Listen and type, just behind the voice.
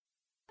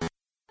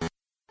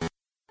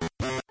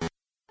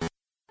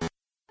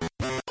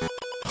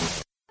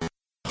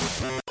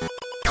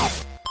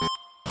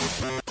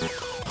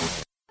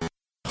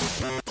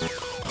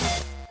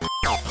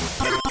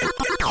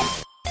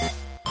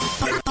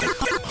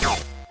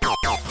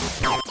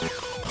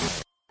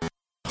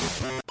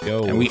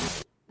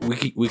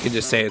we could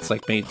just say it's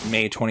like May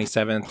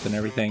 27th and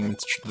everything.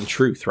 It's the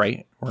truth,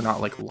 right? We're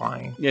not like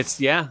lying. This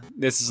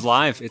is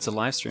live. It's a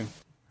live stream.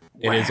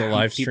 It is a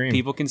live stream.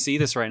 People can see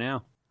this right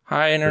now.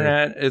 Hi,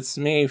 Internet. It's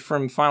me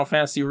from Final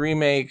Fantasy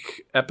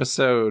Remake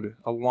episode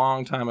a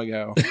long time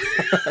ago.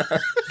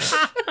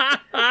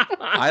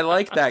 I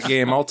like that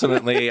game,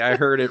 ultimately. I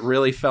heard it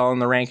really fell in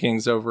the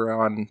rankings over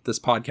on this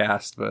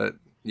podcast, but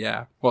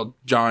yeah. Well,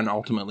 John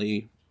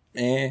ultimately,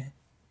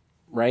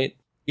 right?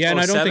 Yeah, and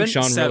I don't think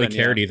Sean really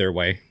cared either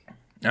way.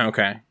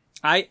 Okay.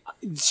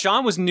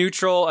 Sean was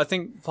neutral. I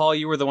think, Paul,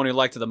 you were the one who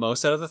liked it the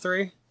most out of the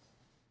three.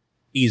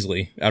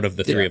 Easily, out of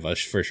the three of us,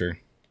 for sure.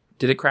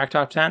 Did it crack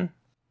top 10?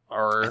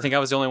 Or I think I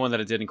was the only one that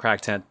it didn't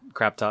crack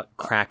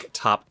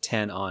top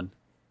 10 on.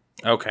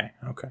 Okay.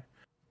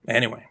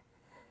 Anyway.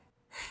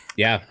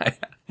 Yeah.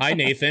 Hi,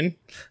 Nathan.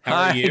 How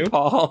are you? Hi,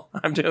 Paul.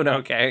 I'm doing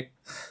okay.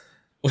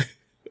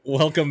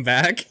 Welcome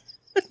back.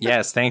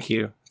 Yes, thank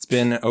you. It's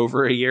been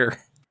over a year.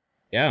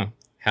 Yeah.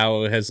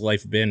 How has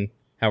life been?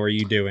 How are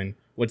you doing?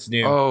 What's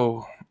new?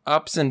 Oh,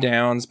 ups and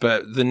downs,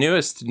 but the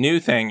new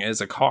thing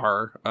is a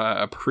car,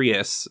 a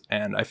Prius,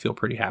 and I feel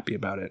pretty happy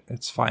about it.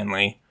 It's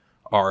finally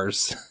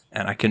ours,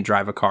 and I can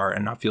drive a car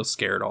and not feel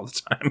scared all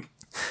the time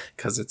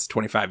because it's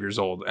 25 years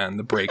old and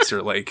the brakes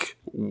are like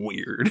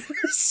weird.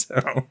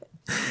 So,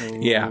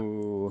 yeah,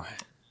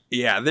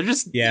 they're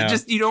just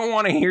you don't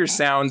want to hear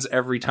sounds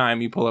every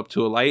time you pull up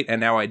to a light, and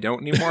now I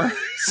don't anymore.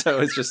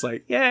 So it's just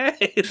like,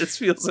 yay, this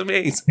feels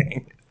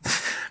amazing.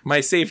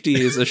 My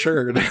safety is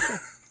assured.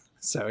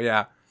 So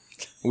yeah,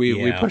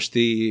 we pushed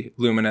the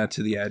Lumina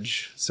to the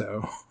edge.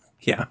 So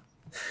yeah.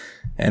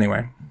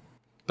 Anyway,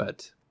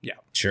 but yeah,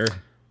 sure.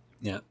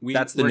 Yeah, we're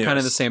kind of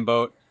in the same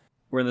boat.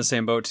 We're in the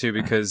same boat too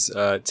because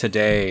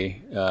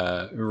today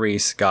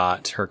Reese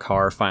got her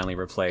car finally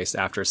replaced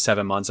after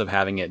 7 months of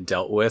having it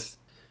dealt with.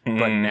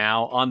 But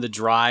now on the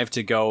drive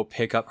to go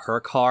pick up her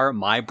car,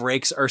 my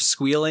brakes are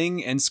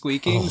squealing and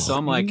squeaking. So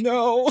I'm like,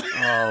 no.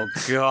 Oh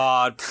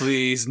God,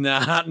 please,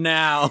 not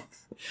now.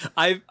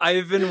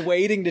 I've been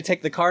waiting to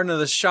take the car into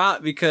the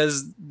shop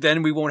because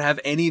then we won't have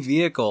any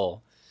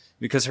vehicle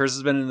because hers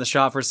has been in the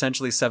shop for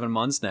essentially 7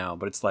 months now.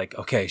 But it's like,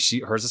 okay,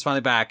 hers is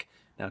finally back.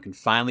 Now I can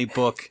finally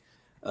book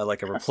I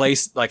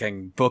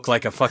can book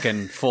like a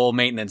fucking full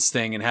maintenance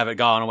thing and have it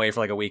gone away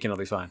for like a week and it'll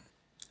be fine.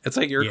 It's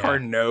like your car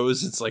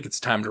knows it's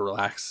time to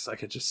relax.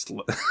 Like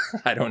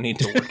I don't need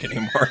to work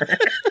anymore.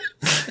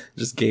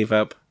 Just gave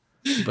up.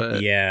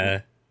 But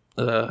yeah.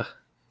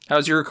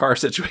 How's your car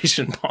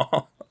situation,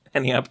 Paul?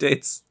 Any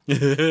updates?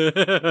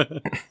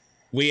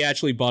 We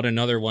actually bought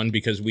another one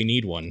because we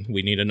need one.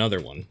 We need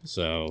another one.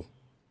 So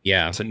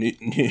yeah. So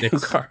new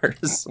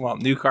cars. Well,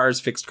 new cars,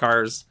 fixed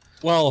cars.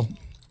 Well,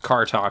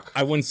 car talk.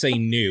 I wouldn't say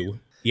new.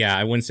 Yeah,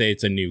 I wouldn't say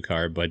it's a new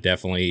car, but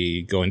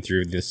definitely going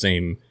through the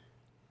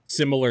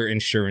similar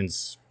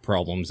insurance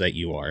problems that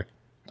you are.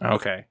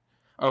 Okay.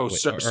 Oh,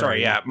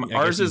 sorry. Yeah,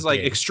 ours is like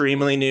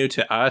extremely new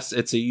to us.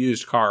 It's a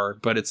used car,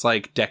 but it's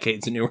like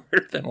decades newer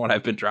than what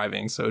I've been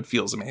driving, so it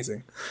feels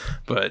amazing.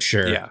 But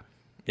sure,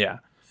 yeah.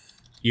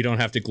 You don't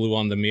have to glue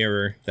on the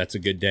mirror. That's a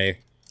good day.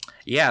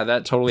 Yeah,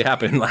 that totally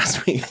happened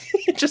last week.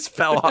 It just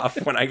fell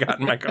off when I got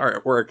in my car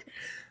at work.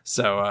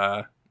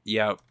 So,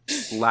 yeah,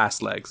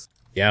 last legs.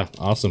 Yeah,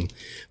 awesome.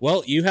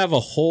 Well, you have a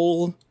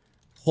whole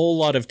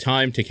lot of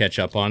time to catch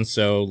up on,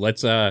 so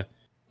let's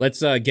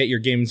get your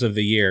games of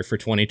the year for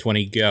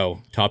 2020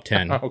 go. Top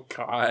 10. Oh,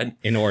 God.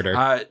 In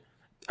order.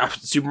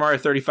 Super Mario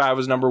 35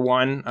 was number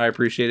 1. I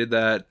appreciated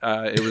that.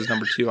 It was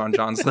number 2 on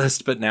John's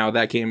list, but now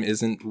that game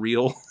isn't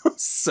real,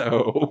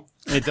 so...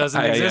 It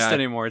doesn't exist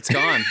anymore. It's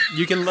gone.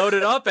 You can load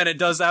it up, and it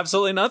does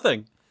absolutely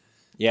nothing.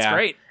 Yeah. It's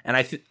great. And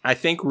I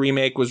think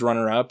Remake was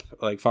runner-up,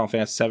 like Final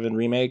Fantasy VII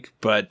Remake,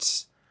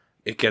 but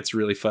it gets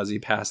really fuzzy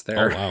past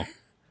there. Oh, wow.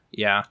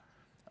 Yeah.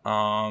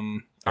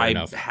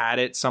 I had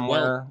it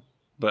somewhere,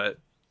 but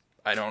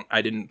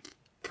I didn't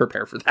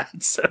prepare for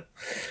that. So,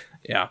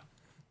 yeah.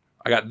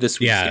 I got this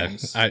week's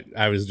games.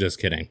 I was just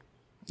kidding.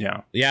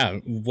 Yeah. Yeah,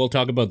 we'll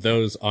talk about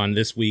those on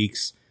this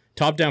week's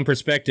Top-Down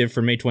Perspective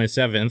for May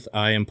 27th.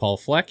 I am Paul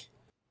Fleck.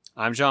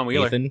 I'm John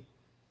Wheeler. Nathan.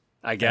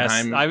 I guess.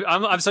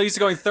 I'm so used to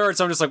going third,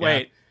 so I'm just like,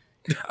 wait.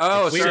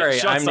 Oh,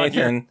 sorry. I'm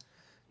Nathan.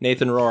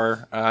 Nathan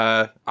Rohr.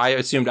 I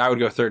assumed I would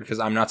go third because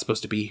I'm not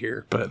supposed to be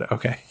here, but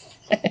okay.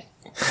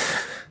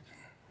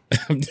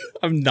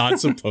 I'm not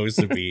supposed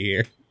to be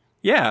here.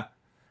 Yeah.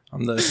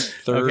 I'm the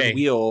third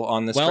wheel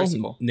on this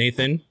bicycle.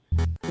 Nathan,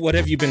 what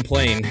have you been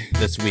playing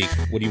this week?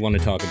 What do you want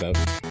to talk about?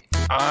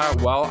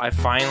 Well, I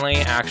finally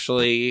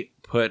actually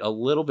put a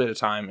little bit of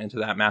time into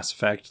that Mass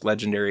Effect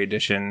Legendary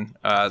Edition,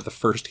 the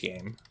first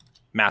game,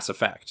 Mass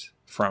Effect,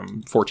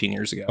 from 14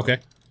 years ago. Okay.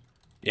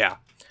 Yeah.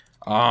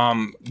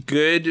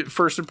 Good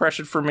first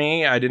impression for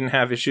me. I didn't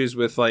have issues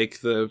with like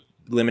the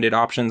limited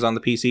options on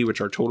the PC, which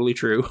are totally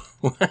true.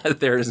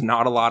 There is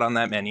not a lot on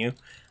that menu.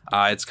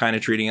 It's kind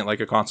of treating it like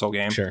a console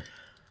game. Sure.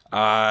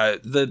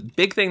 The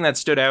big thing that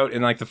stood out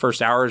in like the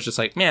first hour is just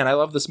like, man, I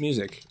love this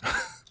music.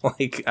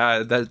 Like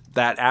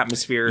that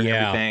atmosphere and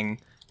everything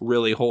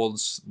really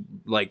holds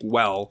like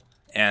well,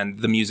 and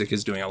the music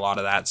is doing a lot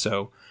of that.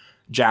 So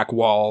Jack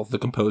Wall, the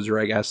composer,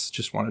 I guess.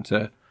 Just wanted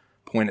to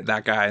point at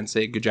that guy and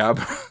say good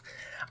job.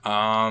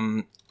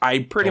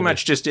 I pretty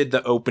much just did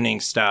the opening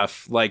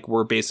stuff. Like,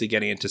 we're basically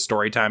getting into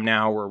story time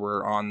now, where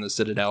we're on the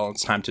Citadel.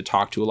 It's time to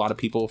talk to a lot of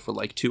people for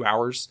like 2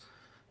 hours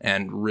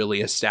and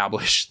really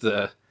establish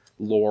the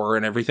lore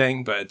and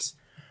everything. But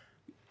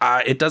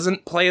it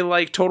doesn't play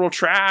like total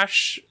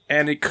trash,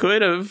 and it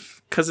could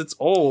have, because it's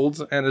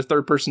old and a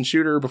third-person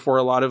shooter before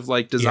a lot of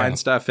like design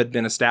stuff had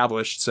been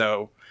established.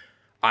 So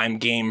I'm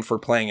game for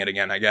playing it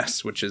again, I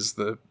guess, which is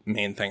the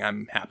main thing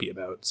I'm happy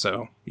about.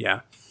 So yeah.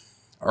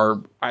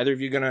 Are either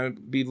of you going to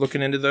be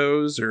looking into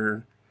those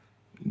or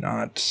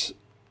not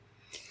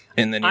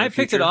in the near I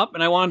picked future? it up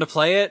and I wanted to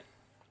play it,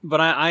 but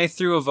I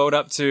threw a vote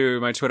up to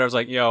my Twitter. I was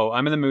like, yo,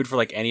 I'm in the mood for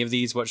like any of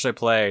these. What should I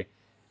play?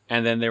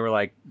 And then they were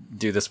like,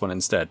 do this one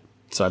instead.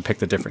 So I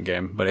picked a different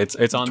game, but it's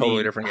on Totally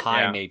the different game,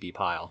 high yeah. maybe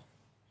pile.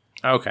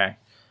 Okay.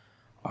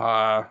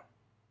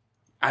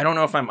 I don't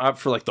know if I'm up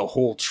for like the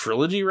whole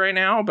trilogy right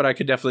now, but I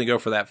could definitely go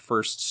for that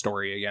first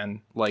story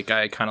again. Like,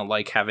 I kind of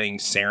like having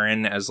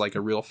Saren as like a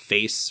real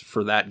face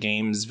for that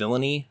game's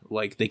villainy.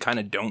 Like, they kind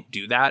of don't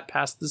do that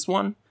past this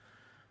one.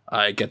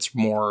 It gets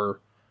more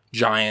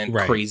giant,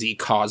 crazy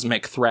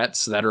cosmic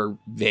threats that are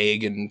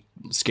vague and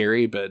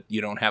scary, but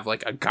you don't have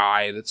like a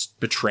guy that's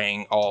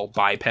betraying all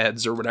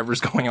bipeds or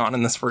whatever's going on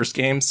in this first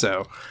game.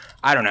 So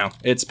I don't know.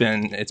 It's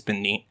been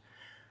neat,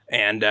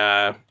 and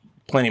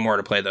plenty more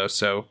to play though.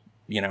 So,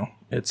 you know,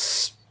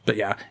 but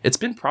yeah, it's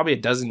been probably a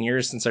dozen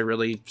years since I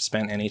really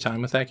spent any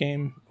time with that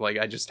game. Like,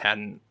 I just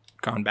hadn't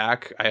gone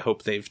back. I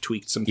hope they've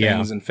tweaked some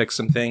things and fixed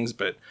some things,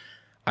 but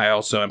I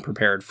also am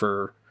prepared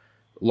for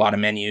a lot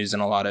of menus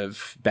and a lot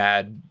of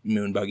bad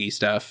moon buggy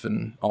stuff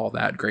and all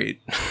that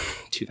great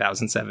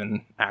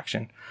 2007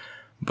 action.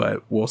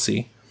 But we'll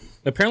see.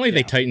 Apparently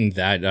they tightened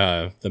that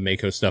the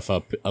Mako stuff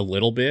up a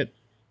little bit,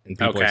 and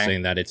people are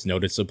saying that it's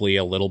noticeably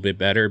a little bit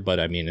better, but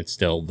I mean, it's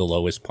still the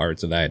lowest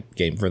parts of that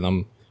game for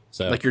them.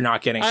 So, like, you're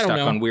not getting stuck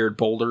on weird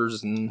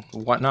boulders and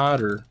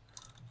whatnot, or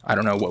I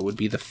don't know what would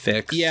be the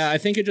fix. Yeah, I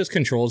think it just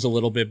controls a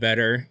little bit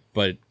better,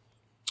 but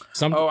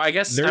I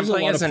guess there's a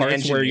lot of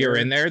parts where you're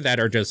in there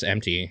that are just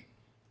empty.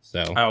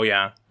 So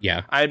yeah.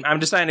 I'm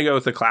deciding to go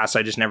with the class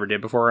I just never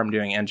did before. I'm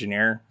doing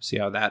engineer. See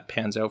how that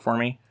pans out for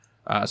me.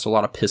 So a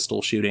lot of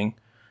pistol shooting,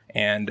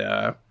 and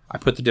I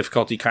put the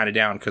difficulty kind of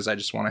down because I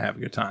just want to have a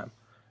good time,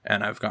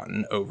 and I've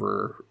gotten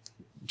over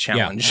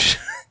challenge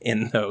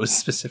in those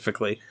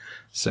specifically.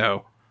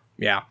 So.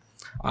 Yeah.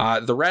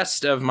 The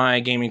rest of my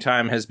gaming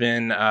time has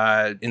been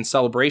in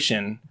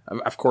celebration.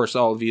 Of course,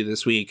 all of you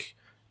this week,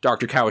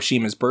 Dr.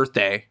 Kawashima's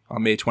birthday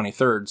on May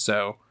 23rd.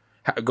 So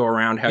go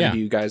around. How do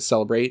you guys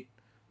celebrate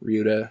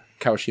Ryuta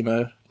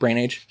Kawashima Brain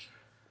Age?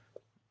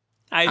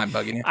 I'm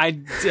bugging you.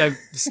 I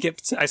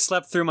skipped. I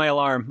slept through my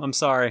alarm. I'm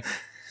sorry.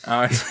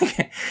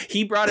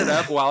 He brought it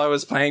up while I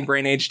was playing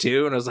Brain Age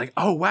 2, and I was like,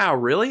 oh, wow,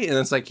 really? And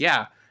it's like,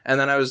 yeah. And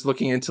then I was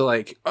looking into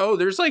like, oh,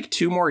 there's like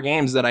 2 more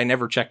games that I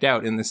never checked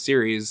out in this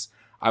series.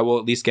 I will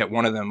at least get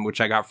one of them, which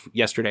I got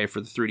yesterday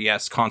for the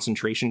 3DS,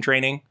 Concentration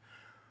Training,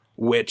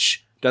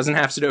 which doesn't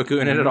have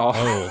Sudoku in it at all.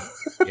 Oh,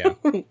 yeah.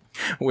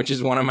 Which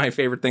is one of my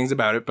favorite things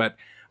about it, but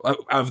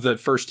of the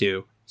first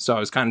 2. So I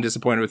was kind of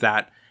disappointed with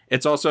that.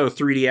 It's also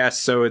 3DS,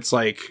 so it's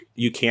like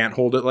you can't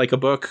hold it like a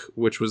book,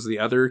 which was the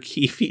other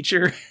key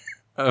feature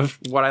of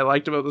what I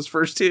liked about those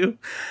first 2.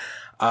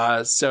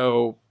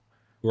 So...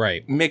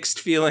 Right. Mixed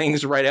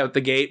feelings right out the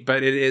gate,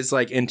 but it is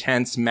like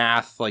intense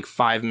math, like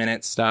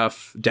 5-minute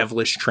stuff,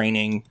 devilish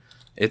training.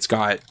 It's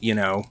got, you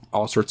know,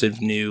 all sorts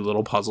of new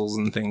little puzzles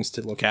and things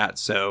to look at.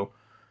 So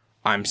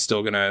I'm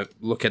still going to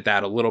look at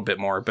that a little bit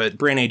more. But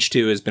Brain Age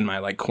 2 has been my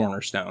like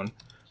cornerstone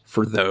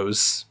for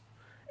those.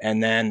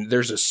 And then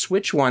there's a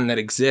Switch one that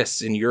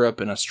exists in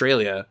Europe and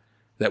Australia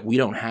that we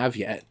don't have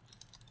yet.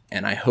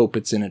 And I hope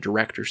it's in a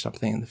Direct or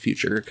something in the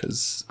future,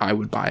 because I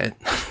would buy it.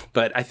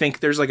 But I think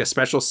there's like a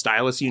special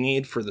stylus you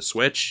need for the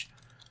Switch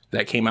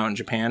that came out in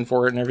Japan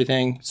for it and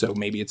everything. So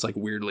maybe it's like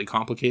weirdly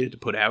complicated to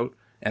put out,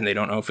 and they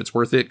don't know if it's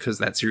worth it because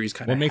that series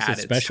kind of had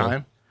its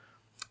time.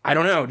 I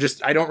don't know.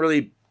 Just, I don't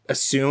really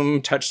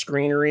assume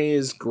touchscreenery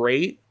is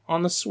great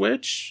on the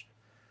Switch.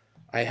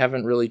 I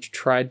haven't really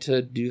tried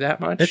to do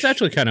that much. It's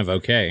actually kind of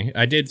okay.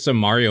 I did some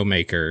Mario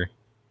Maker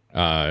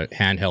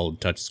handheld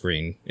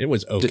touchscreen. It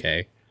was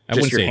okay. I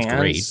wouldn't say it's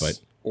great,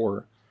 but...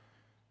 Or...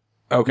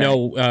 Okay.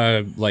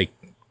 No, like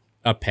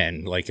a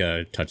pen, like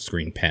a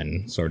touchscreen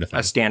pen sort of thing.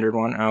 A standard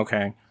one?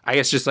 Okay. I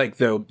guess just like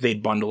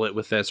they'd bundle it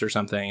with this or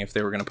something if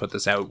they were going to put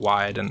this out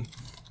wide, and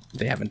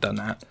they haven't done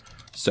that.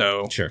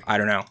 So, sure. I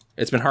don't know.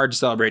 It's been hard to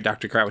celebrate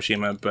Dr.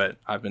 Kawashima, but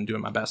I've been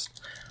doing my best.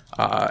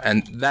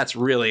 And that's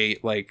really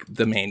like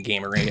the main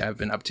gamery I've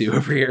been up to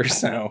over here.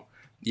 So,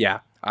 yeah.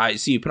 I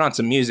see you put on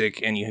some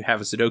music and you have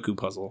a Sudoku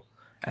puzzle,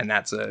 and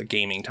that's a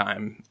gaming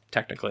time,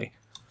 technically.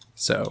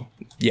 So,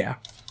 yeah.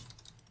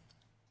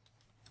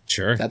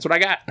 Sure. That's what I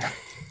got.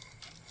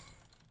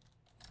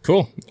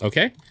 Cool.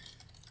 Okay.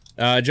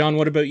 John,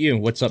 what about you?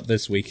 What's up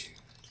this week?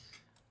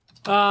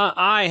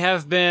 I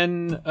have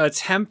been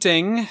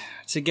attempting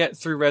to get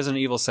through Resident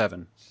Evil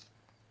 7.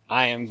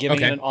 I am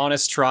giving it an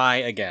honest try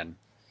again.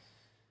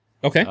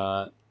 Okay.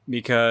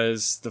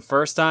 Because the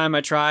first time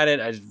I tried it,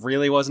 I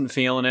really wasn't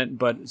feeling it,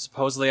 but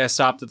supposedly I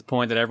stopped at the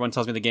point that everyone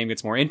tells me the game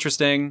gets more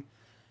interesting.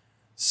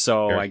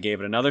 So Sure. I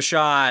gave it another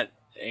shot,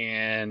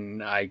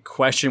 and I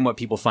question what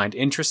people find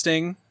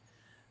interesting.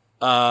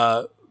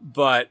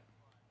 But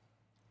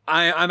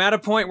I'm at a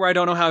point where I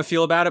don't know how I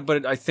feel about it,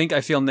 but I think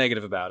I feel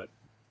negative about it.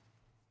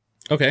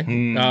 Okay.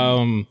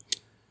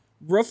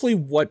 Roughly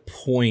what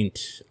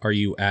point are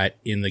you at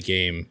in the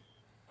game?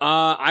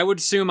 I would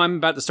assume I'm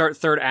about to start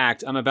third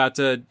act. I'm about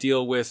to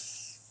deal with...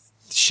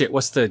 Shit,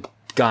 what's the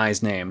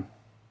guy's name?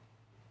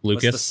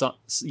 Lucas?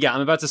 Yeah,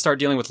 I'm about to start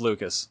dealing with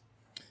Lucas.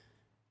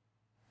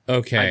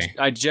 Okay.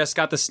 I just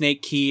got the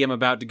snake key. I'm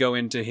about to go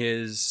into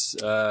his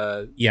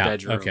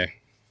bedroom. Okay.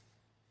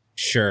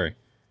 Sure.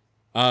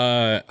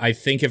 I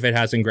think if it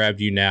hasn't grabbed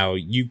you now,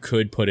 you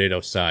could put it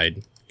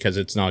aside because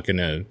it's not going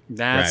to grab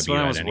That's you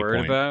what I at was any worried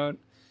point. about.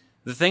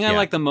 The thing I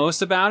like the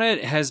most about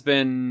it has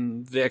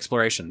been the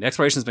exploration. The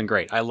exploration's been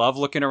great. I love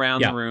looking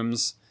around the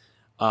rooms.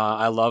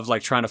 I love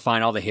like trying to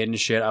find all the hidden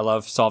shit. I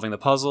love solving the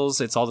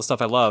puzzles. It's all the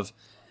stuff I love.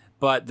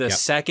 But the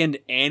second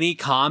any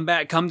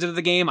combat comes into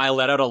the game, I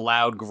let out a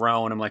loud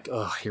groan. I'm like,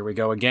 oh, here we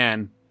go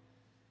again.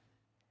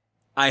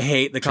 I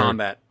hate the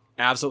combat.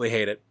 Absolutely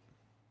hate it.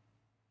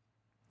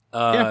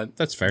 Yeah,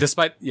 that's fair.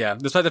 Despite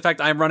the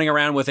fact I'm running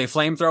around with a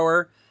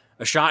flamethrower,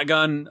 a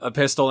shotgun, a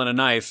pistol, and a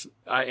knife,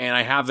 and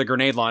I have the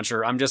grenade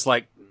launcher, I'm just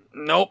like,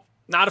 nope,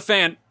 not a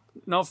fan.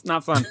 Nope,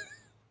 not fun.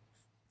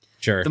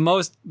 Sure.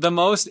 The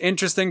most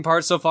interesting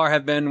parts so far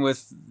have been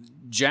with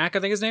Jack, I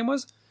think his name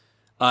was.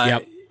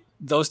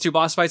 Those two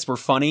boss fights were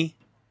funny.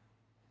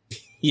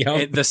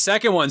 The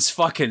second one's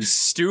fucking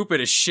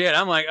stupid as shit.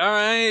 I'm like, all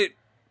right,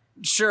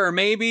 sure,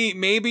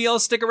 maybe I'll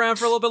stick around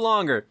for a little bit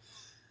longer.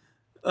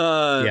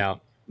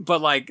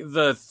 But like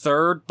the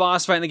third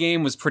boss fight in the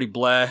game was pretty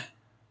bleh.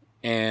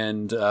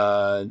 And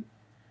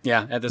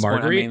at this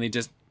point I mainly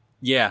just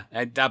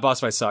that boss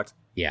fight sucked.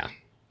 Yeah.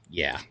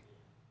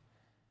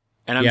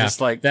 And I'm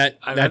just like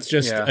that's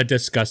just a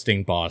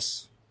disgusting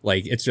boss.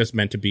 Like it's just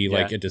meant to be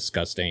like a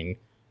disgusting,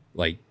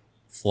 like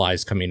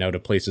flies coming out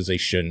of places they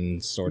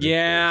shouldn't sort of.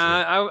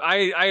 Yeah,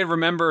 I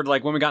remembered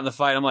like when we got in the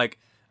fight, I'm like,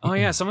 oh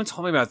yeah, someone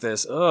told me about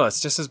this. Oh, it's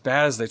just as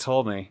bad as they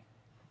told me.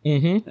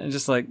 Mm-hmm. And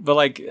just like, but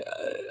like,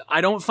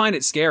 I don't find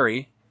it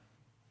scary.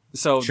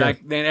 So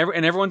and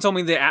everyone told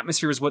me the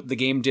atmosphere is what the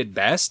game did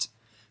best.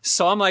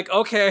 So I'm like,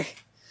 okay,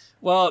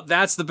 well,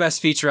 that's the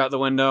best feature out the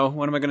window.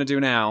 What am I going to do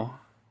now?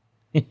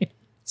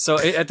 So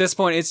at this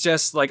point, it's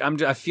just like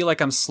I feel like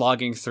I'm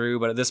slogging through,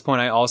 but at this point,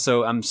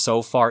 I'm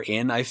so far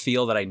in. I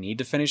feel that I need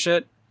to finish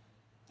it.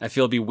 I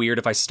feel it'd be weird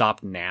if I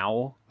stopped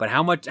now. But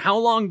how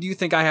long do you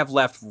think I have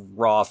left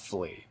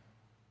roughly?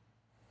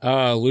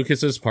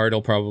 Lucas's part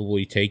will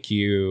probably take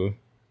you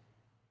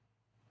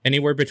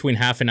anywhere between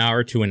half an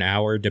hour to an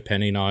hour,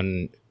 depending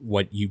on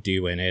what you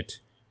do in it.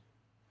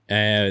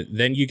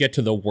 Then you get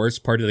to the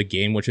worst part of the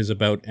game, which is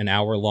about an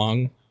hour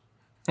long.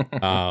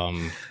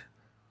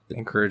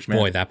 Encouragement.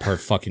 Boy, that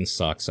part fucking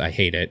sucks. I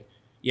hate it.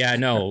 Yeah,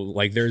 no,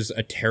 like there's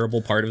a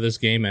terrible part of this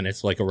game, and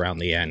it's like around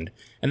the end.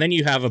 And then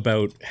you have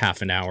about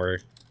half an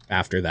hour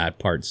after that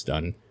part's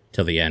done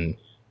till the end.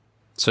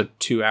 So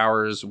 2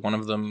 hours, one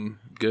of them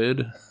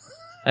good,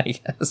 I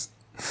guess.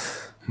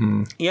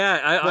 Yeah,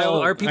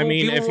 I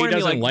mean, if he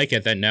doesn't like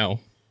it, then no.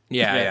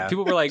 Yeah.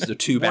 People were like, so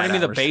 2 bad warning me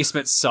the hours.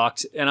 basement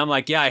sucked, and I'm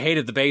like, yeah, I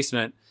hated the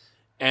basement.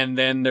 And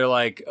then they're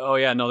like, oh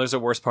yeah, no, there's a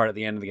worse part at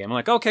the end of the game. I'm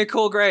like, okay,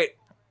 cool, great.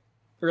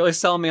 You're really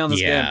selling me on this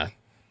game.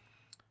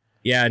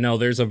 Yeah, no,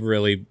 there's a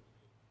really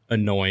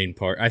annoying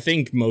part. I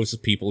think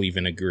most people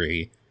even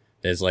agree.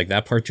 There's like,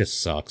 that part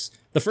just sucks.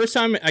 The first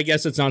time, I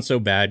guess it's not so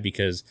bad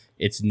because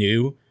it's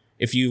new.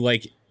 If you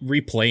like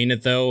replaying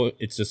it though,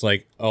 it's just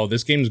like, oh,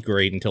 this game's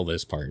great until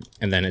this part,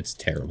 and then it's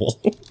terrible.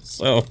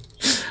 So,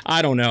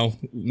 I don't know.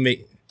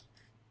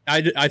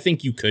 I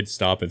think you could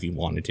stop if you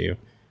wanted to.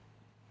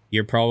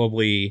 You're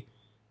probably,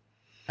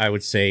 I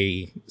would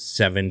say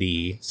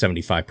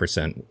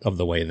 75% of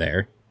the way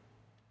there.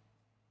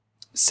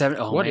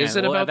 What is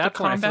it about at that the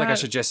point? I feel like I combat?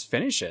 should just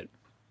finish it.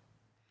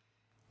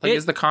 Like,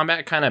 is the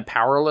combat kind of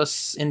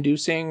powerless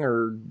inducing,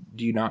 or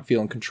do you not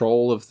feel in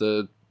control of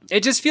the...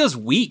 It just feels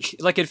weak.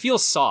 Like, it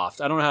feels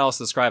soft. I don't know how else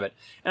to describe it.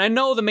 And I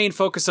know the main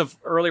focus of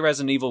early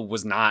Resident Evil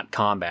was not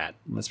combat.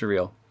 Let's be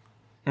real.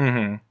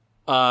 Mm-hmm.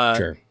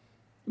 Sure.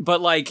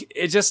 But, like,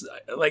 it just...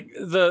 Like,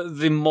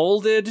 the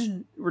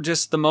molded were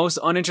just the most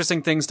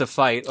uninteresting things to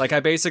fight. Like,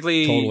 I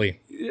basically... Totally.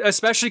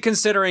 Especially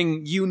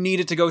considering you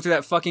needed to go through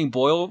that fucking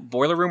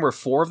boiler room where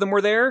 4 of them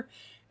were there,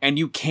 and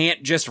you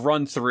can't just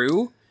run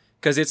through...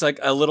 Because it's like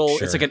a little,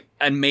 Sure. it's like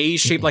a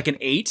maze shaped like an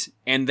 8,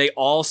 and they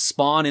all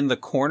spawn in the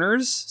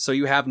corners, so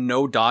you have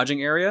no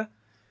dodging area.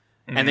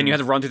 And then you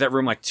have to run through that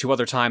room like 2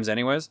 other times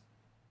anyways.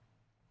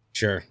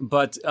 Sure.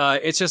 But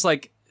it's just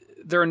like,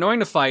 they're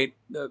annoying to fight.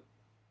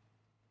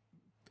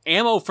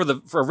 Ammo for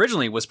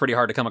originally was pretty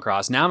hard to come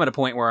across. Now I'm at a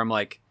point where I'm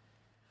like,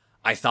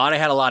 I thought I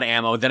had a lot of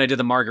ammo, then I did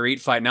the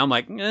Marguerite fight, now I'm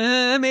like,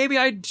 maybe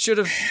I should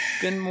have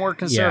been more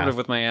conservative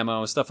with my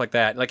ammo, stuff like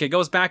that. Like, it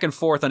goes back and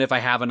forth on if I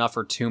have enough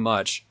or too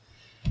much.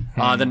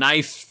 The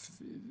knife,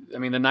 I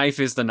mean, the knife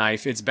is the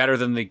knife. It's better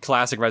than the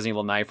classic Resident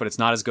Evil knife, but it's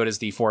not as good as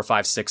the 4,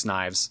 5, 6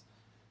 knives.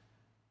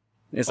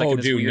 It's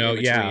like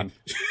yeah.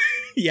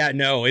 Yeah,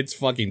 no, it's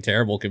fucking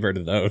terrible compared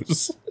to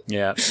those.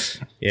 Yeah.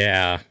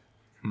 Yeah.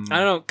 I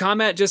don't know.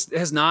 Combat just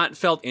has not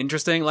felt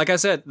interesting. Like I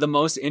said, the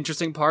most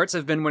interesting parts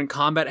have been when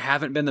combat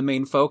haven't been the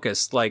main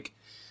focus. Like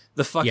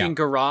the fucking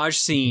garage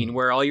scene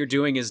where all you're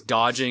doing is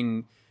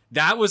dodging.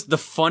 That was the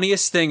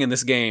funniest thing in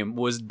this game,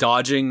 was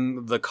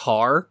dodging the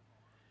car.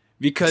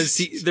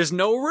 Because there's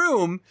no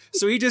room,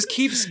 so he just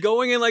keeps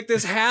going in like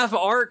this half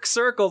arc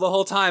circle the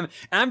whole time.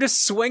 And I'm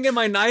just swinging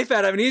my knife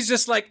at him, and he's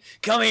just like,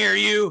 "Come here,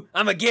 you!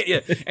 I'm gonna get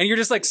you!" And you're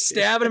just like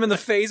stabbing him in the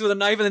face with a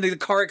knife, and then the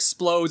car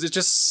explodes. It's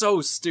just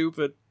so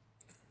stupid.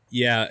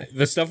 Yeah,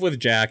 the stuff with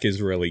Jack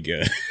is really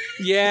good.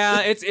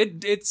 Yeah,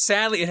 it's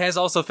sadly it has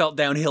also felt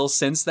downhill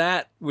since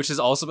that, which has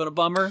also been a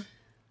bummer.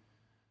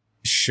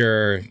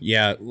 Sure,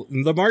 yeah,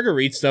 the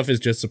Marguerite stuff is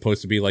just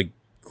supposed to be like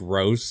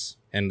gross.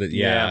 And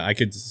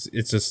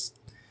it's just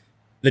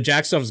the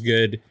Jack stuff's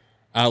good.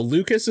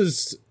 Lucas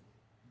is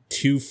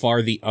too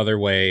far the other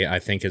way, I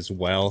think, as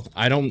well.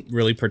 I don't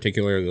really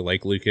particularly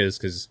like Lucas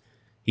because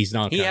he's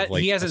not.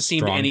 He hasn't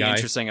seemed any guy.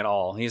 Interesting at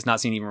all. He has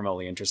not seemed even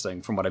remotely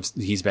interesting from what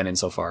he's been in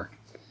so far.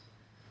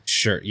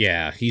 Sure,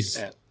 yeah, he's.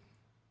 Yeah.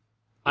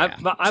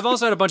 I've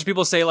also had a bunch of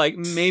people say like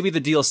maybe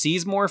the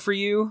DLC's more for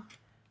you.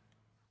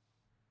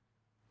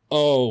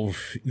 Oh,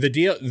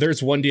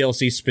 there's one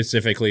DLC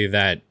specifically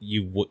that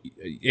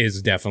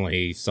is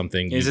definitely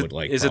something you would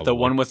like. Is it the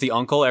one with the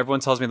uncle? Everyone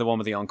tells me the one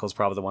with the uncle is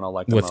probably the one I'll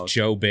like the most. With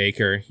Joe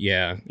Baker,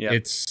 yeah.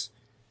 It's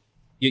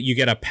you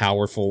get a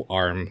powerful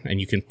arm and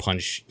you can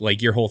punch.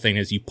 Like your whole thing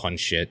is you punch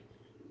shit,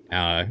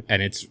 and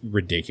it's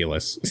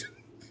ridiculous.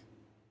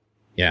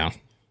 Yeah.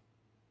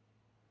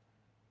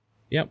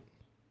 Yep.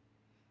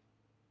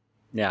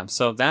 Yeah,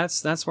 so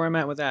that's where I'm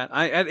at with that.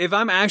 If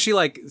I'm actually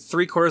like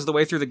 3/4 of the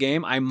way through the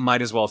game, I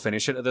might as well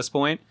finish it at this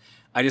point.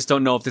 I just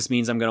don't know if this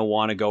means I'm going to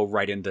want to go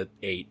right into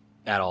 8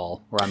 at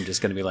all, or I'm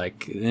just going to be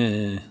like,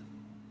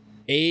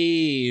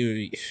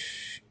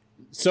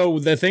 So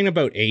the thing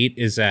about 8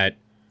 is that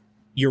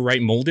you're right,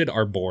 molded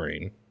are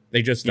boring.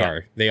 They just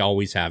are. They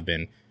always have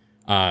been.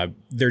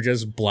 They're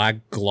just black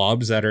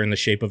globs that are in the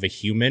shape of a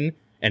human,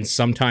 and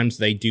sometimes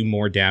they do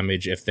more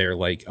damage if they're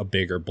like a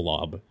bigger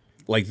blob.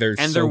 Like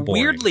they're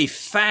weirdly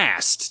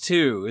fast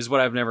too, is what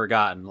I've never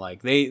gotten.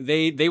 Like they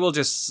will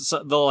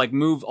they'll like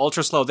move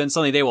ultra slow, then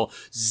suddenly they will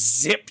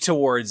zip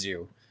towards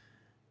you.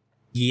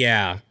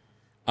 Yeah.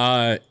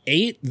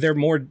 8, they're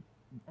more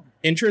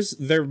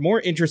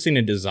interesting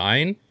in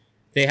design.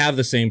 They have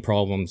the same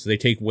problems. They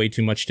take way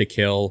too much to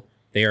kill.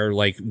 They are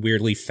like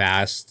weirdly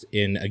fast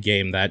in a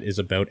game that is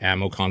about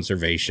ammo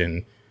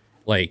conservation.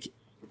 Like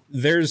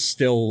there's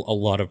still a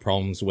lot of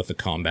problems with the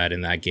combat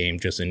in that game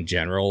just in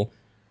general.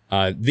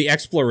 The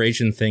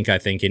exploration I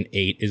think in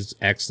 8 is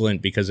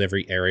excellent because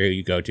every area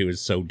you go to is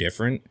so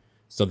different.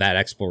 So that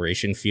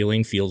exploration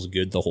feeling feels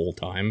good the whole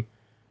time.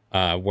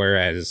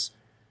 Whereas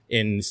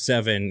in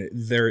 7,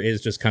 there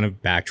is just kind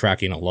of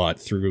backtracking a lot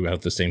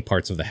throughout the same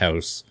parts of the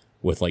house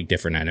with like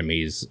different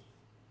enemies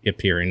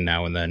appearing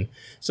now and then.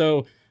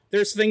 So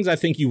there's things I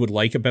think you would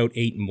like about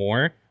 8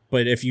 more.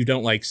 But if you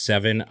don't like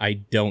 7, I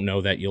don't know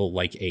that you'll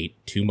like 8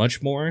 too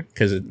much more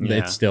because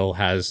it still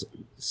has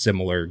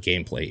similar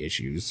gameplay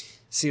issues.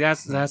 See,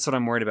 that's what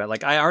I'm worried about.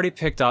 Like, I already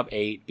picked up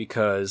 8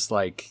 because,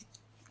 like,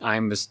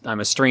 I'm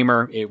a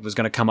streamer. It was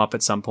going to come up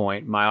at some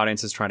point. My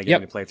audience is trying to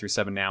get me to play through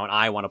 7 now, and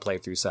I want to play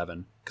through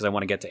 7 because I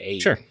want to get to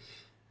 8. Sure.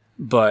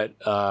 But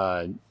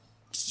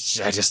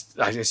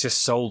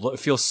it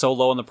feels so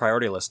low on the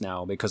priority list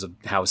now because of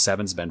how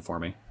 7's been for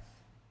me.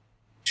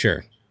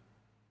 Sure.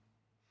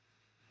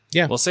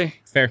 Yeah. We'll see.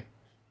 Fair.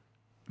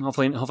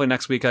 Hopefully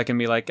next week I can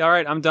be like, all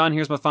right, I'm done.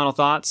 Here's my final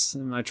thoughts.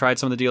 And I tried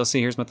some of the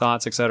DLC. Here's my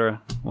thoughts,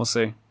 etc. We'll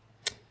see.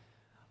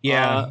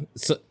 Yeah,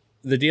 so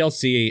the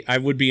DLC, I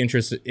would be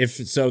interested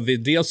the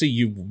DLC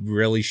you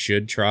really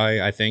should try,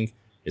 I think,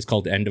 is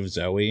called End of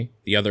Zoe.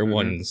 The other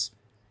ones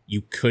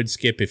you could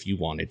skip if you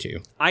wanted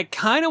to. I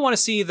kind of want to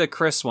see the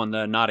Chris one,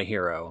 the Not a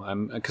Hero,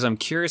 because I'm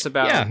curious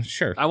about. Yeah,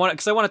 sure. I want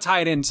to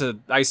tie it into.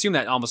 I assume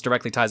that almost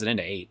directly ties it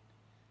into 8.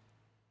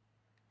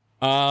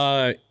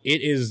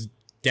 It is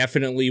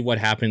definitely what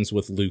happens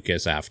with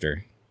Lucas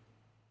after.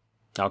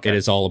 Okay, it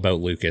is all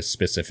about Lucas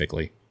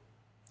specifically.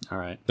 All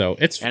right. So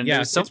it's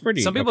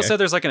pretty. Some people said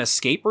there's like an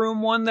escape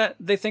room one that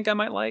they think I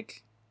might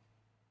like.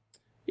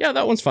 Yeah,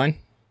 that one's fine.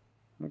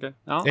 Okay,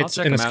 I'll it's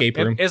check an them escape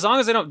out. room. As long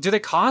as they don't. Do they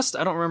cost?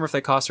 I don't remember if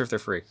they cost or if they're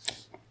free.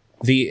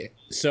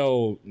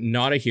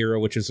 Not a Hero,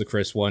 which is the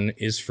Chris one,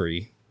 is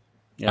free.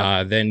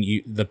 Yeah. Then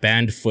the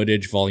Banned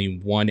Footage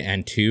Volume 1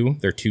 and 2.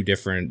 They're 2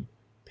 different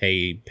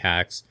pay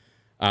packs.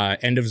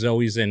 End of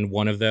Zoe's in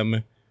one of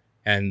them,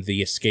 and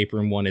the escape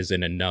room one is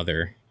in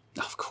another.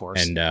 Of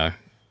course. And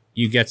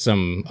you get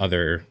some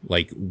other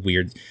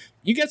weird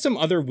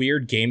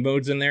game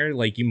modes in there.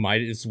 Like you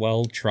might as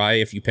well try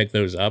if you pick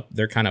those up.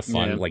 They're kind of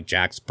fun, like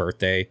Jack's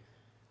Birthday,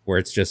 where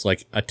it's just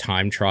like a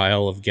time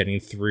trial of getting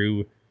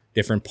through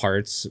different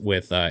parts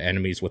with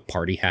enemies with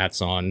party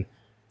hats on.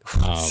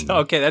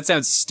 Okay, that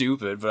sounds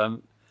stupid, but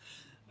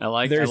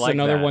There's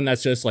another one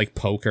that's just like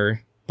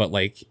poker, but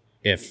like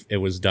if it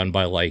was done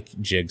by like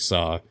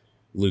Jigsaw,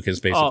 Lucas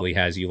basically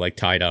has you like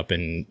tied up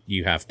and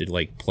you have to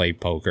like play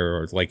poker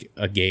or like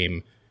a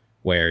game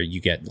where you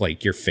get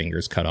like your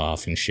fingers cut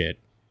off and shit.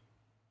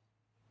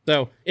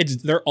 So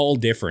they're all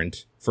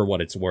different for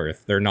what it's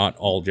worth. They're not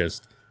all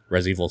just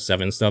Resident Evil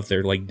 7 stuff.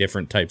 They're like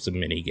different types of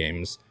mini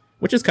games,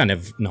 which is kind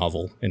of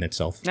novel in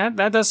itself. That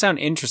does sound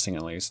interesting,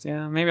 at least.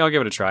 Yeah, maybe I'll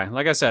give it a try.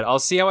 Like I said, I'll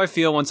see how I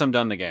feel once I'm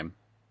done the game.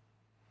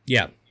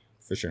 Yeah,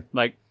 for sure.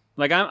 Like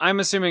I'm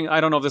assuming,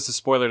 I don't know if this is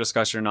spoiler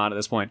discussion or not at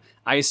this point.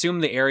 I assume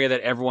the area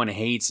that everyone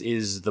hates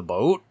is the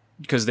boat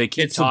because they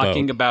keep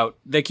talking about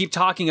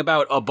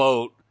a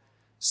boat.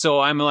 So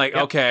I'm like,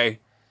 okay,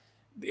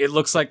 it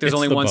looks like there's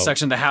only one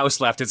section of the house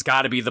left. It's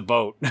got to be the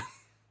boat.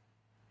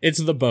 It's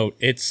the boat.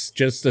 It's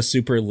just a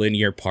super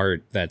linear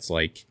part that's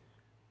like,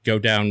 go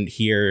down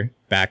here,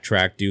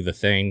 backtrack, do the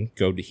thing,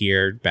 go to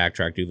here,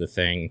 backtrack, do the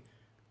thing,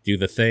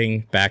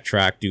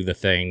 backtrack, do the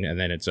thing, and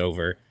then it's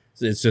over.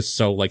 It's just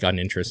so like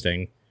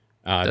uninteresting.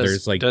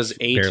 There's like does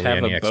 8 barely have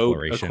any a boat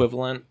exploration.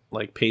 equivalent,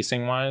 like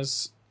pacing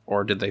wise,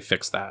 or did they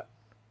fix that?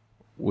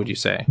 Would you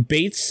say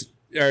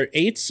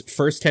Eight's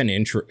first 10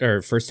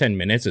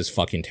 minutes is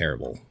fucking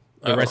terrible.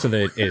 The rest of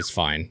it is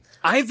fine.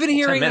 I've been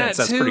hearing 10 minutes,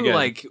 that too.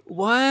 Like,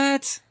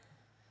 what?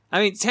 I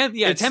mean, 10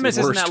 minutes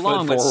isn't that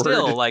long, but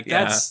still, like,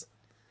 that's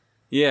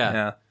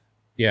yeah.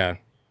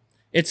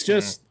 It's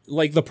just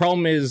like the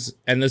problem is,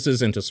 and this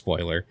isn't a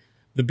spoiler,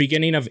 the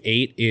beginning of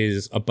 8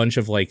 is a bunch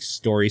of like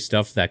story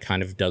stuff that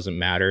kind of doesn't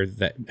matter.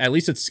 That at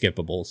least it's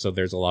skippable, so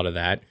there's a lot of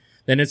that.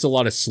 Then it's a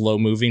lot of slow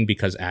moving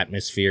because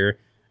atmosphere,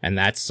 and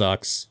that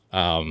sucks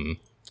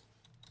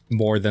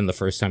more than the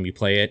first time you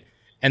play it.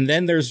 And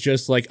then there's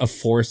just like a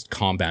forced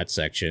combat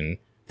section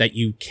that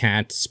you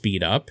can't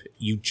speed up.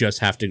 You just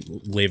have to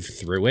live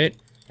through it.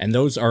 And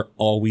those are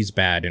always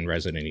bad in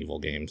Resident Evil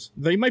games.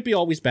 They might be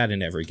always bad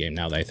in every game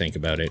now that I think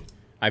about it.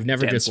 I've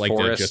never just liked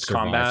the just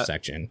survive combat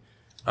section.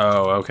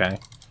 Oh, okay.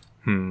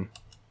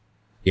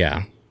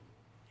 Yeah.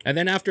 And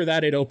then after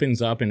that, it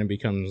opens up and it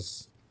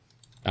becomes,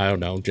 I don't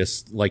know,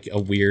 just like a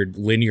weird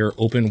linear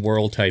open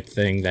world type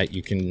thing that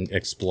you can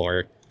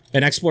explore.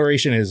 And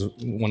exploration is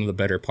one of the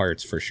better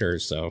parts for sure.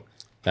 So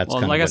that's well,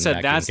 kind like of I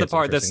said, that's the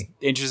part that's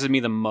interested me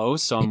the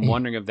most. So I'm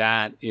wondering if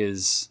that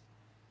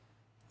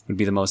would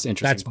be the most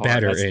interesting part.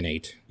 That's better in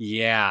 8.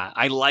 Yeah,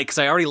 because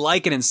I already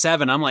like it in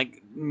 7. I'm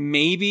like,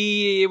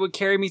 maybe it would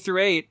carry me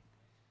through 8.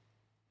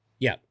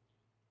 Yeah,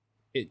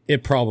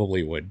 it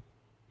probably would,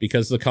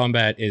 because the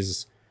combat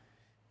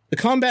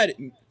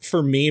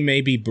for me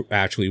may be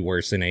actually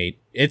worse in 8.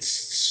 It's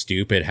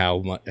stupid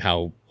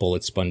how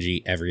bullet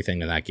spongy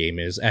everything in that game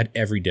is at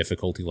every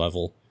difficulty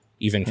level,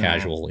 even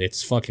casual.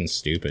 It's fucking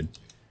stupid.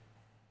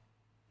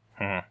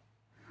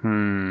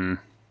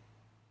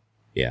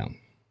 Yeah.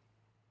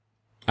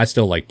 I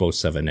still like both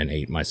 7 and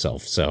 8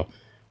 myself, so,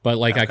 but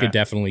like I could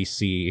definitely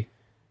see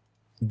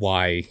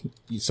why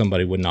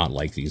somebody would not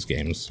like these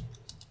games.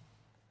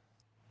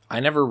 I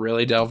never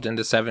really delved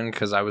into 7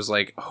 because I was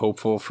like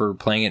hopeful for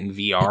playing it in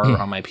VR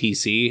on my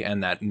PC,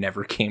 and that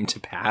never came to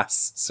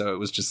pass. So it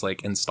was just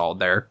like installed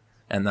there,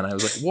 and then I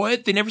was like,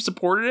 "What? They never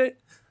supported it?"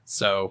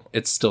 So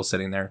it's still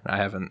sitting there. I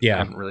haven't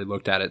really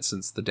looked at it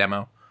since the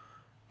demo,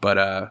 but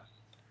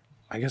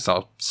I guess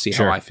I'll see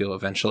how I feel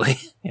eventually.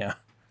 Yeah,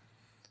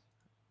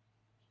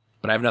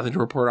 but I have nothing to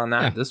report on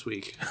that this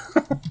week.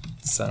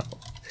 So,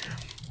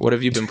 what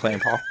have you been playing,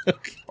 Paul?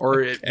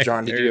 Or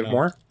John? Did you have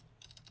more?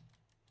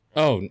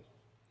 Oh.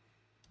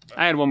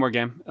 I had one more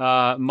game.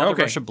 Mother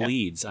Russia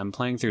Bleeds. I'm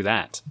playing through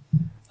that.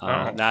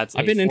 That's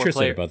I've been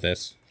interested about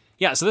this.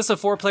 Yeah, so this is a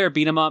 4-player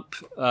beat 'em up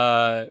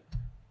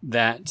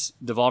that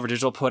Devolver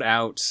Digital put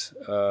out.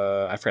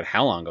 I forget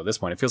how long ago at this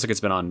point. It feels like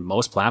it's been on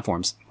most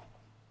platforms.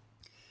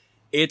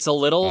 It's a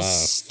little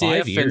stiff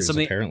 5 years, and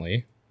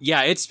apparently.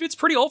 Yeah, it's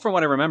pretty old from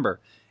what I remember.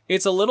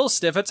 It's a little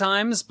stiff at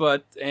times,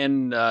 but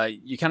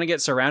you kind of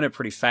get surrounded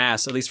pretty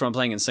fast, at least from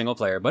playing in single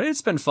player. But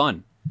it's been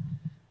fun.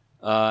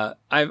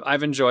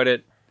 I've enjoyed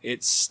it.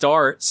 It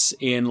starts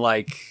in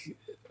like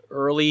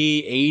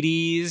early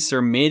 80s or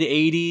mid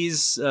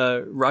 80s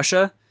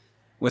Russia,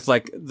 with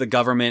like the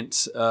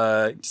government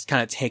just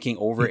kind of taking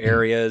over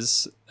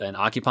areas and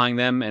occupying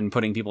them and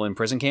putting people in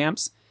prison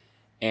camps.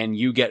 And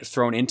you get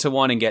thrown into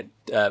one and get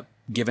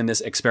given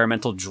this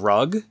experimental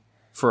drug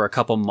for a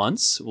couple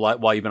months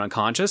while you've been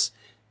unconscious.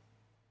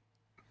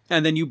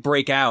 And then you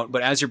break out.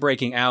 But as you're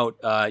breaking out,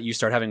 you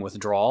start having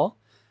withdrawal.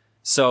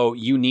 So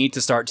you need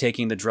to start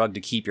taking the drug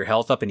to keep your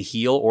health up and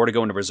heal, or to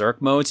go into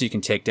berserk mode so you can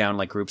take down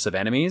like groups of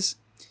enemies.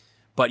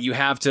 But you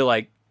have to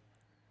like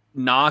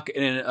knock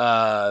an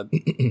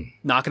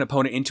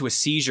opponent into a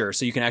seizure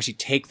so you can actually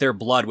take their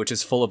blood, which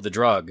is full of the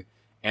drug,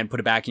 and put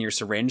it back in your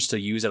syringe to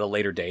use at a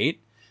later date.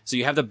 So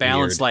you have to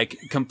balance like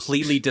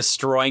completely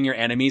destroying your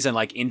enemies and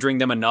like injuring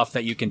them enough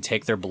that you can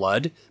take their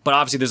blood. But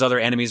obviously there's other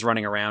enemies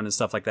running around and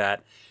stuff like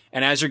that.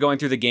 And as you're going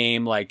through the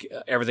game, like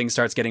everything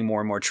starts getting more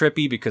and more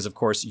trippy because, of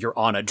course, you're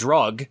on a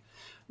drug.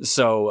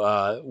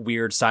 So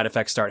weird side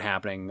effects start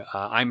happening.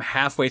 I'm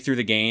halfway through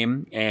the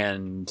game,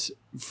 and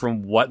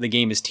from what the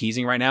game is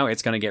teasing right now,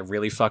 it's going to get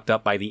really fucked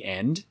up by the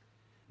end.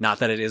 Not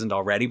that it isn't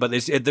already, but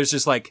there's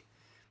just like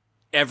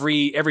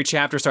every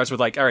chapter starts with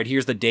like, all right,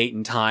 here's the date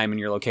and time and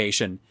your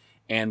location.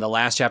 And the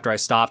last chapter I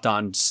stopped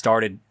on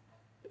started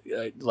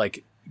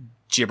like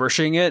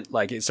gibberishing it,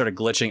 like it started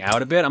glitching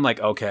out a bit. I'm like,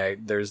 okay,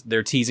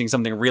 they're teasing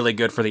something really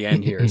good for the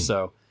end here.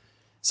 So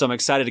I'm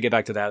excited to get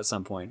back to that at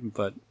some point.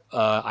 But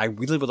I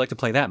really would like to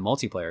play that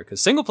multiplayer,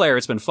 because single player,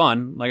 it's been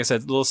fun. Like I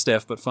said, a little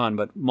stiff, but fun.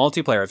 But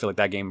multiplayer, I feel like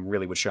that game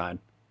really would shine.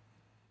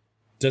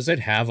 Does it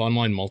have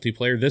online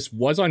multiplayer? This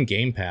was on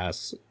Game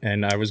Pass,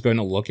 and I was going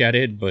to look at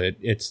it, but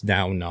it's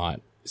now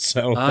not.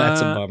 So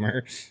that's a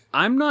bummer.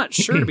 I'm not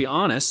sure, to be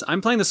honest. I'm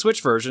playing the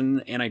Switch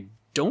version, and I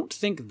don't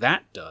think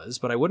that does,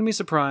 but I wouldn't be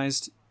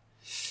surprised.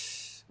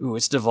 Ooh,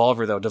 it's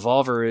Devolver, though.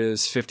 Devolver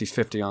is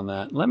 50-50 on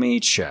that. Let me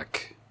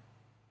check.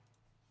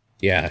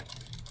 Yeah.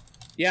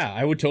 Yeah,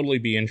 I would totally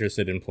be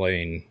interested in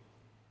playing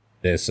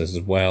this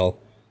as well.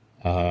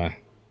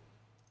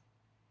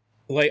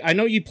 Like, I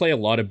know you play a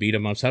lot of beat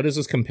 'em ups. How does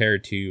this compare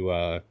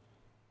to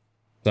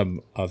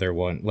some other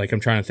one? Like, I'm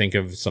trying to think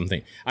of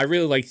something. I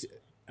really liked...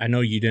 I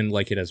know you didn't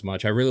like it as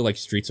much. I really liked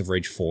Streets of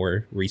Rage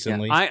 4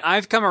 recently. Yeah,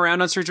 I've come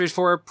around on Streets of Rage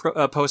 4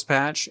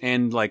 post-patch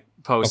and like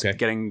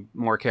getting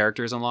more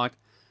characters unlocked.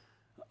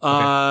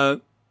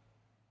 Okay.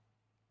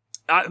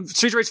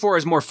 Streets of Rage 4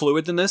 is more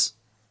fluid than this.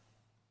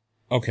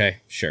 Okay,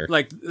 sure.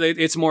 Like,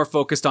 it's more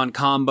focused on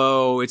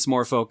combo. It's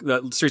more Streets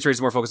of Rage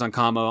is more focused on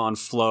combo, on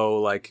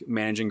flow, like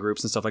managing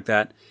groups and stuff like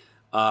that.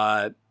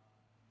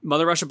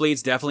 Mother Russia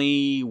Bleeds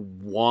definitely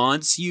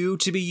wants you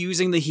to be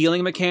using the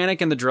healing mechanic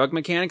and the drug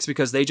mechanics,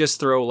 because they just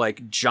throw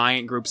like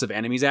giant groups of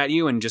enemies at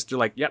you and just they're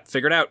like, yep,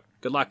 figure it out.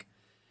 Good luck.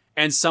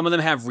 And some of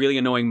them have really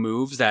annoying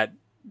moves that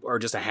are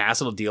just a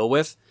hassle to deal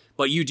with.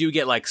 But you do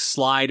get like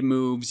slide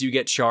moves, you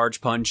get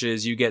charge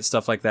punches, you get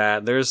stuff like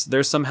that.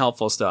 There's some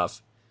helpful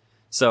stuff.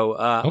 So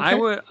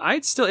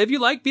I'd still, if you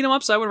like beat 'em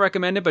ups, I would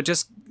recommend it. But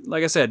just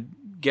like I said,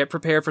 get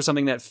prepared for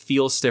something that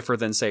feels stiffer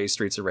than, say,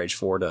 Streets of Rage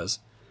 4 does.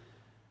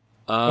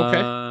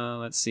 Okay.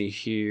 Let's see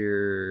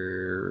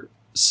here.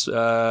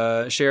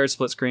 Shared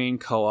split screen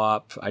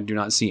co-op. I do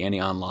not see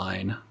any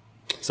online,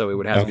 so it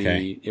would have to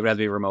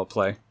be remote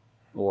play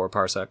or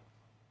Parsec.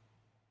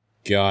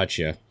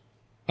 Gotcha.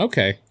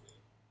 Okay.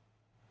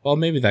 Well,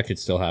 maybe that could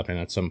still happen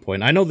at some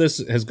point. I know this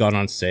has gone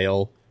on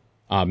sale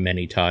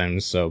many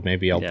times, so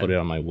maybe I'll put it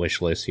on my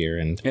wish list here.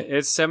 And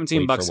it's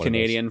 $17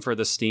 Canadian for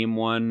the Steam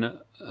one.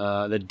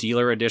 The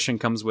dealer edition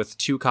comes with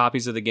 2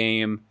 copies of the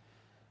game,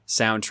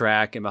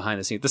 soundtrack, and behind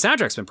the scenes. The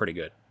soundtrack's been pretty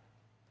good,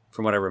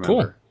 from what I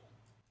remember.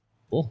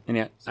 Cool. And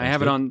yeah, I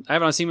have it on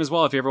Steam as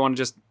well. If you ever want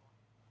to just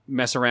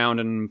mess around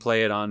and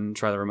play it on,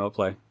 try the remote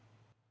play.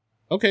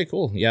 Okay,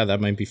 cool. Yeah, that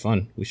might be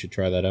fun. We should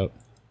try that out.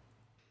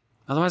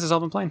 Otherwise, it's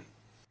all been playing.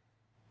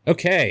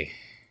 Okay,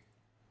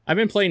 I've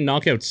been playing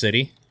Knockout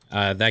City.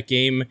 That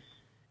game,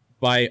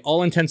 by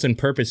all intents and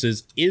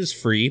purposes, is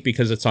free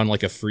because it's on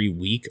like a free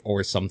week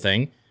or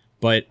something.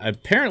 But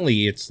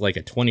apparently it's like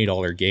a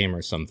 $20 game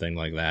or something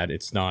like that.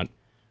 It's not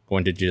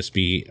going to just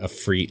be a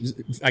free...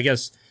 I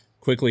guess,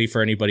 quickly,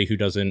 for anybody who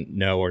doesn't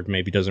know or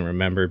maybe doesn't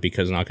remember,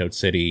 because Knockout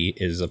City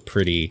is a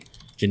pretty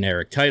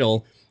generic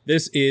title,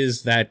 this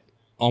is that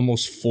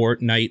almost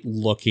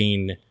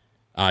Fortnite-looking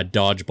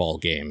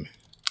dodgeball game.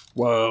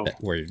 Whoa.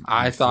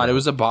 I thought it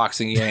was a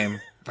boxing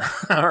game.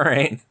 All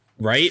right.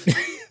 Right?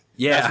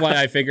 Yeah. That's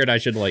why I figured I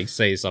should like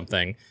say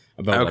something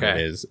about what it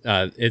is.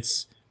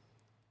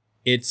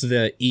 It's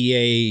the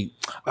EA.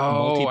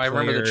 Oh, I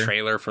remember the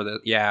trailer for the.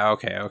 Yeah.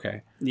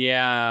 Okay.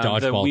 Yeah.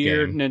 Dodgeball the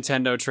weird game.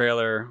 Nintendo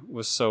trailer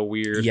was so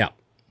weird.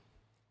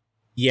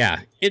 Yeah.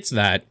 It's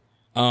that.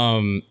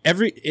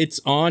 It's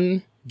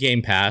on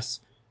Game Pass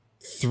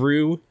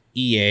through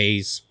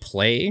EA's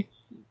Play,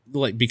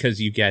 like,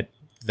 because you get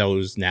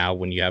those now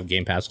when you have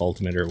Game Pass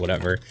Ultimate or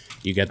whatever.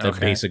 You get the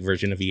basic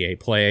version of EA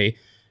Play.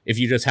 If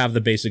you just have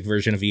the basic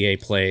version of EA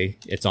Play,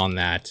 it's on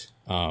that.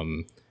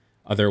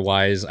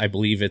 Otherwise, I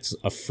believe it's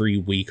a free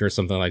week or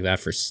something like that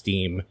for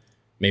Steam.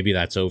 Maybe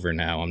that's over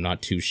now. I'm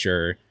not too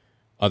sure.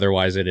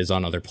 Otherwise, it is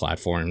on other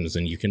platforms,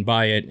 and you can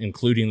buy it,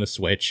 including the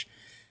Switch.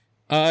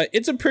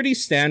 It's a pretty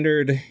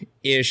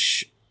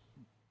standard-ish...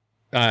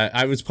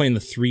 I was playing the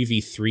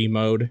 3v3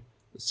 mode,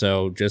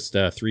 so just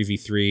a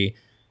 3v3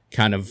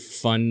 kind of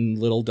fun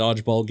little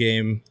dodgeball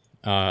game.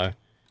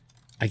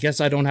 I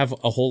guess I don't have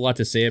a whole lot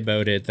to say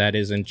about it. That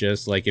isn't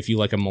just, like, if you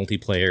like a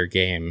multiplayer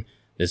game...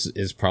 This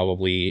is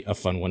probably a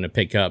fun one to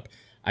pick up.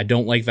 I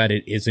don't like that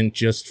it isn't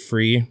just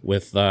free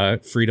with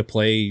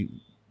free-to-play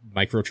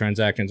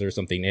microtransactions or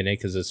something in it,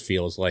 because this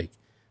feels like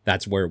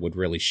that's where it would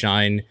really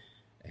shine.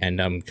 And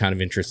I'm kind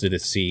of interested to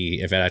see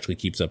if it actually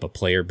keeps up a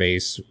player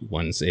base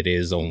once it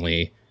is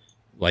only,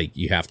 like,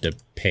 you have to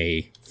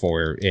pay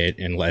for it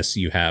unless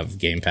you have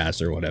Game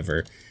Pass or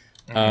whatever.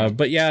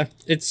 But yeah,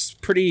 it's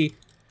pretty...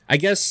 I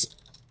guess...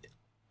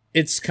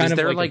 It's kind of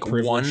like a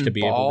privilege to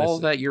be able to... Is there like one ball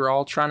that you're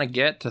all trying to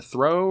get to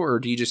throw, or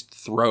do you just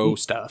throw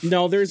stuff?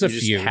 No, there's a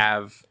few.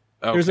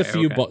 There's a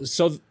few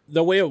so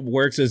the way it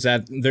works is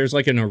that there's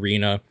like an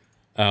arena.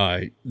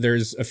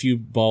 There's a few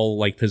ball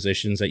like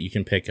positions that you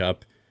can pick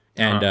up,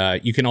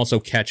 and you can also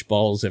catch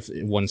balls if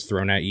one's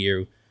thrown at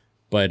you.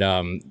 But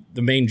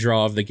the main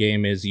draw of the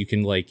game is you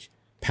can like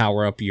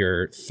power up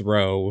your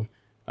throw.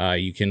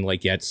 You can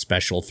like get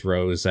special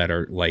throws that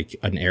are like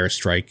an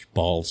airstrike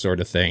ball sort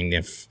of thing.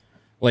 If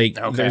like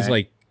there's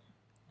like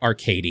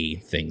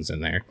arcadey things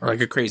in there, or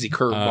like a crazy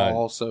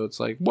curveball. So it's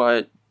like,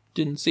 what?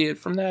 Didn't see it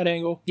from that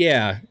angle.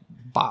 Yeah,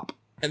 bop.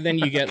 And then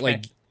you get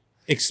like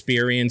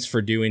experience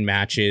for doing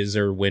matches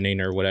or winning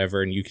or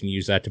whatever, and you can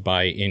use that to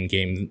buy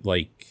in-game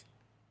like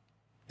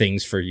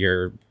things for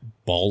your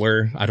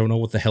baller. I don't know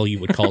what the hell you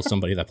would call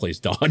somebody that plays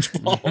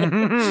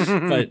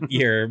dodgeball, but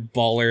your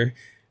baller.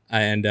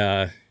 And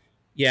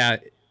yeah,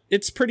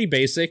 it's pretty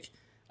basic.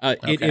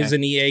 It is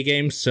an EA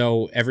game,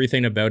 so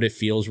everything about it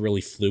feels really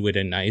fluid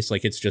and nice.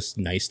 Like it's just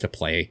nice to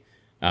play.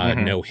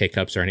 No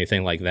hiccups or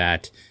anything like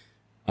that.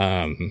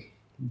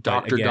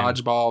 Dr.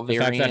 Dodgeball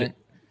variant,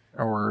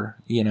 or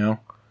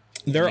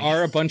there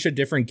are a bunch of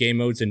different game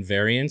modes and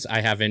variants.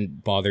 I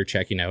haven't bothered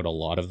checking out a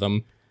lot of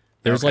them.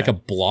 There's like a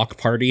block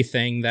party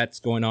thing that's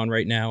going on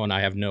right now, and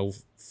I have no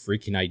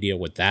freaking idea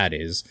what that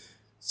is.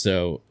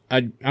 So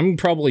I'm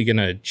probably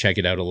gonna check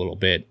it out a little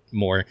bit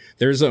more.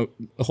 There's a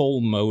whole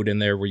mode in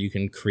there where you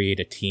can create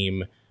a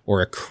team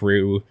or a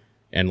crew,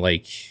 and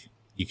like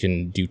you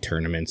can do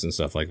tournaments and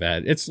stuff like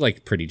that. It's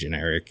like pretty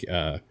generic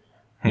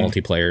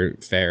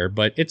multiplayer fare,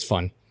 but it's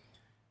fun.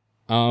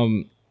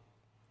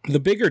 The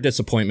bigger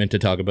disappointment to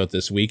talk about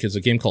this week is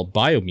a game called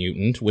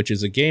Biomutant, which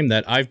is a game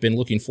that I've been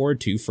looking forward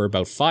to for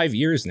about 5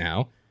 years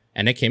now,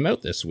 and it came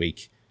out this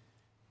week.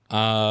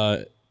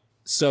 So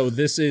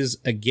this is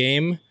a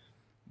game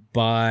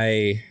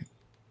by...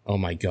 Oh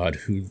my god,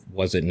 who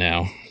was it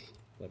now?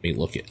 Let me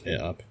look it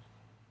up.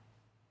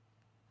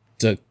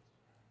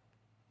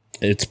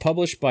 It's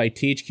published by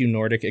THQ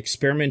Nordic.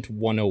 Experiment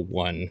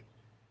 101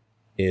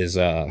 is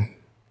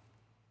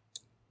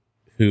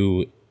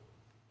who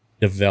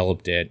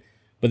developed it.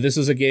 But this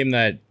is a game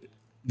that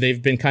they've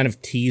been kind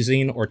of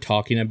teasing or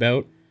talking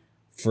about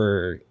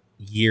for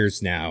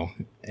years now.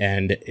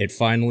 And it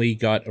finally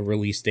got a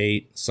release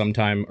date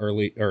sometime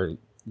early or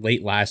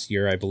late last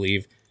year, I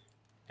believe.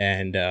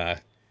 And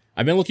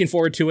I've been looking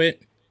forward to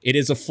it. It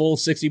is a full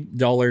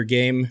 $60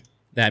 game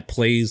that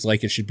plays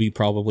like it should be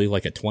probably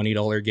like a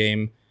 $20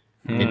 game.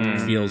 It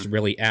feels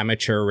really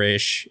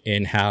amateurish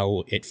in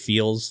how it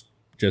feels,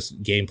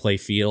 just gameplay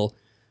feel.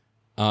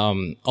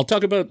 I'll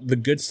talk about the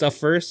good stuff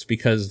first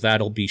because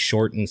that'll be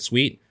short and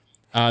sweet.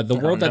 The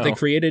world that they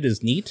created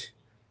is neat.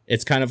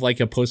 It's kind of like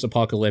a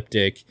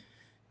post-apocalyptic.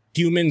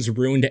 Humans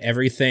ruined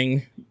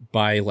everything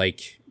by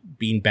like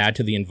being bad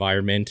to the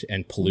environment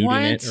and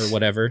polluting it or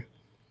whatever.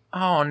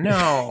 Oh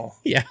no!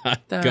 Yeah,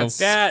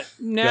 that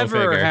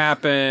never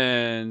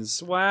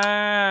happens.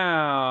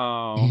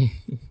 Wow.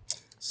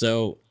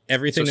 So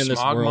everything in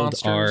this world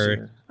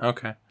are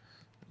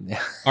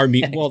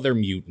they're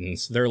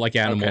mutants. They're like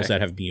animals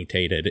that have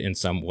mutated in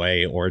some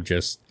way or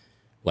just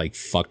like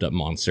fucked up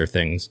monster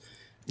things.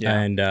 Yeah.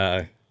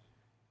 And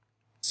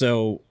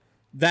so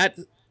that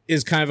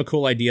is kind of a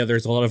cool idea.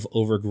 There's a lot of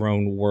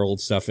overgrown world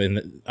stuff,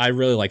 and I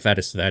really like that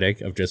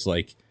aesthetic of just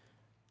like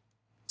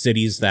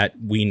cities that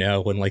we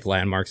know and like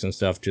landmarks and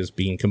stuff just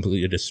being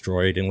completely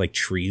destroyed and like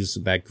trees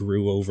that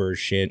grew over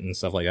shit and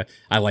stuff like that.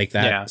 I like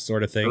that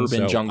sort of thing.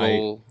 Urban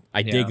jungle.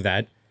 I dig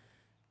that.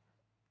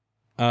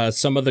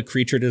 Some of the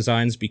creature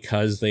designs,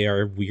 because they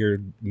are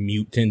weird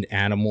mutant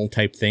animal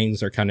type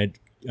things, are kind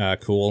of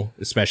cool,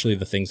 especially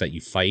the things that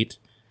you fight.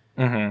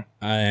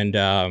 And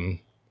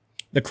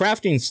the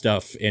crafting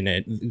stuff in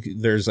it,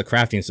 there's a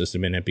crafting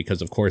system in it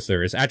because, of course,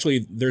 there's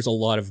a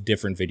lot of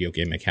different video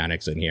game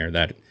mechanics in here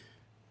that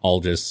all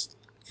just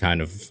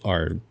kind of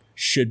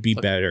should be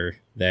better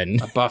than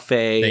a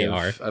buffet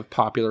of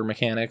popular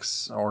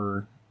mechanics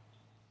or...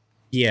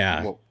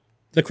 Yeah. Well,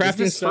 the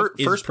crafting stuff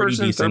is first pretty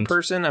person, decent. third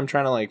person? I'm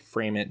trying to like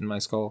frame it in my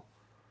skull.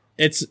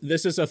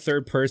 This is a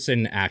third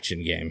person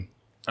action game.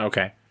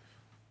 Okay.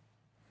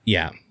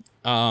 Yeah.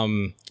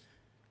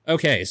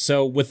 Okay,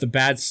 so with the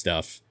bad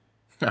stuff.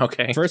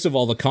 Okay. First of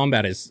all, the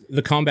combat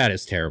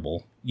is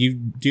terrible. You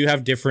do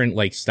have different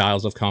like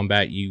styles of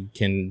combat. You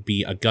can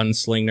be a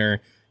gunslinger,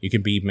 you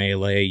can be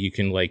melee, you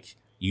can like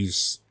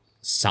use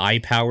psi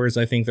powers,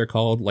 I think they're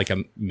called, like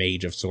a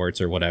mage of sorts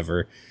or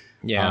whatever.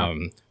 Yeah.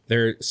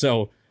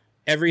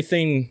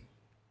 Everything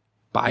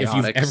Biotics, if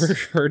you've ever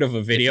heard of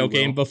a video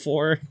game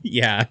before,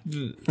 yeah,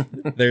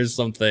 there's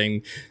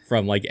something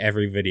from like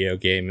every video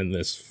game in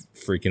this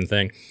freaking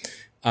thing.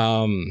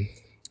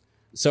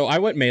 So I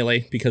went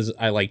melee because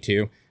I like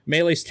to.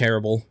 Melee's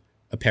terrible,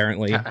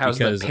 apparently. How's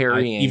because the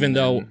parrying? Even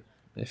though...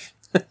 I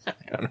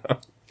don't know.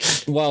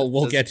 Well,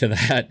 we'll get to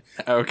that.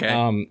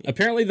 Okay.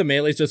 Apparently the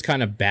melee's just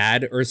kind of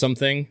bad or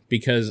something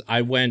because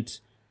I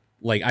went...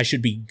 Like, I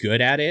should be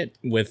good at it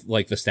with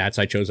like the stats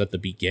I chose at the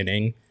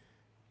beginning.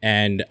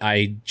 And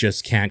I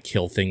just can't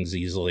kill things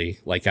easily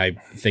like I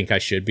think I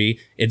should be.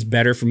 It's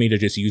better for me to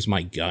just use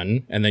my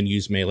gun and then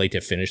use melee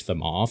to finish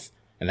them off.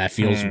 And that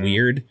feels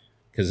weird.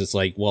 because it's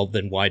like, well,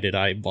 then why did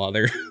I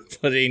bother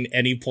putting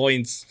any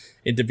points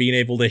into being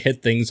able to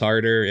hit things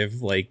harder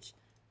if like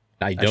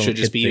I should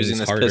just hit be things using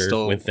this harder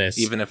pistol with this,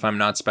 even if I'm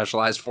not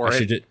specialized for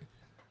it.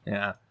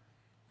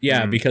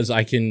 Yeah. Because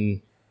I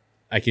can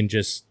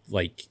just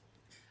like,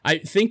 I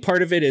think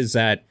part of it is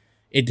that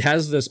it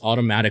has this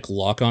automatic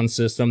lock-on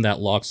system that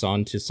locks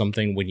on to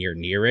something when you're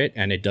near it,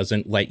 and it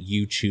doesn't let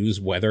you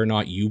choose whether or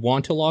not you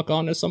want to lock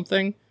on to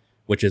something,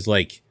 which is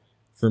like,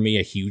 for me,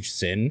 a huge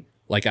sin.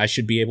 Like, I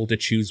should be able to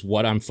choose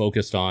what I'm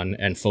focused on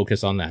and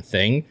focus on that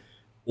thing,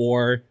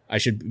 or I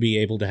should be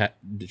able to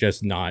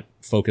just not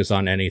focus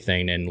on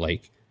anything and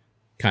like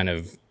kind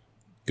of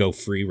go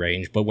free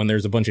range. But when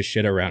there's a bunch of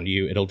shit around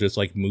you, it'll just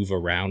like move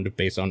around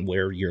based on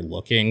where you're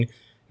looking,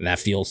 and that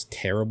feels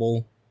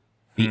terrible.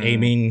 The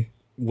aiming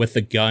with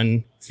the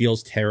gun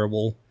feels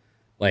terrible.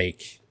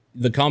 Like,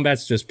 the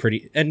combat's just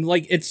pretty, and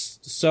like, it's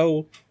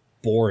so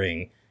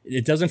boring.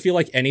 It doesn't feel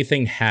like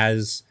anything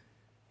has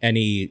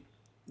any,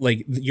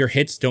 like, your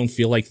hits don't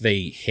feel like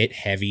they hit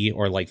heavy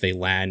or like they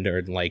land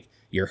or like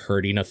you're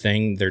hurting a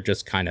thing. They're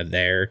just kind of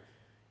there,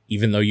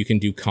 even though you can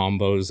do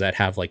combos that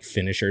have like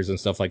finishers and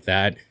stuff like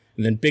that.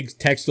 And then big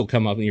text will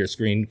come up on your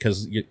screen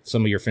because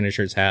some of your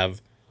finishers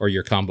have, or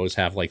your combos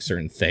have like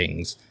certain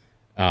things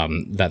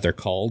that they're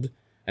called.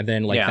 And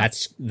then like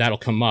that'll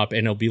come up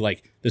and it'll be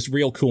like this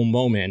real cool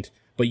moment,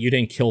 but you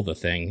didn't kill the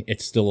thing.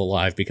 It's still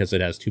alive because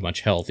it has too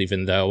much health,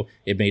 even though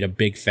it made a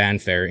big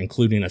fanfare,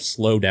 including a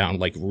slowdown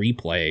like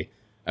replay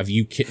of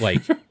you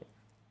like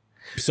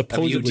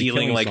supposedly of you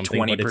dealing like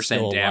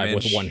 20% damage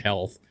with 1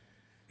 health.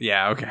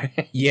 Yeah,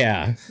 okay.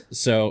 Yeah,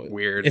 so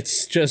weird.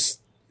 It's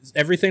just,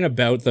 everything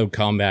about the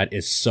combat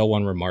is so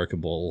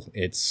unremarkable.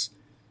 It's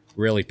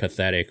really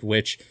pathetic,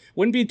 which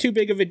wouldn't be too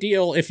big of a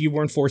deal if you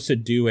weren't forced to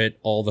do it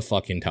all the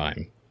fucking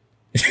time.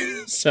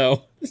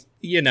 So,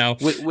 you know,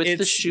 with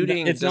the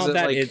shooting, it's not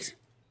that it's.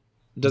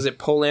 Does it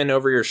pull in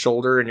over your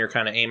shoulder and you're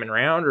kind of aiming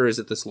around, or is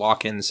it this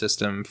lock-in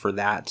system for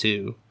that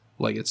too?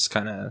 Like, it's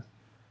kind of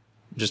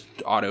just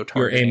auto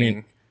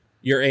targeting.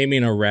 You're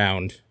aiming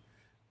around.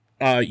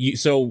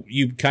 So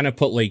you kind of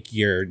put like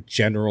your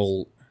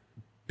general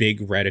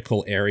big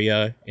reticle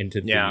area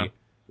into the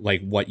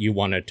like what you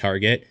want to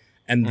target,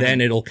 and then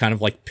it'll kind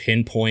of like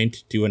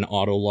pinpoint, do an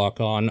auto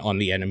lock on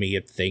the enemy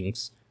it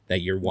thinks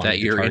that you're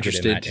wanting to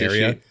target in that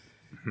area.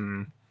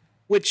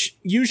 Which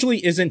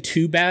usually isn't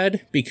too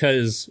bad,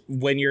 because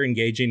when you're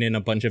engaging in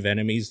a bunch of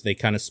enemies, they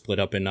kind of split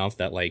up enough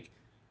that like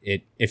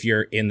if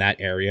you're in that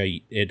area,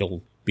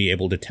 it'll be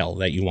able to tell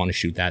that you want to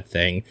shoot that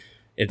thing.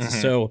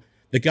 It's so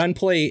the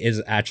gunplay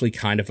is actually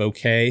kind of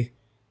okay,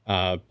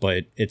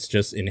 but it's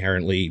just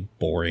inherently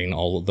boring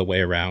all of the way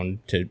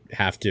around to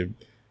have to.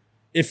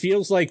 It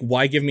feels like,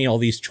 why give me all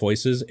these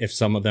choices if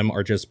some of them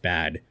are just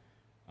bad?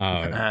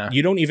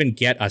 You don't even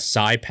get a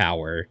psi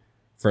power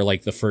for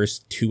like the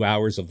first 2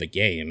 hours of the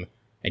game,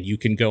 and you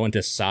can go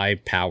into psi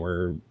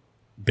power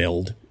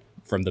build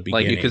from the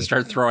beginning. Like, you can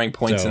start throwing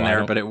points in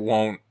there, but it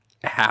won't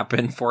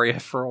happen for you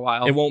for a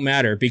while. It won't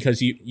matter,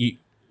 because you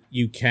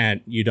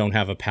don't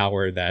have a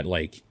power that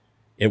like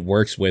it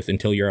works with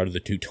until you're out of the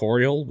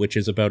tutorial, which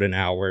is about an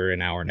hour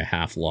and a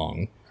half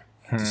long.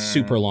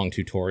 Super long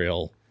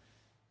tutorial.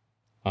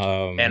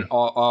 And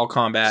all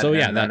combat, so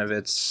yeah, none of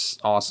it's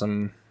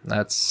awesome.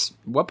 That's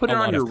what put it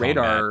on your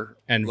radar,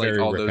 and like, very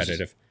all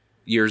repetitive. Those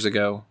years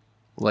ago.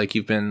 Like,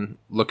 you've been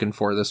looking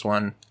for this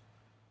one.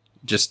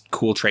 Just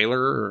cool trailer,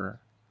 or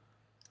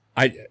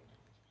I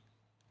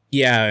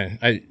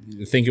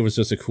think it was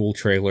just a cool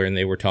trailer, and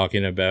they were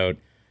talking about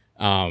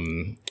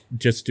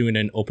just doing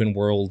an open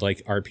world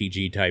like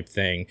RPG type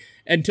thing.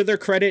 And to their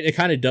credit, it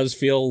kind of does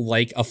feel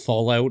like a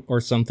Fallout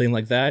or something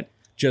like that.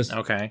 Just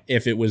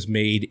if it was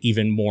made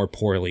even more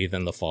poorly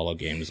than the Fallout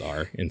games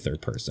are in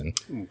third person.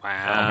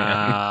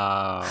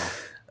 Wow.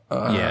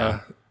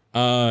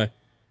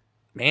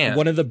 Man.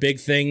 One of the big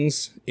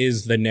things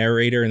is the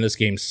narrator in this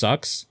game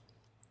sucks.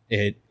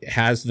 It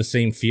has the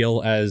same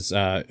feel as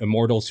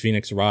Immortals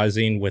Phoenix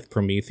Rising with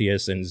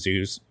Prometheus and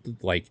Zeus,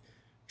 like,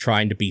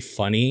 trying to be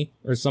funny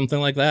or something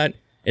like that.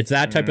 It's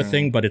that type of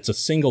thing, but it's a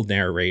single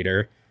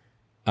narrator.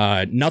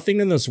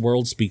 Nothing in this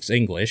world speaks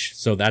English,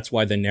 so that's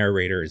why the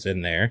narrator is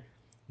in there.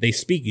 They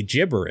speak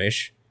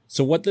gibberish,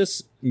 so what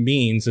this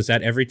means is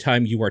that every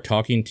time you are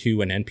talking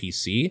to an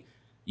NPC,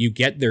 you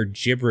get their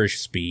gibberish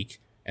speak,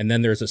 and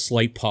then there's a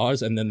slight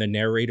pause, and then the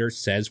narrator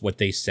says what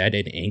they said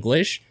in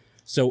English.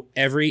 So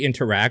every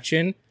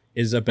interaction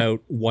is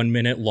about 1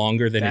 minute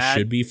longer than it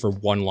should be for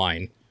one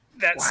line.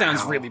 That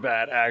sounds really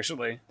bad,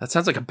 actually. That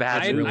sounds like a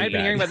bad movie. I've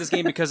been hearing about this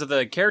game because of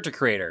the character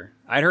creator.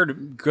 I'd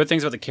heard good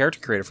things about the character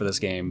creator for this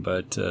game,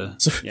 but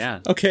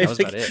yeah. Okay, that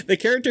was about it. The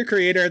character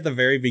creator at the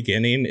very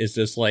beginning is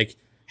just like,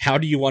 how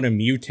do you want to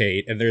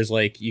mutate? And there's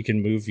like, you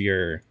can move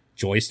your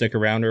joystick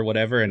around or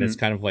whatever, and it's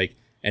kind of like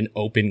an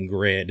open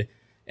grid.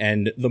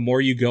 And the more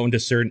you go into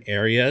certain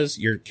areas,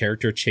 your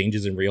character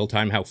changes in real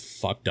time how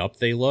fucked up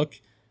they look.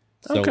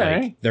 So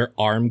like, their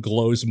arm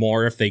glows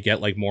more if they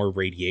get like more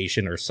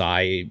radiation or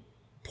psi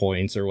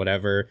points or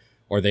whatever,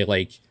 or they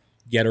like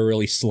get a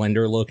really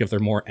slender look if they're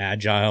more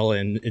agile,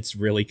 and it's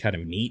really kind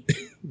of neat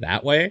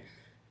that way.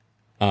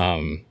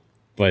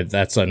 But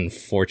that's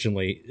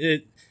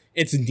unfortunately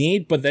it's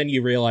neat, but then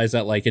you realize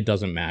that like it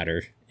doesn't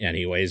matter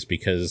anyways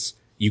because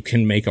you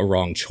can make a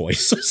wrong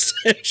choice.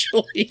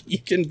 Essentially, you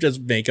can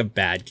just make a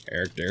bad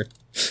character.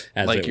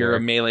 Like you're a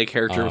melee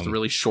character with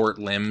really short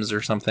limbs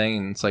or something,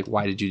 and it's like,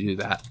 why did you do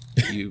that?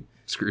 You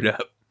screwed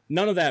up.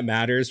 None of that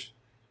matters.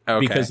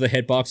 Okay. Because the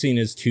hitboxing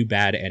is too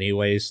bad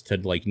anyways to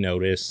like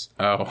notice.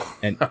 Oh,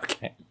 and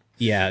okay.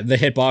 Yeah, the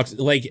hitbox,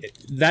 like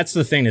that's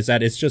the thing is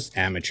that it's just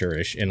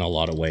amateurish in a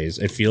lot of ways.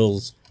 It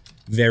feels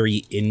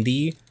very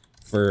indie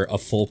for a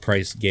full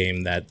price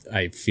game that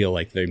I feel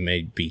like they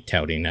may be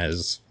touting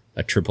as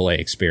a AAA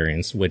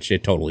experience, which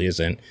it totally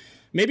isn't.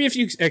 Maybe if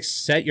you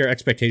set your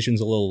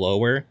expectations a little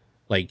lower,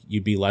 like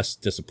you'd be less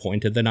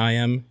disappointed than I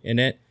am in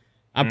it.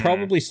 I'm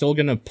probably still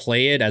going to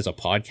play it as a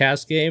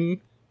podcast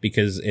game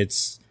because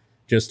it's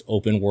just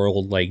open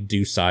world, like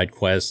do side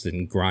quests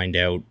and grind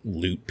out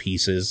loot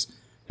pieces.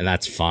 And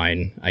that's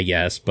fine, I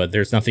guess, but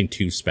there's nothing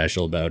too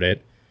special about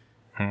it.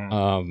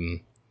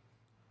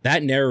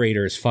 That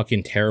narrator is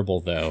fucking terrible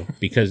though,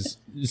 because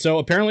so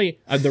apparently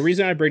the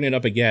reason I bring it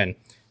up again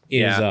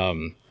is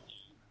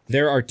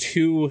there are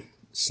 2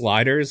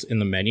 sliders in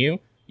the menu.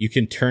 You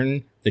can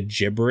turn the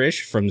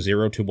gibberish from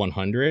 0 to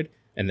 100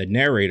 and the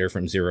narrator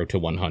from 0 to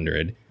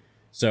 100.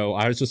 So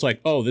I was just like,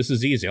 oh, this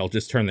is easy. I'll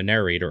just turn the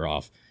narrator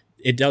off.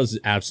 It does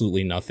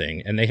absolutely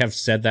nothing. And they have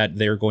said that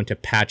they're going to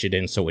patch it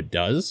in so it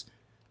does,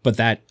 but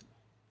that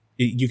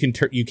you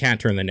can't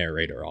turn the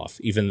narrator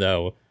off, even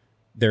though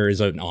there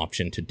is an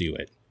option to do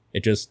it.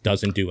 It just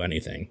doesn't do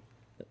anything.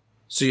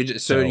 So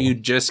you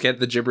just get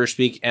the gibberish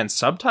speak and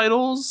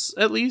subtitles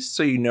at least,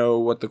 so you know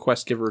what the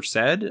quest giver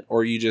said,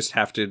 or you just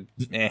have to.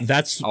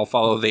 I'll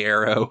follow the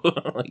arrow.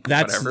 Like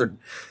whatever.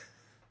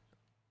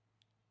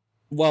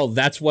 Well,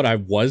 that's what I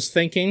was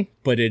thinking,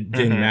 but it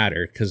didn't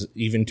matter because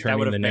even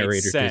turning the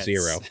narrator to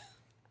 0.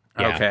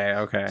 Yeah.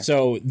 Okay.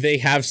 So they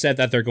have said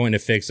that they're going to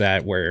fix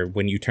that, where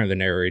when you turn the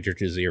narrator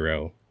to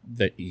 0,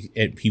 that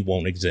he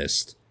won't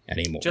exist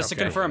anymore. Just to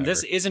confirm,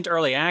 this isn't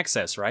early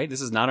access, right?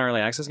 This is not an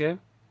early access game?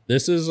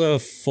 This is a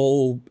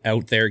full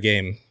out there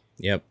game.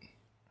 Yep.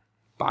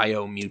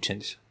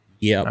 Biomutant.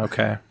 Yep.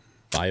 Okay.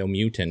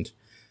 Biomutant.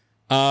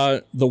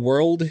 The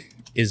world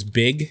is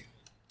big,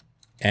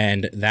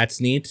 and that's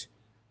neat.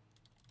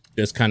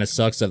 Just kind of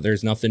sucks that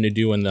there's nothing to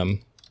do in them.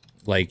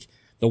 Like,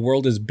 the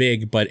world is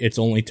big, but it's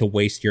only to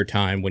waste your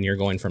time when you're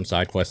going from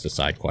side quest to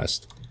side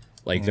quest.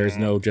 Like, there's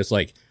no just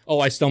like, oh,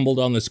 I stumbled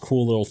on this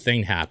cool little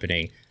thing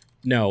happening.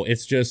 No,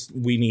 it's just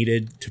we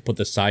needed to put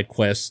the side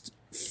quest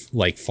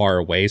like far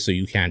away so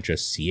you can't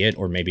just see it,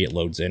 or maybe it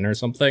loads in or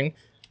something.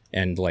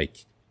 And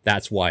like,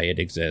 that's why it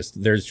exists.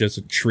 There's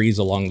just trees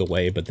along the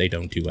way, but they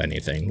don't do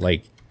anything.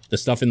 Like, the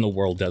stuff in the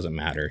world doesn't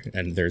matter.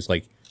 And there's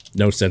like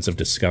no sense of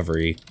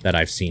discovery that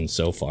I've seen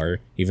so far,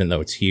 even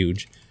though it's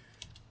huge.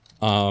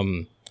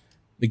 The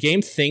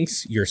game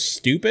thinks you're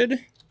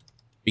stupid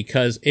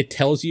because it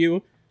tells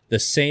you the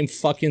same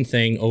fucking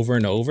thing over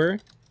and over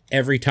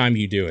every time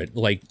you do it.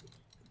 Like,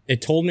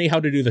 it told me how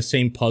to do the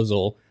same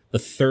puzzle the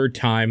 3rd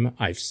time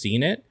I've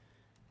seen it,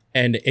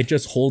 and it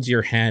just holds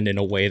your hand in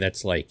a way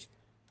that's like,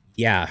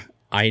 yeah,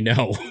 I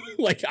know.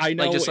 Like, I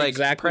know, like just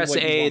exactly press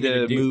what A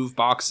to move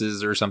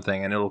boxes or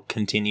something, and it'll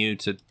continue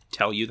to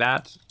tell you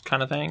that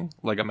kind of thing,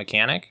 like a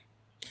mechanic,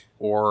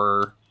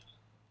 or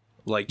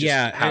like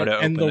just how to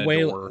open the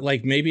way, door.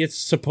 Like, maybe it's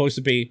supposed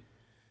to be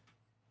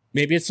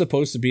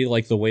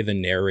like the way the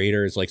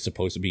narrator is like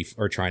supposed to be,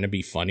 or trying to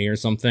be funny or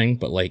something,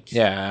 but like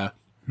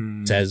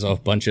says a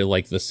bunch of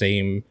like the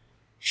same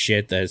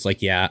shit that is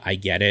like, yeah, I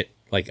get it.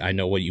 Like, I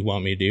know what you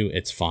want me to do.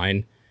 It's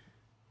fine.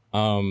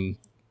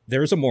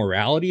 There's a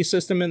morality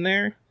system in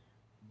there,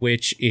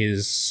 which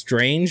is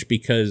strange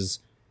because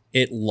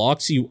it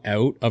locks you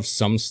out of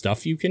some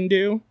stuff you can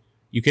do.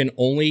 You can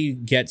only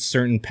get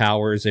certain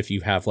powers if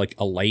you have like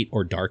a light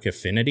or dark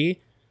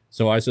affinity.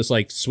 So I was just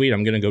like, sweet,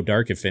 I'm going to go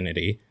dark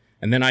affinity.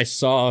 And then I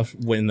saw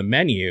in the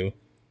menu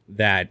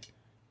that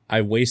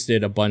I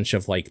wasted a bunch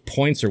of like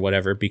points or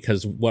whatever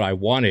because what I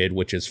wanted,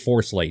 which is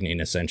force lightning,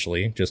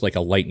 essentially, just like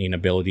a lightning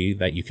ability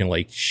that you can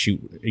like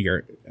shoot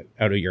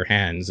out of your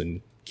hands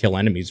and kill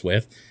enemies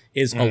with,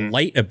 is a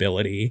light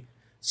ability.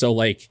 So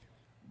like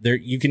there,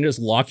 you can just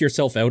lock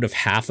yourself out of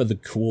half of the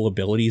cool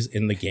abilities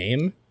in the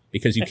game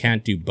because you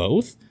can't do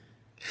both.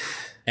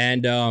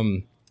 And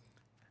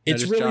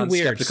it's really John's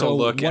weird. Skeptical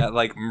look at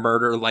like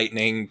murder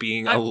lightning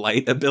being a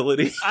light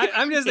ability.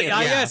 I'm just thinking,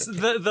 yes,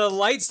 the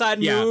light side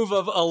move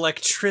of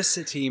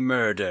electricity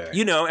murder.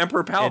 You know,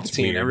 Emperor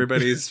Palpatine,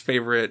 everybody's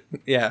favorite.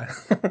 Yeah.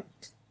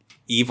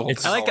 Evil.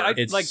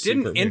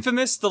 Didn't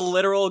Infamous, the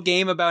literal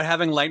game about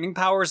having lightning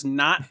powers,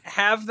 not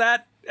have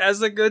that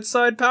as a good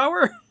side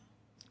power?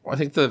 Well, I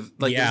think there's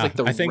like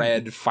the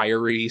red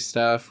fiery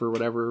stuff or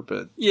whatever,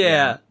 but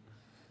yeah,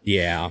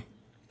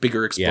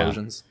 bigger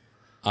explosions.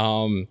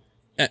 Yeah.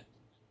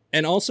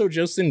 And also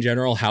just in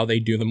general, how they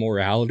do the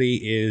morality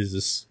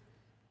is,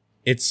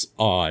 it's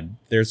odd.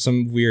 There's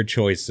some weird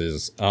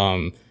choices.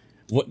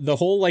 what the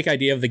whole like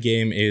idea of the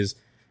game is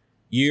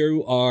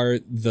you are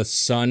the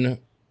son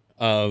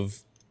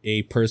of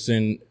a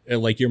person,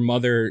 like your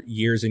mother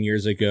years and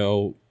years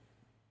ago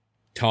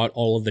taught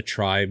all of the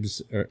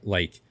tribes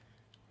like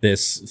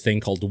this thing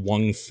called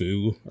Wung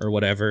Fu or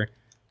whatever.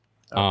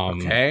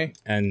 Okay.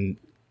 And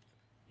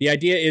the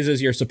idea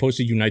is you're supposed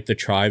to unite the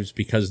tribes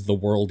because the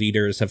world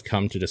eaters have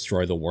come to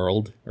destroy the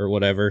world or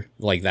whatever.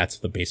 Like that's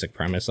the basic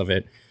premise of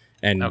it.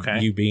 And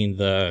you being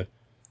the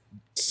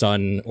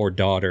son or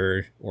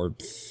daughter or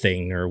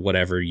thing or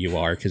whatever you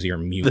are, because you're a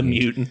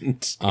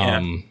mutant. The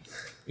mutant.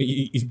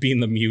 Being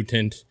the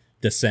mutant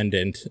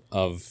descendant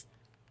of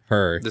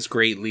her. This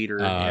great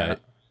leader.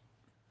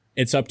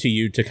 It's up to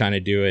you to kind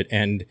of do it.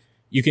 And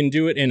you can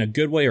do it in a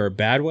good way or a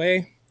bad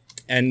way.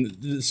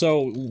 And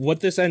so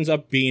what this ends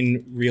up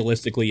being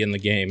realistically in the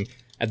game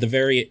at the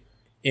very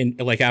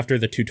like after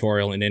the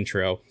tutorial and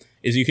intro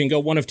is you can go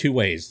one of two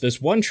ways.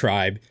 This one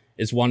tribe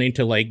is wanting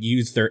to like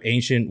use their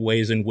ancient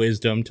ways and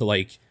wisdom to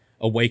like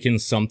awaken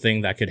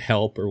something that could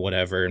help or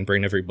whatever and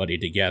bring everybody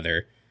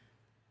together.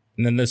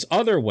 And then this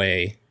other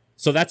way,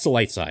 so that's the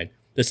light side.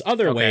 This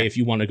other way, if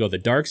you want to go the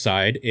dark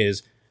side,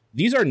 is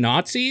these are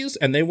Nazis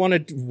and they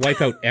want to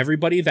wipe out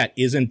everybody that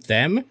isn't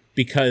them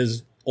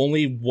because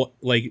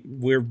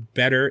we're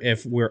better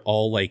if we're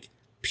all like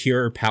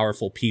pure,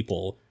 powerful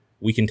people.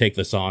 We can take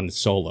this on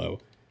solo.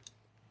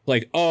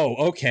 Like, oh,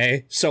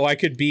 okay. So I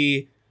could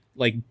be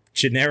like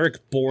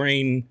generic,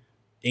 boring,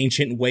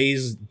 ancient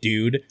ways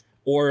dude,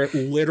 or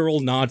literal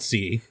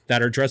Nazi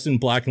that are dressed in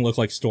black and look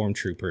like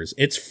stormtroopers.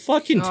 It's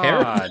fucking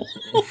terrible.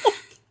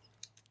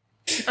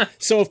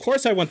 So of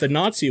course I went the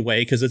Nazi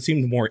way because it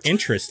seemed more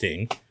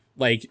interesting.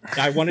 Like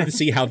I wanted to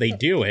see how they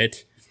do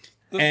it.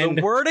 The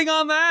wording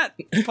on that,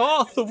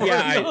 Paul. The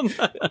wording on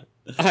that.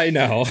 I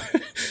know.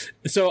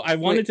 So I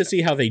wanted to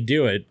see how they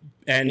do it,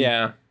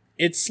 and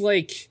it's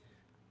like.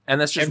 And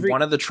that's just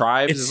one of the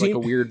tribes is like a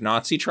weird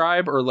Nazi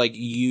tribe, or like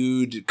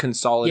you'd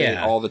consolidate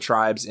all the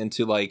tribes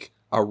into like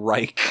a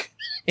Reich,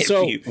 if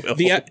you will.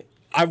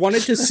 I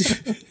wanted to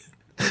see.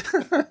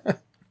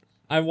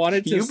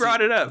 You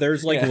brought it up.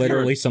 There's like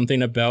literally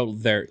something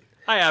about their.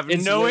 I have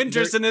no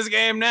interest in this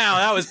game now.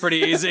 That was pretty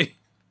easy.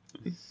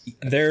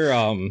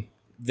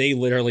 They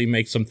literally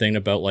make something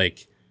about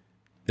like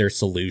their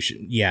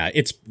solution. Yeah,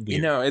 it's weird.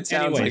 You know, it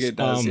sounds like it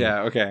does.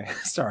 Yeah, okay.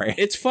 Sorry.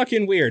 It's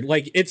fucking weird.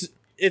 Like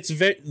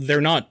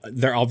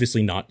they're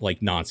obviously not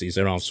like Nazis.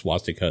 They don't have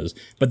swastikas,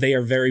 but they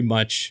are very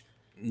much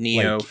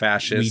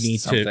neo-fascist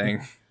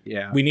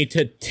we need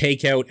to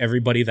take out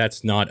everybody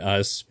that's not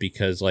us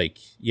because like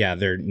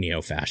they're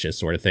neo-fascist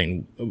sort of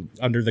thing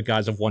under the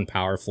guise of one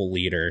powerful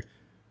leader.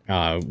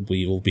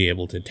 We will be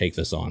able to take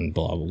this on,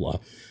 blah blah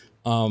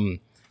blah.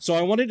 So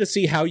I wanted to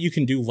see how you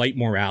can do light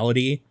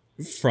morality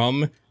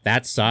from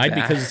that side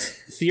because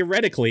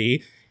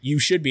theoretically you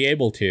should be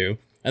able to.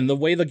 And the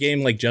way the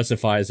game like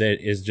justifies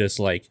it is just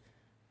like,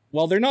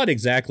 well, they're not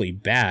exactly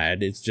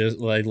bad. It's just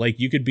like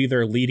you could be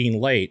their leading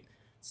light.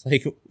 It's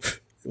like,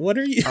 what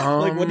are you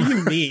like? What do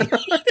you mean?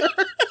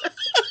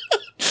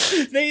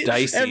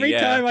 Every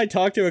time I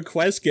talk to a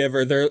quest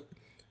giver, they're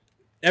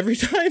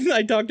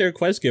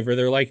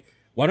like,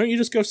 why don't you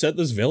just go set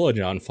this village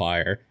on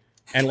fire?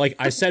 And like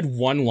I said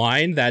one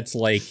line that's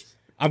like,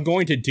 I'm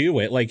going to do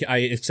it. Like I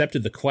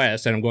accepted the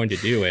quest and I'm going to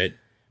do it.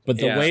 But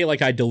the way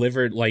like I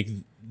delivered like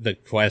the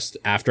quest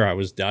after I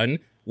was done,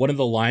 one of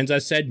the lines I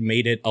said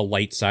made it a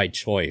light side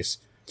choice.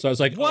 So I was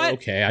like, oh,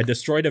 okay, I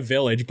destroyed a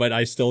village, but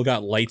I still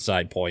got light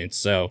side points.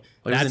 So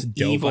that's an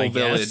dope, evil I guess.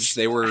 village.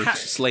 They were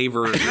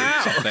slavers or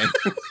something.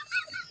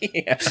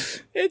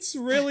 It's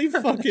really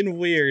fucking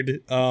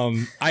weird.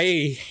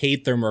 I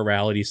hate their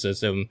morality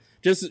system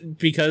just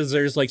because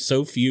there's like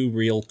so few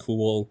real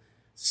cool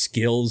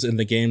skills in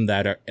the game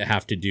that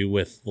have to do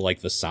with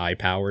like the psi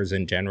powers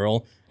in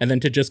general, and then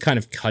to just kind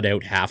of cut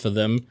out half of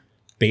them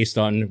based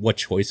on what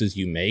choices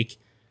you make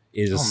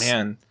is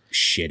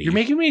shitty. You're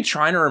making me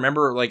trying to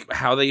remember like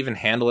how they even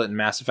handle it in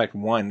Mass Effect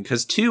 1,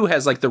 because 2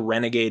 has like the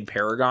Renegade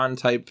Paragon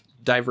type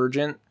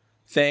Divergent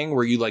thing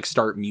where you like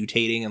start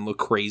mutating and look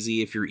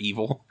crazy if you're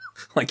evil.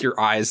 Like your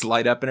eyes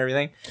light up and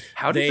everything.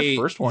 How did the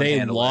first one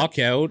handle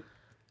it?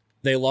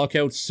 They lock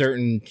out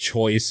certain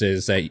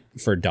choices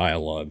for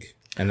dialogue,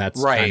 and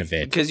that's kind of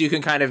it. Because you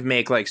can kind of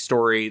make like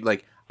story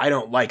like, I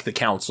don't like the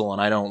council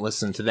and I don't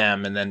listen to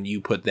them, and then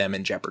you put them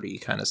in jeopardy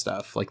kind of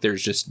stuff. Like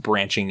there's just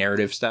branching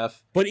narrative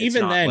stuff. But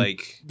even then,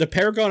 like the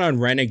Paragon on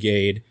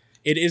Renegade,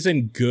 it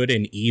isn't good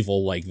and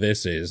evil like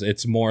this is.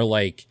 It's more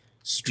like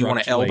you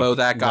want to elbow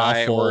that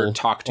guy or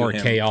talk to him. Or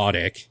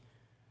chaotic.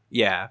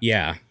 Yeah.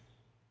 Yeah.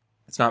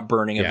 It's not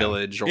burning a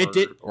village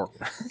or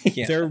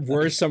There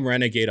were some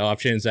Renegade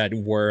options that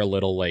were a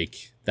little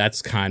like,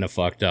 that's kind of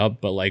fucked up,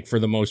 but like for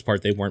the most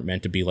part, they weren't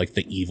meant to be like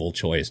the evil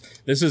choice.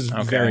 This is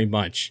very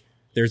much,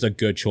 there's a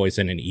good choice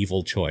and an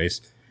evil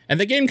choice.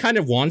 And the game kind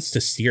of wants to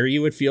steer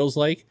you, it feels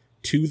like,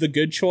 to the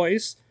good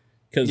choice.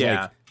 Because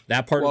like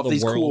that part of the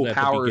world cool at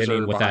the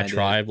beginning with that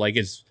tribe, like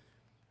it's...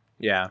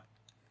 Yeah.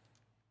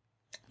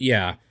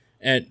 Yeah.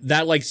 And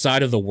that like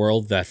side of the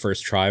world, that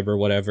first tribe or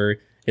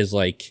whatever, is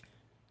like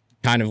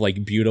kind of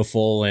like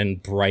beautiful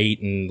and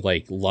bright and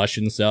like lush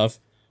and stuff.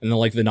 And then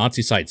like the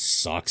Nazi side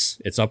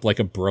sucks. It's up like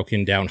a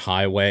broken down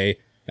highway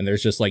and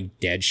there's just like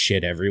dead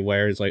shit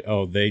everywhere. It's like,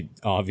 oh, they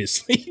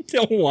obviously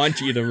don't want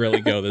you to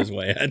really go this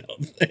way, I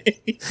don't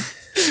think.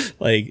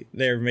 Like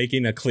they're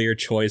making a clear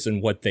choice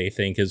in what they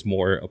think is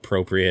more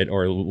appropriate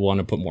or want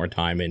to put more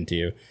time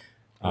into.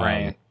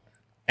 Right.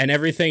 And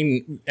every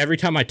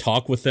time I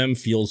talk with them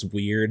feels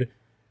weird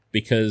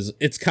because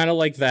it's kind of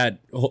like that,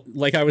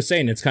 like I was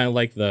saying, it's kind of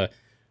like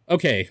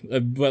okay,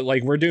 but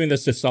like we're doing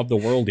this to stop the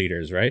world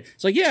eaters, right?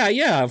 It's like,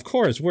 yeah, of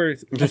course,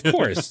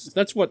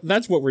 that's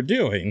what we're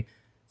doing.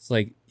 It's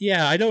like,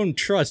 yeah, I don't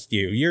trust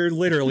you. You're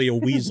literally a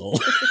weasel.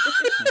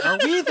 Are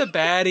we the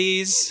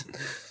baddies?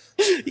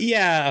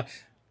 Yeah,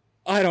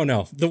 I don't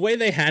know. The way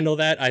they handle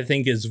that, I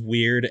think, is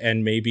weird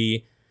and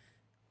maybe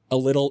a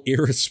little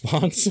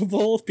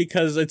irresponsible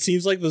because it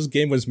seems like this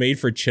game was made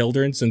for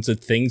children since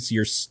it thinks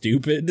you're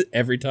stupid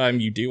every time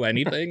you do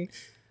anything.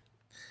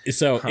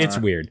 So it's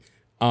weird.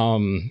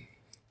 And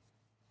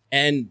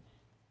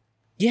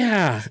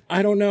yeah,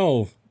 I don't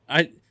know.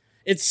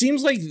 It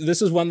seems like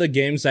this is one of the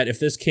games that if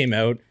this came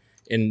out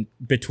in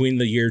between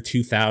the year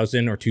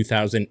 2000 or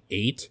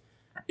 2008,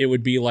 it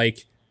would be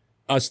like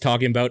us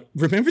talking about,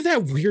 remember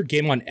that weird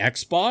game on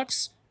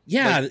Xbox?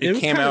 Yeah, like, it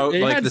came out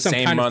like the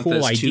same month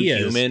cool as Too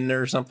ideas. Human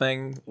or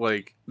something.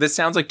 Like this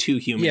sounds like Too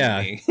Human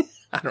to me.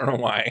 I don't know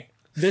why.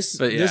 This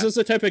is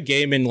the type of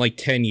game in like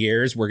 10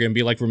 years we're going to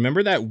be like,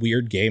 remember that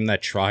weird game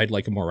that tried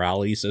like a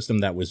morality system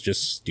that was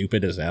just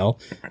stupid as hell?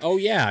 Oh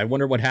yeah, I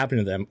wonder what happened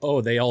to them.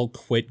 Oh, they all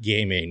quit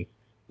gaming.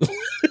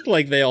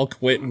 Like they all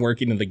quit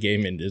working in the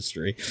game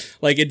industry.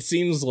 Like it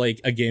seems like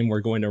a game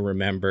we're going to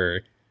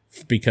remember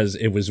because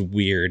it was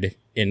weird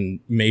in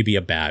maybe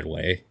a bad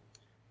way.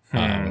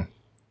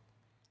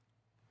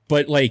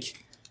 But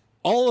like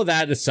all of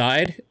that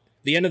aside,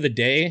 the end of the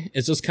day,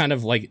 it's just kind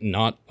of like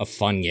not a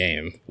fun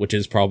game, which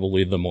is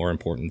probably the more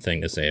important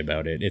thing to say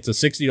about it. It's a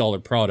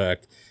 $60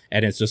 product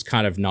and it's just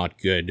kind of not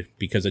good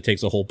because it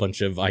takes a whole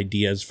bunch of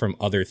ideas from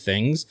other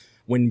things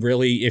when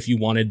really, if you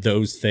wanted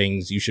those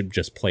things, you should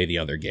just play the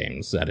other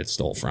games that it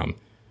stole from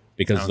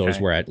because those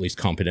were at least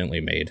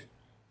competently made.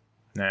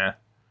 Nah.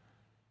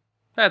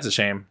 That's a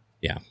shame.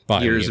 Yeah.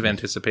 Years of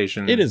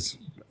anticipation. It is.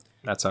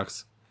 That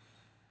sucks.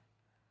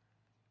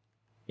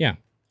 Yeah.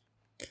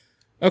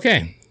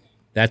 Okay.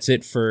 That's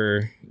it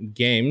for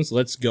games.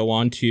 Let's go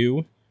on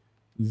to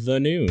the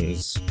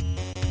news.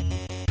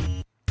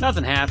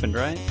 Nothing happened,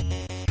 right?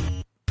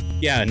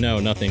 Yeah, no,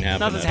 nothing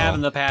happened. Nothing's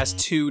happened the past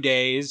 2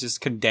 days, just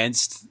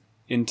condensed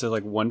into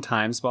like one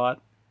time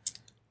spot.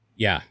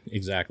 Yeah,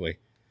 exactly.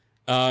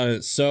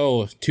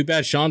 So too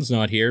bad Sean's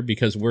not here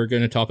because we're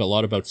going to talk a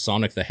lot about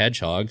Sonic the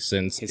Hedgehog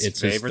since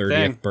it's his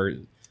 30th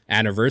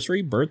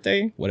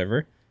birthday,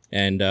 whatever.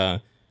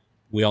 And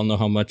we all know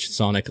how much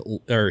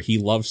he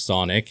loves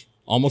Sonic.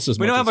 Almost as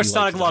much as we know how much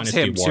Sonic loves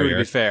him, Warrior. too,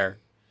 to be fair.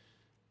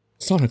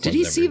 Sonic Did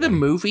he see the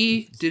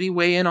movie? Did he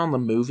weigh in on the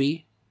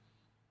movie?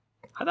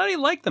 I thought he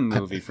liked the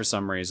movie for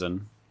some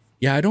reason.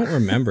 Yeah, I don't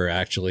remember,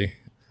 actually.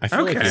 I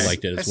feel like he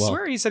liked it as well. I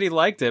swear he said he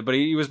liked it, but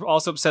he was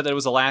also upset that it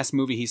was the last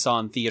movie he saw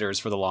in theaters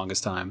for the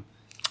longest time.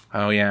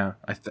 Oh, yeah.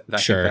 I think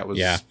that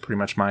was pretty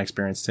much my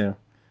experience, too.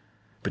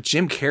 But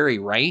Jim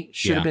Carrey, right?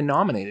 Should have been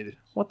nominated.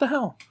 What the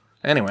hell?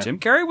 Anyway. Jim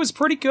Carrey was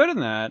pretty good in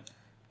that.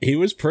 He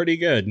was pretty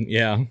good,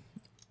 yeah.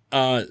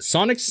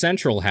 Sonic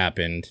Central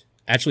happened,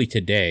 actually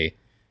today,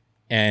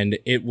 and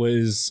it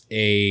was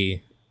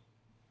a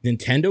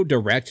Nintendo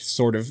Direct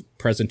sort of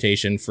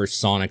presentation for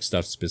Sonic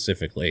stuff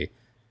specifically.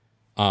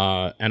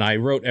 And I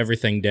wrote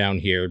everything down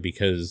here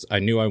because I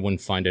knew I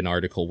wouldn't find an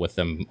article with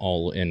them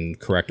all in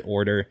correct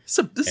order. This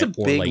is a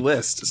big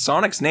list.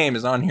 Sonic's name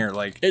is on here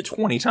like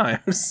 20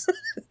 times.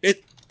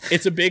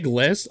 It's a big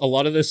list. A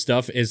lot of this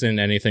stuff isn't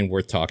anything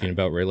worth talking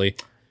about, really.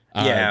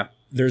 Yeah.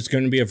 There's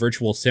going to be a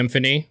virtual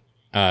symphony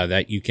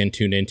that you can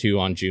tune into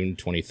on June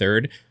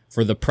 23rd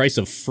for the price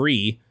of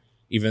free,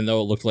 even though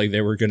it looked like they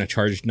were going to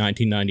charge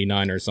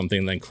 $19.99 or something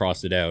and then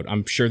crossed it out.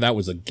 I'm sure that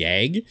was a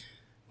gag,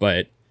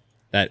 but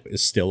that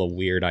is still a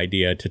weird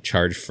idea to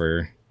charge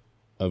for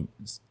a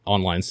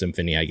online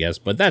symphony, I guess.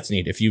 But that's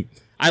neat.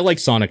 I like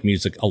Sonic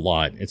music a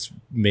lot. It's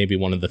maybe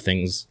one of the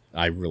things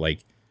I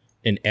like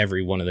in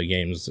every one of the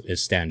games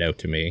is stand out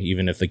to me,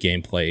 even if the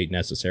gameplay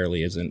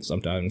necessarily isn't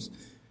sometimes.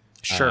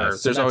 Sure,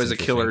 there's always a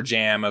killer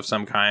jam of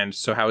some kind.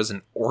 So how is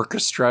an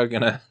orchestra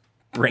gonna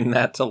bring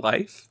that to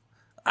life?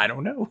 I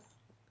don't know.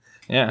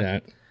 Yeah,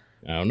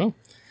 I don't know.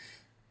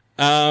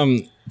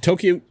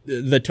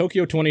 The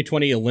Tokyo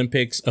 2020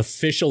 Olympics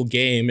official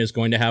game is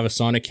going to have a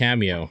Sonic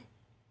cameo,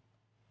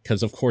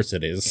 because of course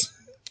it is.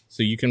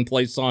 So you can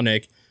play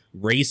Sonic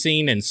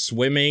racing and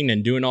swimming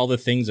and doing all the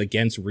things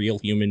against real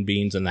human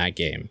beings in that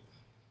game.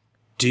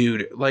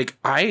 Dude, like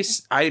I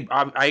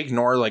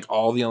ignore like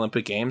all the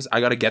Olympic games.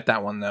 I got to get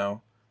that one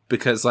though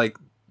because like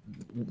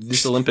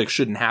this Olympics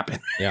shouldn't happen.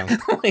 Yeah,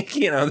 like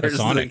there's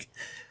Sonic. Like,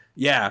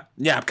 yeah,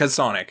 because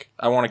Sonic.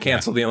 I want to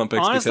cancel the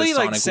Olympics. Honestly, because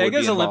like Sonic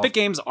Sega's Olympic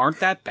games aren't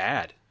that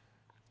bad.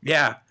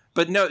 Yeah,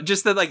 but no,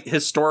 just that like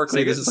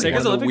historically, this is like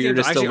Sega's one of the Olympic games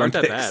weirdest actually aren't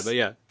Olympics. that bad. But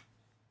yeah,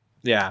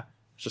 Yeah.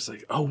 It's just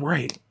like, oh,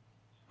 right.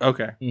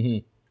 Okay.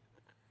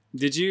 Mm-hmm.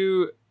 Did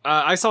you?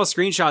 I saw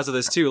screenshots of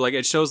this too. Like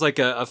it shows like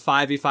a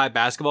 5v5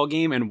 basketball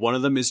game, and one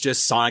of them is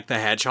just Sonic the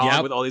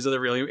Hedgehog with all these other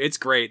really. It's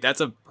great.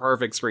 That's a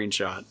perfect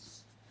screenshot.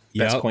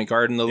 Best point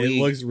guard in the league.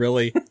 It looks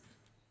really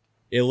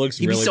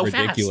so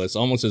ridiculous.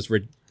 Almost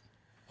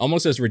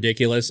as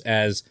ridiculous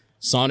as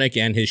Sonic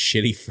and his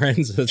shitty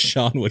friends, as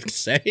Sean would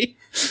say,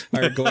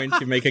 are going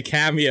to make a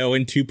cameo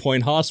in 2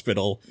 Point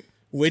Hospital,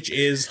 which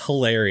is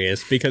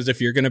hilarious because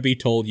if you're going to be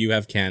told you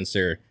have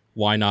cancer,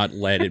 why not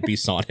let it be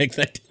Sonic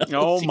that tells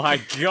Oh you? my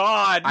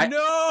god,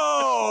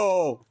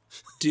 no!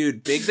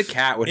 Dude, Big the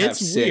Cat would have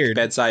It's sick weird.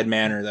 bedside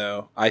manner,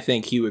 though. I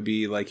think he would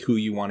be like who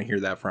you want to hear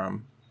that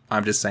from.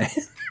 I'm just saying.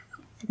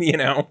 You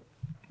know?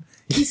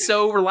 He's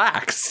so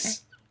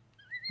relaxed.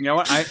 You know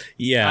what?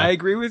 I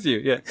agree with you.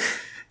 Yeah.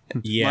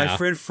 Yeah. My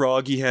friend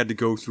Froggy had to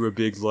go through a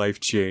big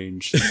life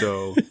change,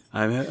 so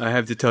I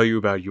have to tell you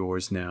about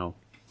yours now.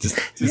 Just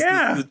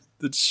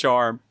the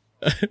charm.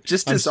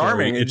 Just I'm disarming.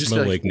 sorry, And it's just be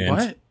like, malignant.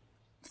 what?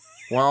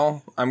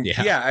 Well,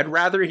 Yeah. I'd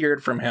rather hear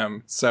it from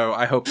him. So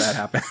I hope that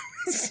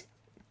happens.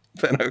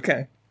 But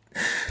okay.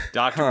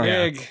 Dr.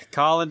 Big.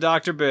 Calling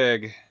Dr.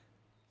 Big.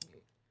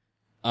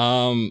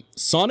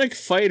 Sonic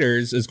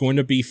Fighters is going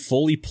to be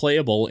fully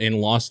playable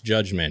in Lost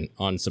Judgment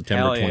on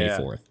September Hell yeah.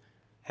 24th.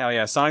 Hell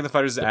yeah. Sonic the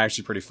Fighters is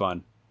actually pretty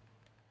fun.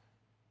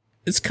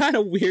 It's kind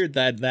of weird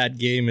that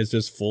game is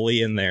just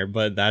fully in there,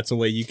 but that's a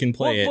way you can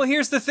play it. Well,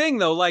 here's the thing,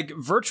 though. Like,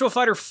 Virtua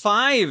Fighter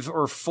 5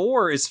 or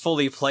 4 is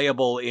fully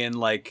playable in,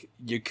 like,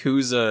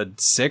 Yakuza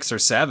 6 or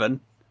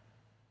 7.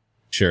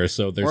 Sure,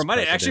 so there's Or it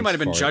might have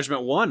been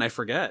Judgment 1, I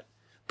forget.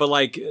 But,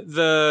 like,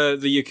 the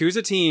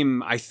Yakuza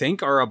team, I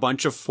think, are a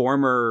bunch of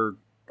former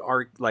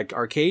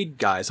arcade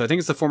guys. So I think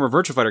it's the former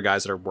Virtua Fighter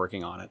guys that are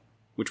working on it,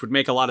 which would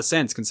make a lot of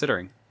sense,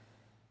 considering.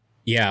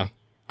 Yeah.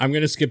 I'm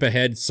going to skip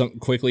ahead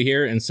quickly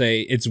here and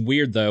say it's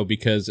weird, though,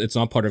 because it's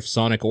not part of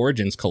Sonic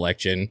Origins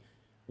Collection,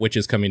 which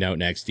is coming out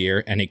next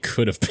year, and it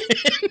could have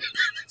been,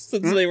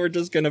 since they were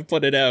just going to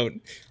put it out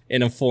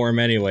in a form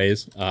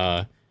anyways.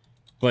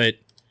 But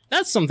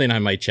that's something I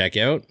might check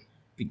out.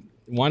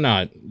 Why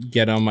not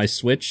get on my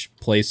Switch,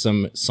 play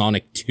some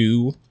Sonic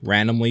 2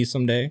 randomly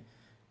someday?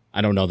 I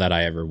don't know that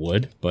I ever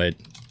would, but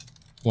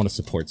I want to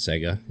support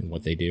Sega and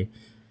what they do.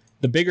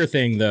 The bigger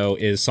thing, though,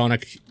 is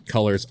Sonic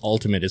Colors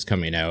Ultimate is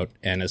coming out,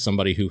 and as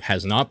somebody who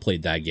has not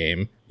played that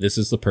game, this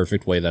is the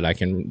perfect way that I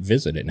can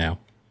visit it now.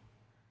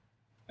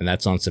 And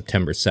that's on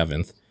September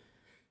 7th.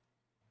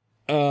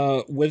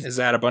 Is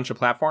that a bunch of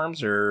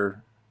platforms,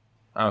 or...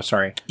 Oh,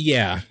 sorry.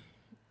 Yeah.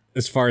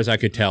 As far as I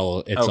could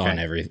tell, it's Okay. on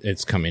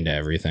it's coming to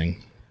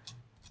everything.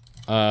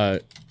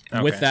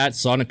 With that,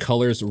 Sonic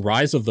Colors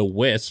Rise of the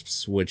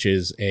Wisps, which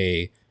is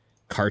a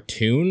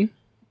cartoon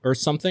or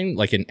something,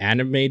 like an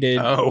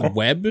animated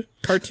web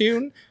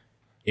cartoon,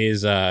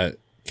 is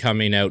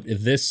coming out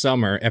this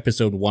summer.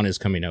 Episode 1 is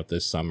coming out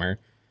this summer.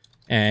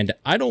 And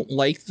I don't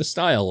like the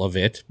style of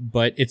it,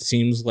 but it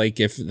seems like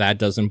if that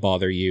doesn't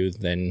bother you,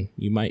 then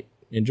you might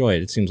enjoy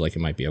it. It seems like it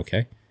might be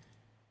okay.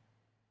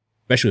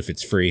 Especially if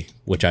it's free,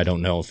 which I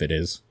don't know if it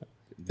is.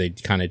 They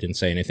kind of didn't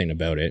say anything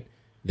about it.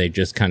 They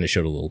just kind of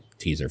showed a little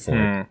teaser for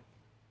it.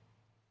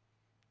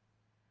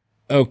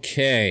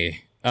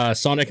 Okay.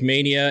 Sonic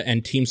Mania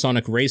and Team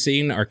Sonic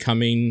Racing are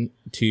coming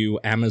to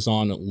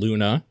Amazon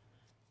Luna.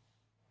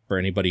 For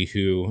anybody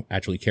who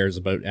actually cares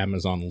about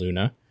Amazon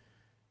Luna.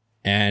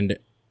 And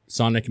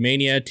Sonic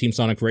Mania, Team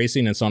Sonic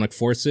Racing, and Sonic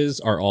Forces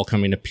are all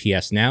coming to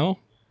PS Now.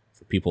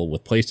 For people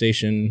with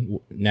PlayStation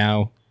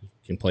Now, you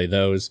can play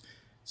those.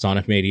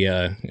 Sonic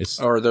Mania is...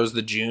 Or are those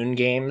the June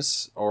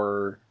games,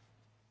 or...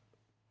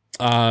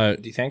 do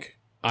you think?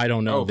 I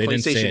don't know. They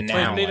didn't say PlayStation it.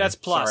 Now. That's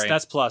plus. Sorry.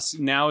 That's plus.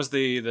 Now is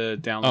the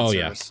download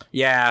service.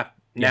 Yeah.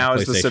 Now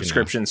is the PlayStation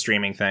subscription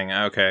streaming thing.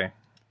 Okay.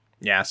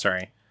 Yeah,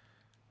 sorry.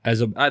 As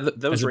a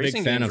Those big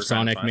racing fan games of were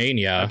kinda Sonic fun.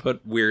 Mania, I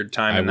put weird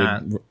time in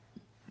that.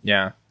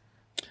 Yeah.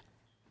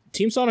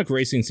 Team Sonic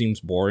Racing seems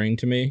boring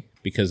to me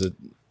because it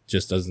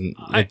just doesn't.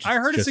 I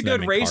heard it's a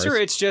good racer.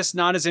 It's just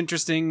not as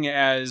interesting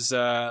as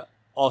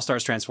All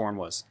Stars Transform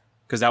was,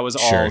 because that was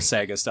all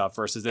Sega stuff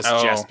versus this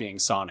just being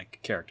Sonic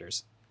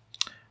characters.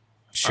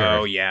 Sure.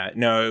 Oh yeah.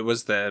 No, it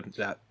was the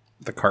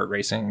kart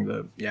racing.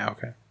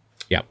 Okay.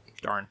 Yep.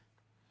 Darn.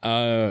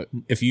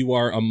 If you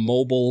are a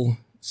mobile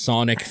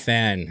Sonic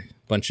fan,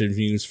 bunch of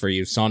news for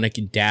you.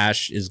 Sonic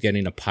Dash is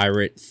getting a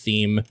pirate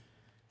theme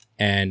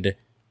and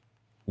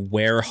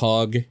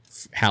Werehog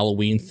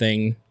Halloween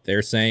thing,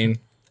 they're saying.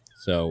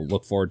 So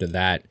look forward to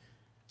that.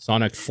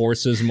 Sonic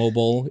Forces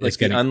Mobile is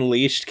getting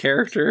Unleashed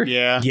character.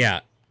 Yeah. Yeah.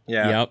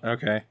 Yep.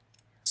 Okay.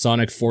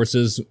 Sonic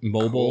Forces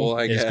Mobile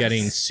I is guess.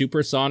 getting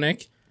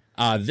Supersonic.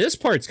 This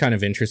part's kind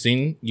of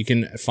interesting. You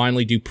can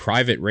finally do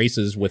private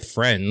races with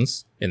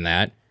friends in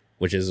that,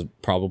 which is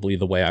probably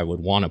the way I would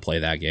want to play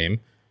that game.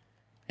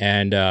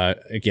 And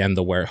again,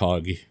 the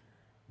Werehog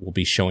will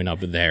be showing up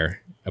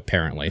there,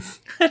 apparently.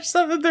 I just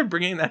love that they're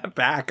bringing that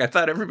back. I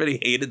thought everybody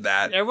hated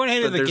that. Everyone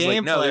hated But the there's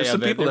gameplay. no, there's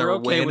some people that were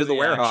way into the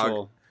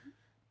Werehog.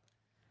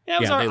 Yeah,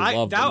 Yeah, they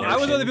love the I was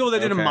one of the people that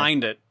didn't Okay.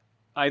 mind it.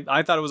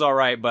 I thought it was all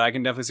right, but I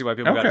can definitely see why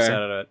people got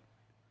upset at it.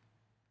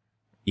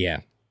 Yeah.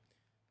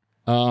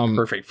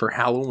 Perfect for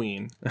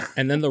Halloween.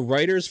 And then the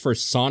writers for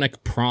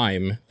Sonic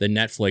Prime, the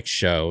Netflix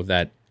show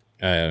that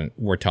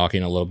we're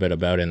talking a little bit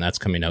about, and that's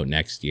coming out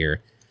next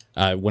year.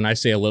 When I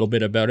say a little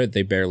bit about it,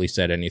 they barely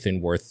said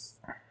anything worth,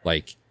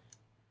 like,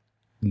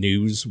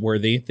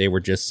 newsworthy. They were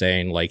just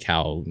saying, like,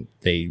 how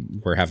they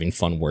were having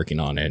fun working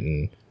on it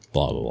and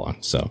blah, blah, blah.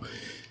 So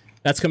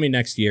that's coming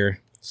next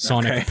year.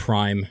 Sonic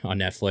Prime on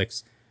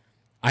Netflix.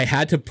 I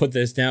had to put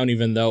this down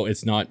even though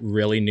it's not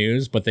really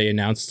news, but they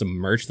announced some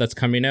merch that's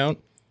coming out.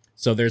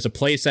 So there's a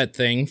playset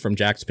thing from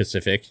Jack's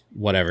Pacific.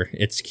 Whatever.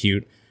 It's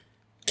cute.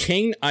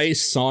 King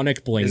Ice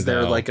Sonic Bling. Is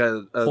there like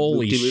a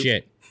holy loop-de-loop?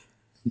 shit.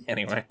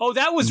 Anyway. Oh,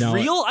 that was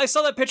real? I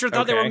saw that picture and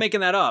thought they were making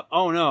that up.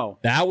 Oh, no.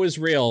 That was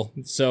real.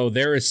 So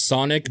there is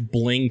Sonic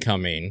Bling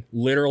coming.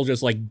 Literal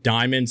just like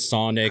diamond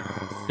Sonic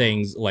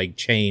things, like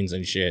chains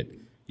and shit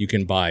you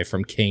can buy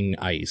from King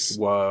Ice.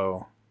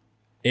 Whoa.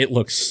 It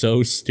looks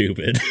so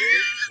stupid.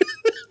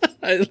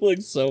 It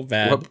looks so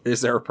bad.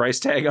 Is there a price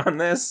tag on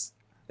this?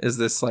 Is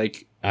this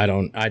like... I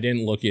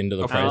didn't look into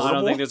the price. I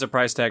don't think there's a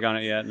price tag on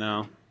it yet,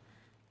 no.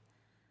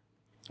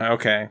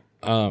 Okay.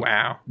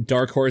 Wow.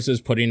 Dark Horse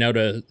is putting out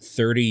a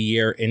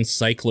 30-year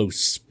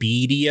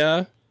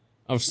encyclopedia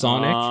of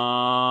Sonic.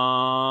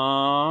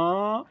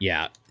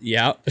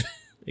 Yeah,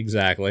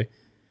 exactly.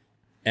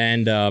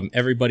 And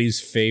everybody's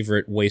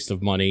favorite waste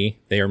of money,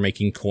 they are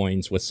making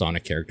coins with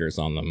Sonic characters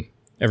on them.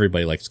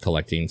 Everybody likes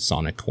collecting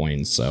Sonic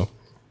coins, so...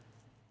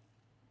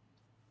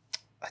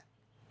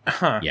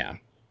 Yeah.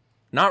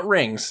 Not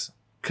rings,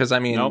 because, I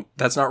mean,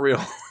 that's not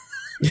real.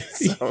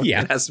 So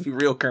Yeah. It has to be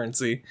real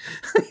currency.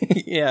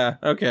 Yeah,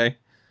 okay.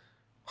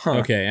 Huh.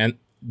 Okay, and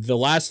the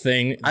last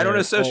thing... I don't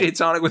associate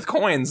Sonic with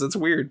coins. That's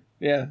weird.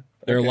 Yeah.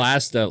 Their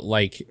last,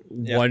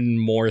 one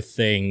more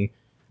thing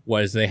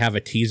was they have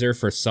a teaser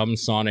for some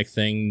Sonic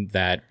thing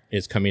that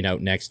is coming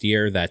out next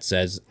year that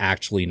says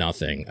actually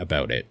nothing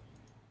about it.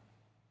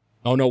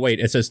 Oh, no, wait.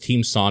 It says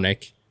Team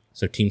Sonic.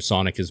 So Team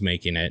Sonic is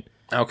making it.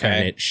 Okay.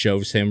 And it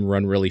shows him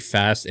run really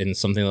fast in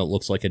something that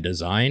looks like a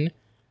design.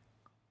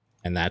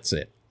 And that's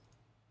it.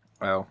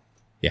 Well.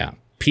 Yeah.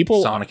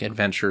 Sonic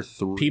Adventure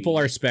 3. People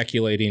are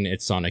speculating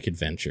it's Sonic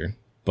Adventure,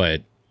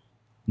 but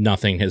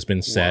nothing has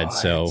been said,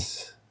 so...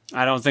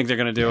 I don't think they're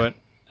going to do it.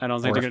 I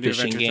don't think Or they're a going to do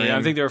fishing Adventure 3. game.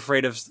 I think they're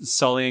afraid of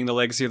sullying the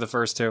legacy of the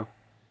first two.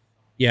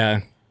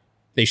 Yeah,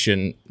 they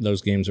shouldn't.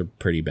 Those games are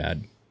pretty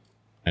bad,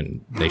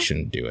 and they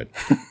shouldn't do it.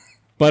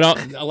 But,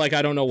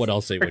 I don't know what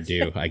else they would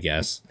do, I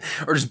guess.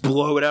 Or just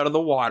blow it out of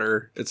the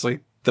water. It's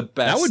like the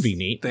best That would be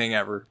neat. thing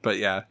ever. But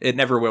yeah, it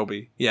never will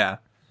be. Yeah.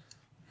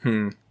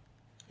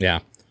 Yeah.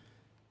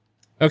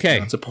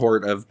 Okay. It's a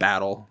port of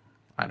battle.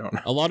 I don't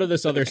know. A lot of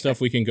this other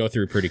stuff we can go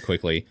through pretty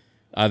quickly.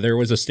 There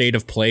was a state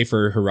of play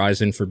for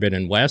Horizon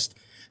Forbidden West.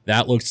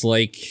 That looks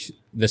like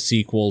the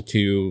sequel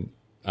to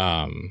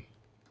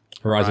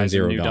Horizon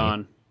Zero New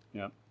Dawn.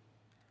 Yep.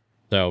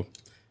 So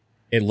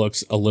it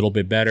looks a little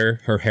bit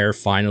better. Her hair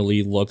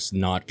finally looks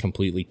not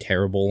completely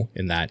terrible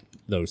in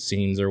those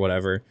scenes or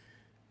whatever.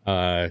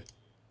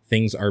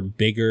 Things are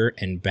bigger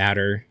and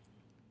badder.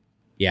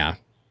 Yeah.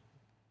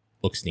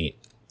 Looks neat.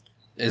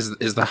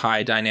 Is the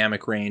high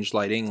dynamic range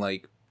lighting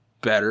like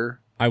better?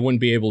 I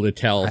wouldn't be able to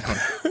tell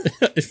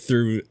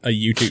through a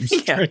YouTube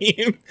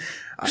stream.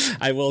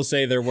 I will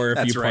say there were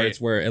a few parts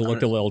where it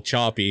looked a little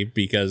choppy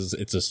because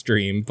it's a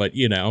stream, but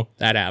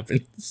that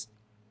happens.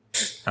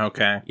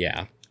 Okay.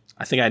 Yeah.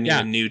 I think I need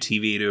a new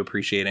TV to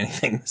appreciate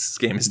anything this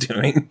game is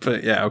doing,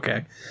 but yeah,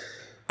 okay.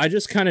 I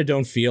just kind of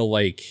don't feel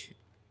like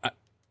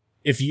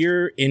if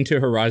you're into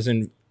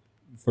Horizon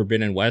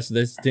Forbidden West,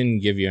 this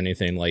didn't give you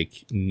anything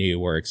like new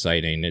or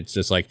exciting. It's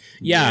just like,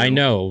 I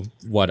know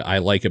what I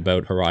like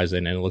about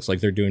Horizon, and it looks like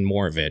they're doing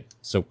more of it.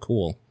 So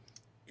cool.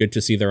 Good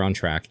to see they're on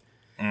track.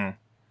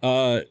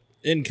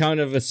 In kind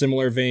of a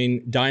similar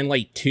vein, Dying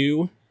Light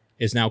 2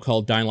 is now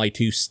called Dying Light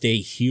 2 Stay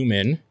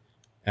Human,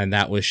 and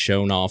that was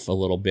shown off a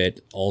little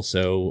bit.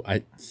 Also,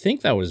 I think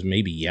that was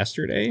maybe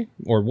yesterday,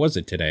 or was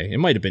it today? It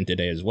might have been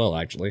today as well,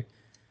 actually.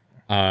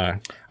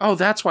 Oh,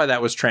 that's why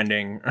that was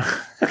trending.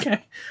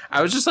 Okay.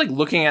 I was just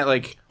looking at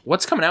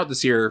what's coming out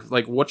this year,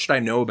 what should I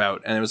know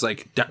about? And it was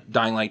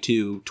Dying Light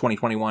 2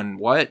 2021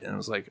 what? And I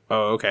was like,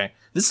 oh, okay.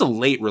 This is a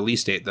late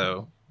release date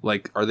though.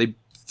 Are they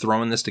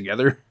throwing this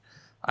together?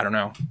 I don't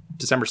know.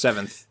 December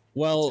 7th.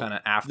 Well, kind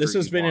of after this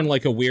has been in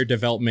a weird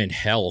development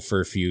hell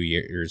for a few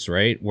years,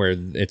 right? Where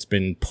it's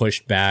been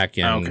pushed back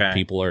and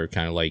people are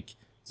kind of like,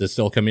 is it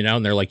still coming out?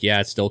 And they're like,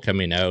 yeah, it's still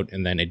coming out.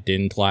 And then it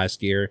didn't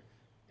last year.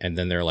 And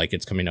then they're like,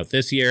 it's coming out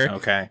this year.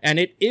 Okay. And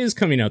it is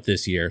coming out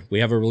this year. We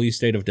have a release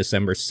date of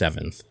December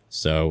 7th.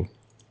 So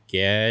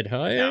get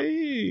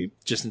hyped.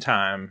 Just in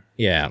time.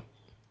 Yeah.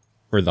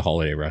 For the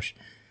holiday rush.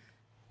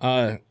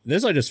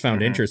 This I just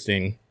found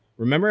interesting.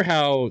 Remember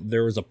how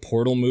there was a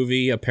Portal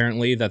movie,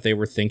 apparently, that they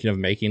were thinking of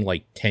making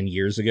 10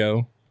 years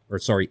ago? Or,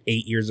 8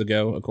 years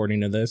ago,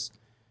 according to this.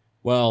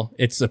 Well,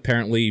 it's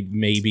apparently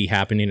maybe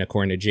happening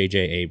according to J.J.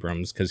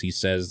 Abrams, because he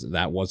says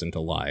that wasn't a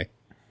lie.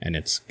 And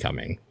it's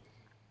coming.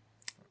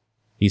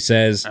 He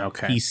says,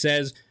 Okay.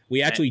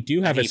 we actually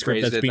do have and a he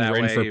script phrased that's it being that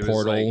written way. for He was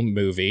Portal like-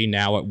 movie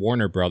now at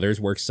Warner Brothers.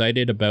 We're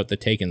excited about the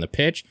take and the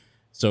pitch.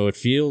 So it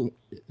feels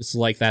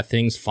like that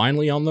thing's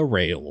finally on the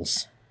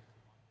rails.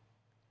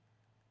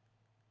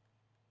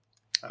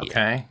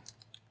 Okay.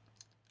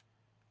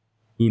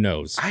 Who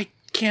knows? I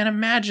can't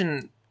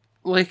imagine,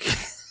 like,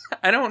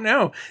 I don't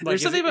know. There's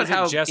is something it- about is it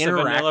how just a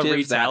vanilla interactive that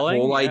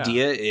retelling? whole Yeah.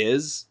 idea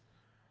is.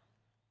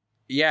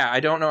 Yeah, I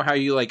don't know how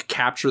you, like,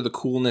 capture the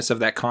coolness of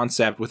that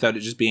concept without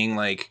it just being,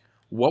 like,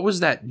 what was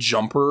that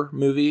Jumper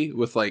movie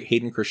with, like,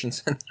 Hayden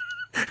Christensen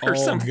or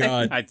something?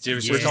 God. It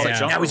was Yeah. called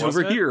Jumper, Now he's over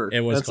wasn't it? here. It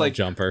was That's called like,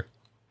 Jumper.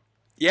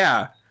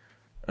 yeah.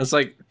 It's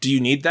like, do you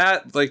need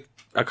that? Like,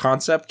 a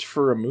concept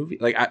for a movie?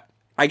 Like,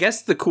 I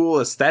guess the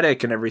cool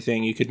aesthetic and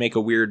everything, you could make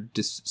a weird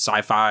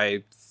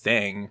sci-fi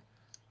thing,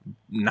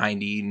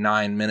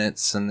 99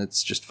 minutes, and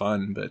it's just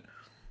fun, but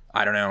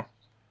I don't know.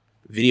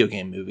 Video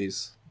game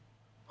movies.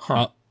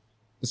 Huh.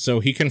 So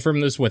he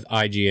confirmed this with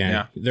IGN.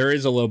 Yeah. There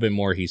is a little bit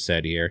more he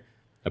said here.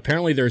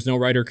 Apparently there's no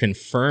writer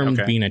confirmed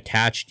Okay. being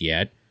attached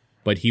yet,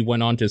 but he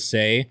went on to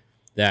say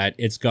that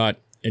it's got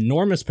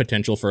enormous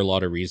potential for a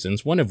lot of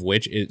reasons, one of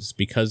which is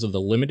because of the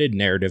limited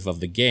narrative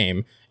of the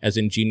game. As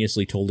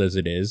ingeniously told as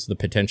it is, the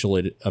potential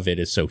of it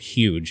is so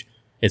huge.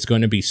 It's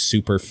going to be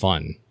super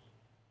fun.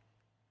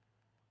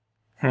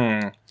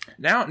 Now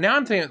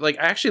I'm thinking, like,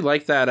 I actually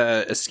like that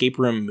escape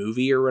room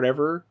movie or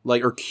whatever,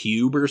 like, or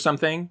Cube or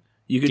something.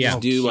 You could Yeah.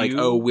 just do like,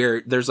 Cube?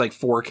 where there's like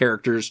 4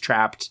 characters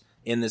trapped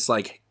in this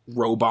like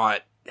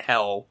robot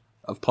hell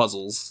of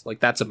puzzles. Like,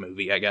 that's a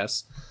movie, I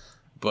guess.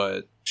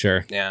 But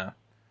Sure. yeah,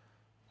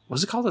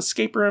 was it called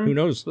Escape Room? Who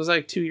knows? It was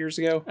like 2 years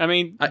ago. I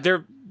mean,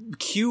 their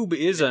Cube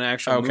is an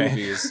actual Okay.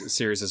 movie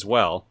series as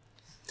well.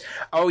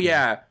 Oh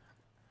yeah,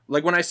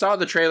 like when I saw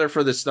the trailer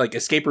for this like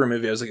Escape Room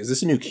movie, I was like, is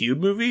this a new Cube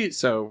movie?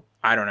 So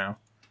I don't know.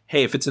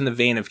 Hey, if it's in the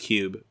vein of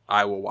Cube,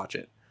 I will watch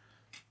it.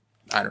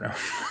 I don't know.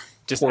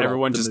 Just Portal,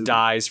 everyone the just movie.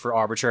 dies for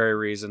arbitrary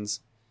reasons.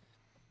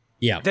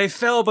 Yeah. They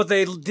fell, but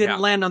they didn't Yeah.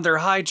 land on their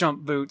high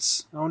jump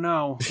boots. Oh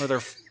no, or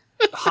their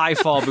high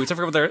fall boots. I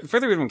forget what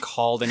they're even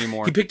called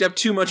anymore. He picked up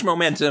too much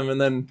momentum and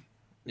then,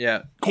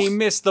 yeah. He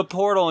missed the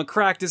portal and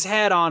cracked his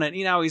head on it.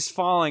 Now he's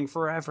falling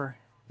forever.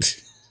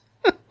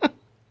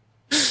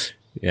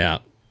 Yeah.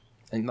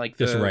 And like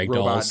Just the ragdolls.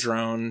 robot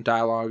drone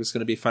dialogue is going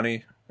to be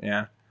funny.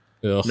 Yeah.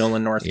 Ugh.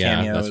 Nolan North Yeah,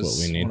 cameo that's is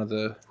what we need. one of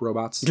the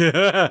robots.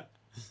 Yeah.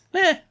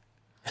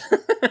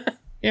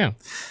 Yeah.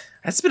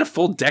 It's been a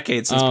full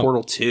decade since Um,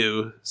 Portal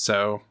 2,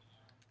 so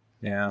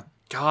yeah.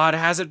 God,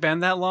 has it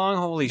been that long?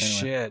 Holy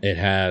shit. It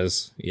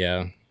has.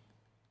 Yeah.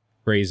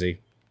 Crazy.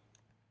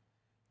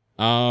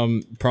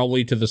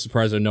 Probably to the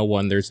surprise of no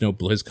one, there's no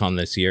BlizzCon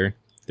this year.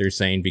 They're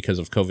saying because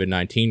of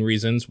COVID-19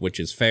 reasons, which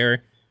is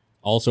fair.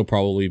 Also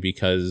probably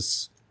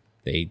because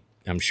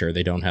I'm sure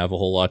they don't have a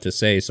whole lot to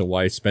say, so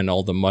why spend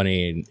all the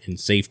money in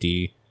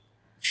safety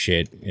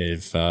shit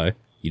if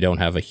you don't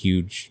have a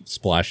huge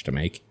splash to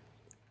make?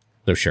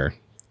 So sure.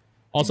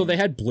 Also, they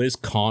had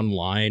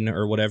BlizzConline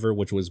or whatever,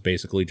 which was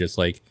basically just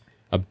like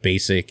a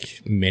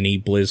basic mini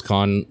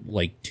BlizzCon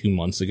like 2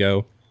 months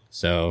ago.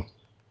 So,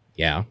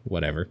 yeah,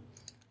 whatever.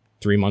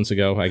 3 months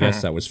ago, I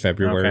guess that was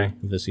February Okay.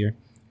 of this year.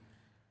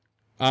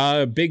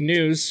 Big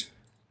news.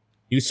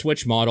 New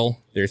Switch model.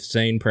 They're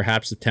saying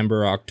perhaps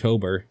September or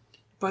October.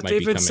 But might they've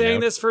be been coming saying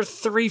out. this for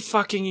 3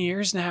 fucking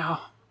years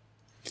now.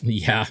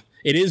 Yeah,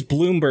 it is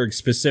Bloomberg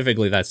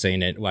specifically that's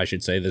saying it. Well, I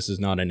should say this is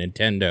not a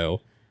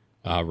Nintendo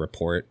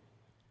report.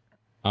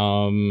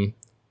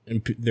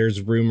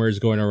 There's rumors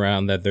going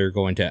around that they're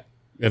going to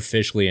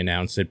officially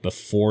announce it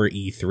before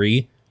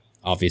E3.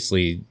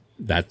 Obviously,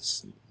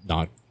 that's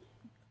not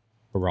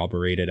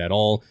corroborated at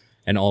all.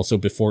 And also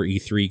before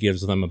E3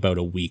 gives them about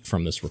a week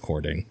from this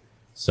recording.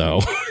 So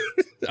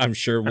I'm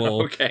sure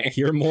we'll Okay.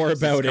 hear more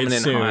about it coming in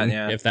soon hot,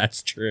 yeah. if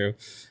that's true.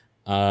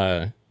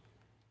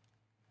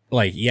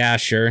 Yeah,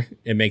 sure.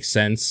 It makes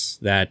sense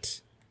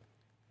that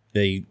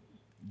they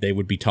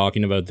would be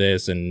talking about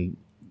this, and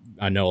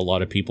I know a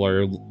lot of people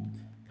are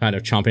kind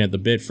of chomping at the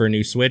bit for a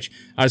new Switch.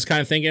 I was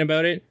kind of thinking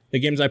about it. The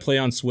games I play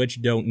on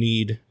Switch don't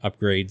need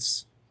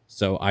upgrades,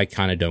 so I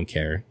kind of don't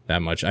care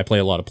that much. I play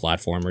a lot of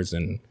platformers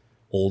and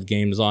old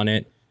games on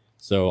it,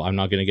 so I'm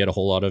not going to get a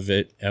whole lot of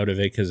it out of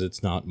it because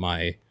it's not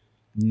my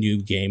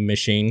new game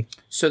machine.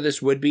 So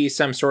this would be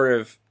some sort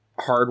of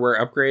hardware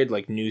upgrade,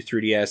 like new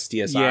 3DS,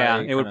 DSi. Yeah,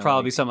 it would kinda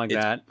probably be something like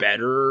it's that.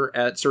 better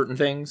at certain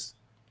things.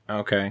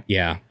 Okay.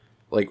 Yeah.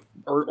 Like,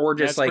 or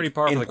just That's like pretty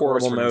par for in the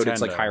course portable for mode,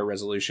 it's like Nintendo. higher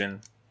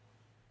resolution.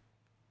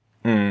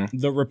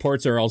 The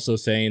reports are also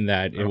saying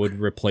that it would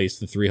replace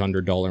the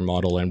 $300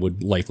 model and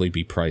would likely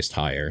be priced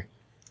higher.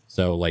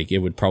 So, like, it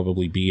would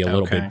probably be a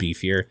little bit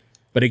beefier.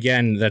 But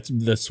again,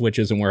 the Switch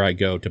isn't where I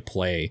go to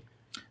play,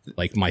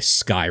 like, my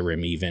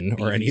Skyrim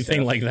even, or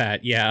anything stuff. like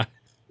that. Yeah.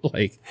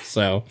 Like,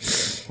 so.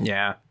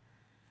 Yeah.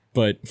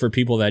 But for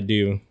people that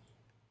do,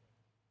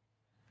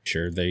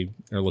 sure, they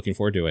are looking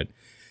forward to it.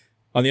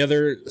 On the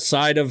other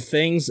side of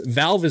things,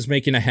 Valve is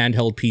making a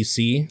handheld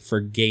PC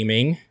for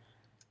gaming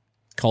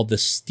called the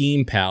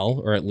Steam Pal,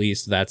 or at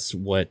least that's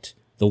what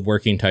the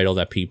working title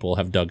that people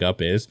have dug up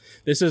is.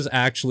 This is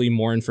actually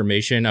more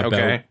information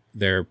about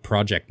their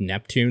Project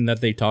Neptune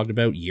that they talked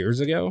about years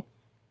ago.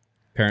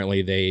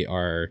 Apparently they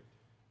are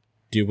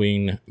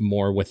doing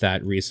more with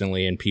that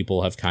recently, and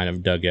people have kind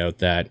of dug out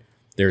that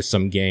there's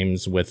some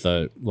games with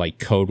like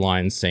code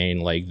lines saying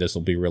like this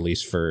will be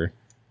released for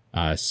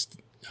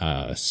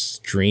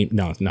Steam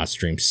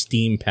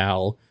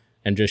Pal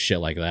and just shit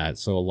like that.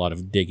 So a lot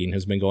of digging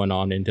has been going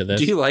on into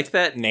this. Do you like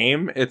that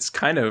name? It's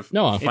kind of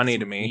funny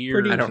to me.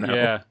 I don't know.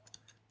 Yeah.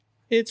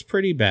 It's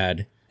pretty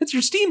bad. It's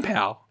your Steam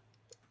Pal.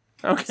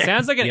 Okay.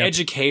 Sounds like an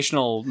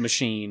educational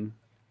machine.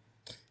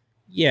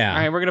 Yeah. All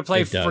right, we're gonna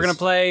play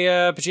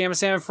Pajama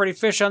Sam and Freddy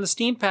Fish on the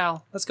Steam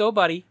Pal. Let's go,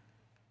 buddy.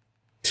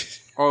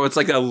 Oh, it's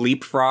like a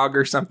leapfrog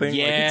or something.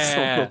 Yeah, like it's a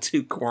little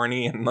too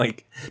corny, and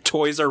like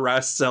Toys R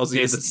Us sells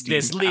you the Steam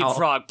This Pal.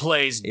 leapfrog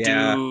plays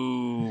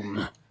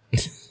Doom.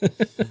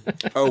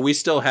 Oh, we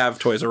still have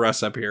Toys R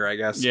Us up here, I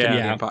guess.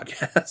 Yeah.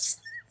 Podcast.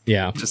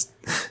 Yeah. Just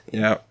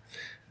yeah.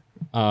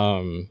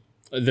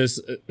 This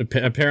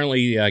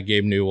apparently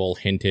Gabe Newell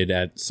hinted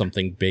at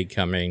something big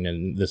coming,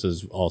 and this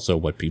is also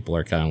what people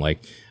are kind of like,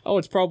 oh,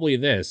 it's probably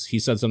this. He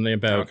said something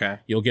about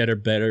you'll get a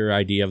better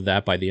idea of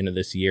that by the end of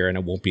this year, and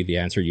it won't be the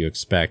answer you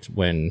expect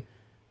when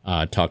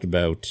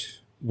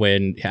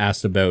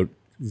asked about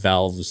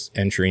Valve's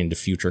entry into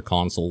future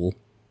console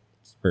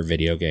for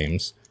video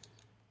games.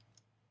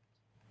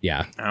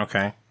 Yeah.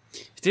 Okay.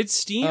 Did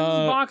Steam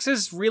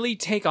boxes really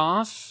take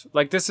off?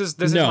 Like this is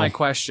my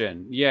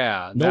question.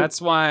 Yeah,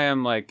 that's why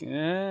I'm like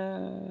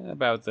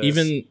about this.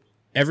 Even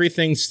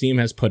everything Steam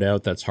has put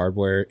out that's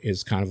hardware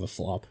is kind of a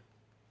flop,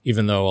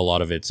 even though a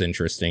lot of it's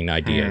interesting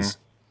ideas.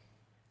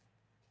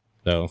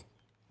 So,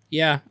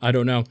 yeah, I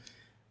don't know.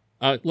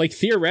 Like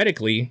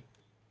theoretically,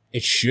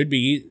 it should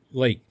be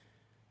like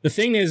the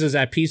thing is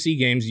that PC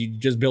games you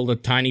just build a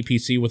tiny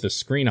PC with a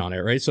screen on it,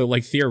 right? So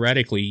like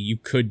theoretically, you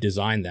could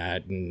design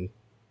that and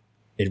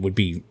it would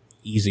be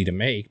easy to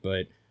make,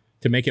 but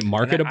to make it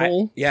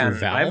marketable, I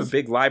have a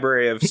big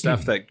library of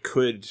stuff that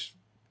could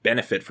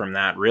benefit from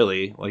that.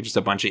 Really, like just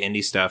a bunch of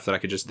indie stuff that I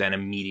could just then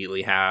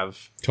immediately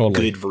have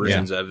good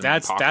versions of.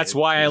 That's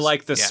why I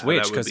like the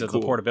Switch, because of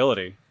the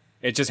portability.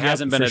 It just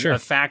hasn't been a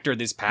factor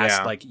this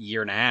past like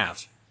year and a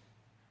half.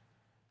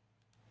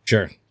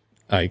 Sure,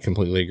 I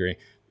completely agree.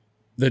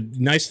 The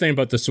nice thing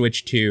about the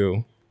Switch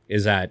 2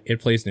 is that it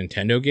plays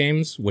Nintendo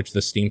games, which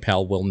the Steam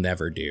Pal will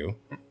never do.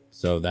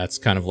 So that's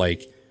kind of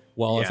like,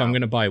 well, if I'm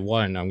going to buy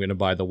one, I'm going to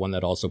buy the one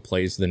that also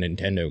plays the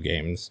Nintendo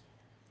games,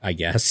 I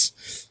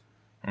guess.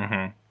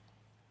 But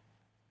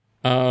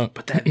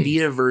that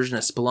Vita version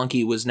of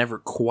Spelunky was never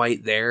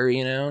quite there,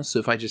 you know? So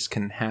if I just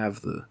can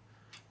have the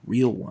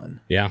real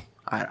one. Yeah.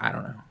 I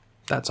don't know.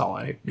 That's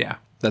all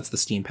that's the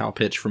Steam Pal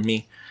pitch from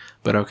me.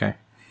 But okay.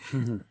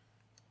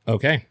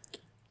 Okay.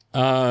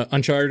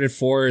 Uncharted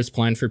 4 is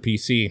planned for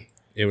PC.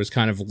 It was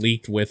kind of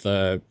leaked with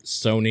a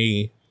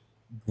Sony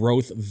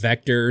growth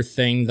vector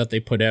thing that they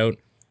put out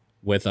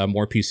with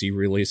more PC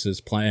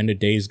releases planned.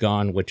 Days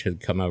Gone, which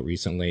had come out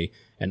recently,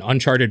 and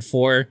Uncharted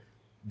 4,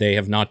 they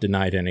have not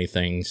denied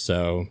anything,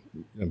 so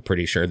I'm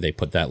pretty sure they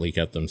put that leak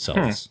out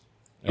themselves.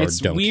 Or it's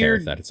don't weird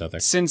care that it's out there.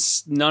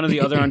 Since none of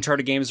the other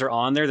Uncharted games are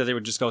on there, that they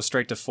would just go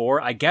straight to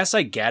 4. I guess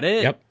I get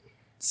it. Yep.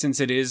 Since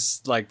it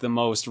is like the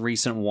most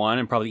recent one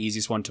and probably the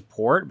easiest one to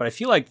port, but I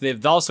feel like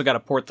they've also got to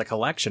port the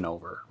collection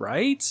over,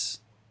 right?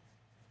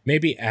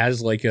 Maybe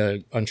as like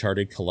a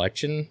Uncharted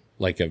collection,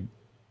 like a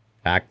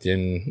packed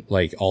in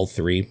like all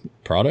 3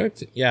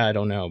 product. Yeah, I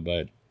don't know,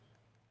 but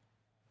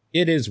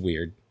it is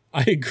weird.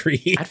 I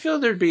agree. I feel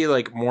there'd be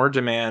like more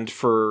demand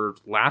for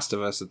Last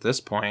of Us at this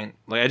point.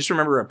 Like I just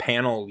remember a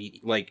panel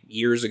like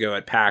years ago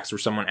at PAX where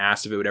someone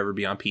asked if it would ever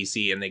be on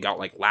PC and they got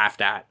like laughed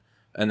at.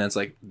 And then it's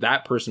like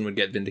that person would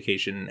get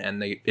Vindication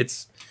and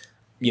it's,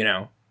 you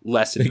know,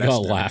 less investment.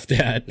 They got laughed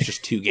at. It's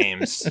just 2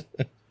 games.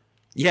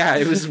 Yeah,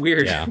 it was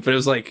weird. Yeah. But it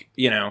was like,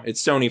 you know,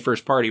 it's Sony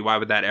first party. Why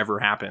would that ever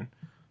happen?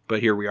 But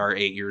here we are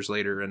 8 years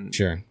later and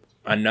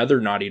another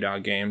Naughty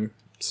Dog game.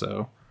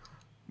 So,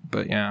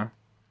 but yeah.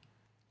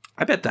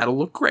 I bet that'll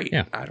look great.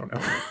 Yeah. I don't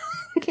know.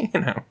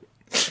 You know.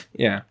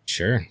 Yeah.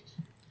 Sure.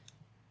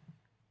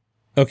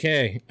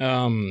 Okay.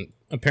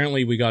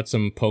 Apparently we got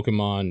some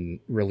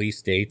Pokemon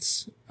release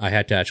dates. I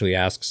had to actually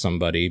ask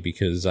somebody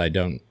because I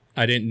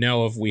didn't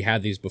know if we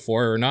had these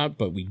before or not,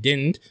 but we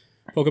didn't.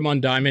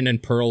 Pokemon Diamond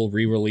and Pearl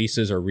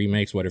re-releases or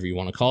remakes, whatever you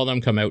want to call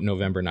them, come out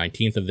November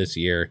 19th of this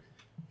year.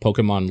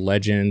 Pokemon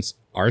Legends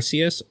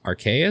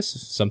Arceus,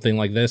 something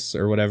like this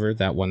or whatever,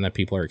 that one that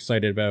people are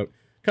excited about,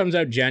 comes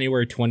out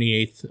January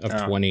 28th of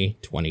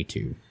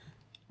 2022.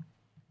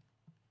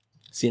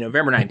 See,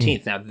 November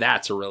 19th, now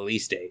that's a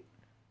release date.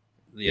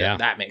 Yeah,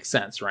 that makes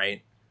sense,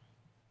 right?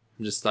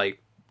 I'm just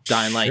like,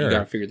 Dying Light, you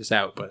gotta figure this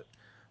out, but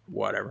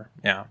whatever.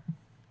 Yeah.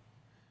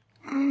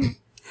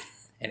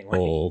 Anyway.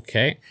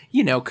 Okay.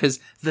 You know, because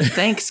the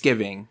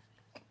Thanksgiving,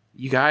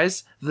 you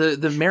guys,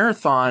 the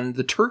marathon,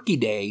 the Turkey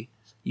Day,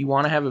 you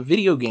want to have a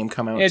video game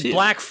come out too.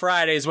 Black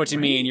Friday is what you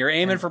mean. You're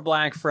aiming for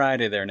Black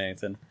Friday there,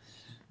 Nathan.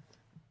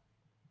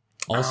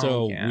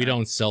 Also, we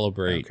don't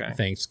celebrate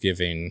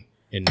Thanksgiving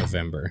in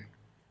November.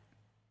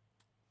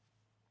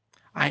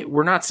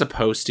 We're not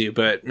supposed to,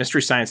 but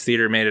Mystery Science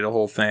Theater made it a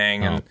whole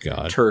thing. Oh, And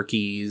God.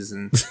 turkeys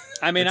and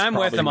I mean, It's I'm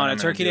with probably them on when it. I'm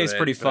gonna Turkey do Day's it,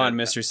 pretty fun, but-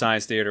 Mystery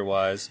Science Theater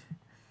wise.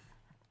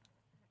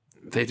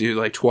 they do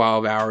like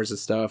 12 hours of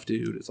stuff,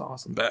 dude. It's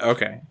awesome. But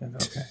okay.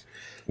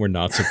 We're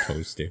not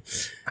supposed to.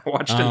 I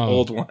watched an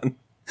old one.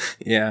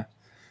 Yeah.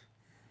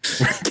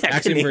 Action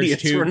Verge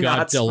Canadians 2 were got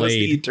not supposed to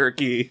delayed. eat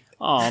turkey.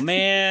 Oh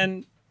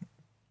man.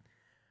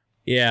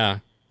 Yeah.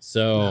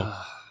 So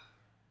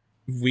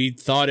we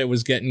thought it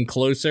was getting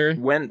closer.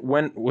 When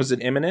was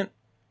it imminent?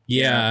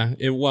 Yeah.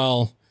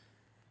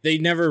 They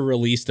never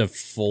released a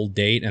full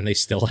date, and they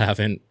still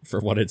haven't, for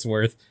what it's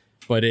worth.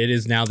 But it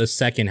is now the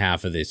second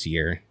half of this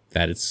year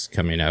that it's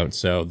coming out.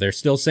 So they're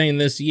still saying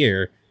this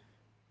year.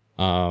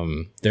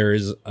 There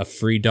is a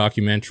free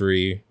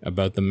documentary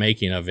about the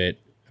making of it,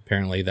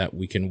 apparently, that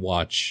we can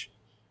watch.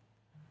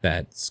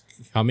 That's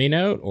coming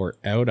out or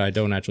out. I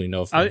don't actually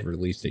know if they've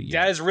released it yet.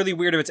 That is really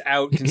weird if it's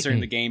out, considering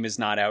the game is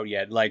not out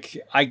yet. Like,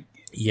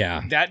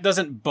 Yeah. that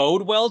doesn't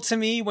bode well to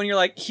me when you're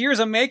like, here's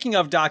a making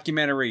of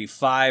documentary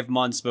 5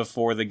 months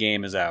before the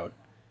game is out.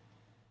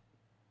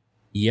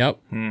 Yep.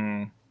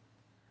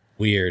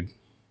 Weird.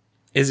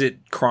 Is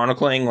it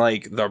chronicling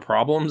like the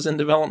problems in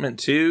development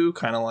too?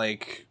 Kind of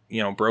like,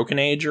 Broken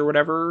Age or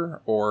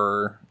whatever?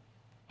 Or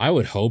I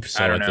would hope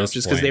so I don't at know. this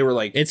Just point. because they were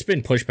like, It's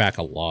been pushed back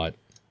a lot.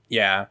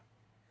 yeah.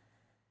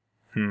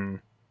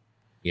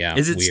 Yeah.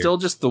 Is it weird. still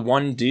just the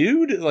one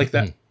dude? Like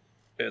that?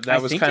 I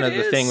Was think kind of it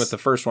the thing is. with the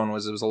first one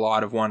was it was a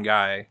lot of one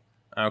guy.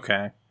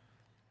 Okay.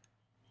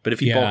 But if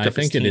he Yeah, bulked I up his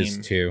think it team, is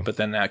too. But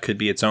then that could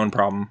be its own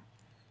problem.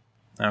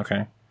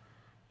 Okay.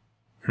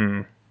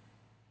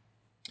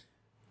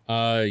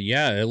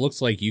 Yeah, it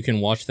looks like you can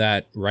watch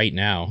that right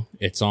now.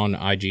 It's on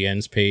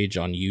IGN's page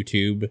on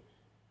YouTube,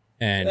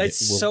 and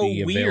That's it will so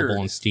be available weird.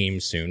 on Steam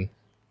soon.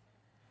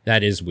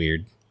 That is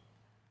weird.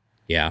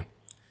 Yeah.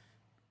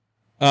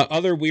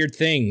 Other weird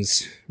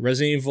things.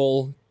 Resident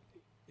Evil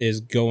is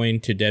going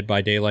to Dead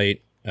by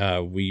Daylight.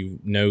 We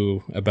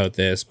know about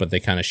this, but they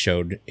kind of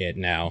showed it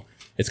now.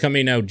 It's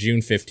coming out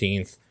June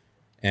 15th,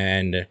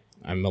 and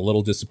I'm a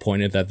little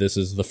disappointed that this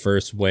is the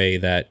first way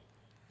that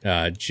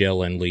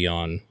Jill and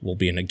Leon will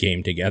be in a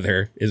game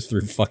together is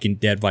through fucking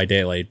Dead by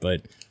Daylight,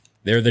 but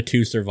they're the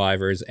two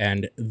survivors,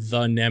 and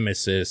the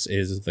Nemesis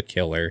is the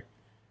killer,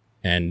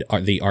 and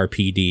the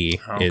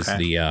RPD is Okay.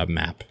 the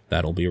map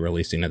that'll be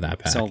releasing in that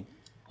pack. So,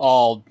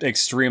 all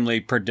extremely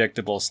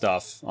predictable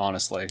stuff,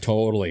 honestly.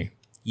 Totally.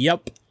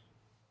 Yep.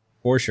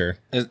 For sure.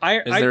 Is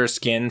there a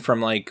skin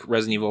from like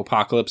Resident Evil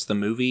Apocalypse the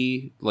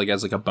movie, like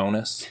as like a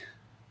bonus,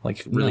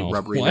 like really No.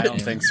 rubbery? What? I don't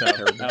think so. I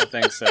don't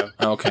think so.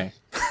 Okay.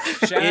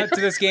 Shout out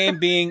to this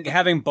game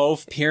having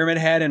both Pyramid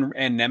Head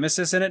and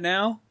Nemesis in it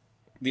now.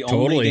 The only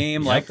Totally.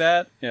 game Yep. like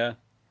that. Yeah.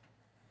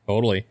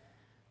 Totally.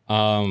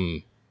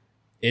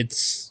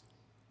 It's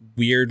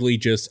weirdly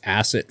just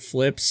asset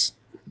flips,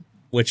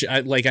 which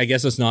I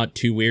guess it's not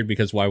too weird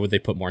because why would they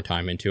put more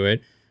time into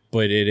it?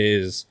 But it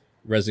is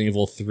Resident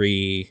Evil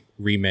 3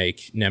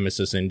 remake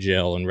Nemesis and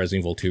Jill, and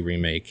Resident Evil 2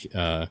 remake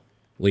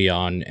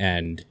Leon,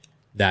 and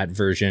that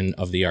version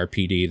of the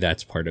RPD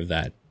that's part of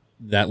that.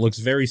 That looks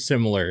very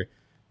similar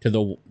to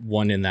the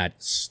one in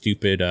that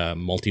stupid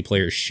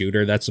multiplayer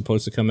shooter that's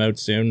supposed to come out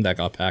soon that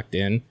got packed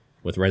in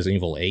with Resident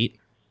Evil 8.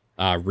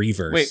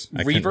 Reverse. Wait,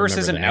 I couldn't Reverse remember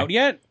isn't the name. out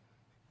yet?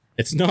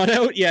 It's not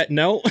out yet,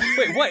 no.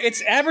 Wait, what?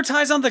 It's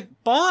advertised on the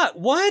bot.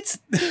 What?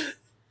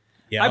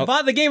 Yeah. I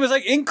bought the game. It was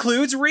like,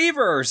 includes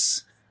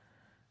Reverse.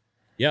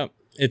 Yep.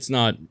 It's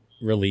not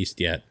released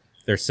yet.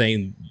 They're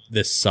saying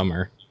this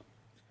summer.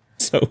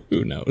 So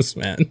who knows,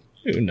 man?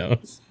 Who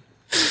knows?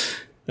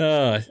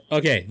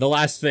 Okay, the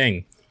last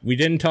thing. We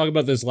didn't talk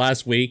about this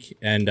last week,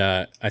 and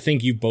I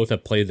think you both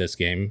have played this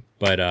game,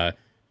 but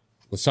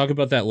let's talk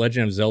about that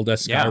Legend of Zelda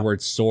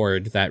Skyward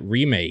Sword. That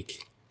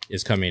remake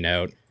is coming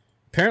out.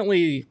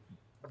 Apparently,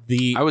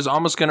 I was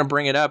almost going to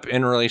bring it up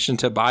in relation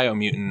to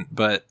Biomutant,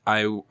 but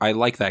I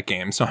like that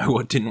game, so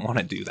I didn't want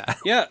to do that.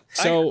 Yeah.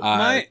 So,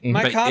 my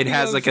but copy it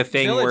has of like a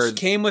thing Village where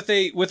came with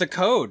a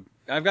code.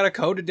 I've got a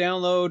code to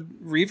download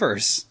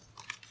Reverse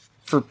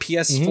for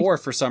PS4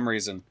 for some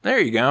reason. there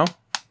you go.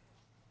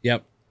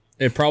 yep.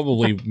 It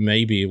probably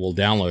maybe will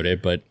download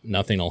it, but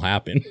nothing will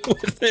happen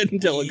with it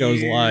until it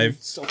goes live.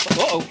 So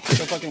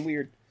fucking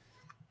weird.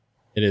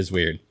 It is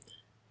weird.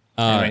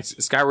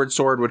 Anyways, Skyward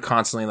Sword would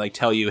constantly like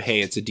tell you,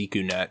 "Hey, it's a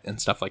Deku net" and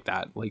stuff like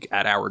that, like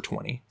at hour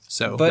 20.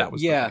 So But that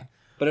was the yeah, thing.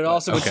 but it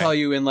also would okay. tell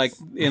you in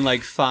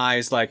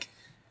Thighs, like,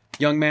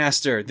 young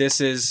master,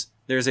 there's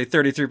a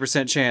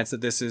 33% chance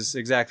that this is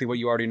exactly what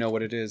you already know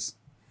what it is.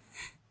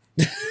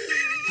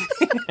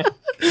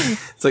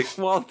 It's like,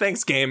 well,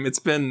 thanks, game. It's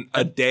been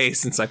a day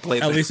since I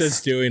played. At this. least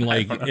it's doing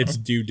like its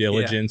due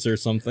diligence or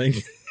something.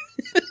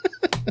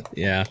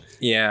 Yeah.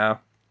 yeah.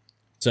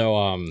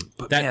 So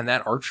But that man,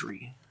 that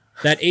archery.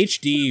 that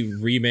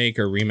HD remake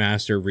or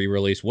remaster,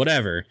 re-release,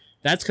 whatever,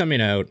 that's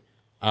coming out.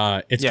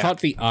 It's Yeah. caught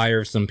the eye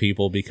of some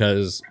people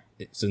because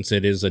since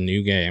it is a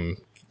new game,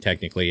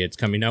 technically, it's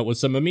coming out with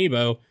some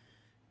amiibo.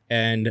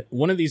 And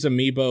one of these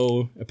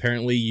amiibo,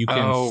 apparently you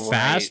can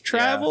fast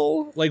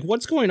travel. Yeah. Like,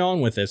 what's going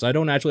on with this? I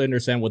don't actually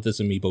understand what this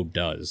amiibo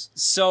does.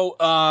 So,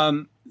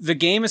 the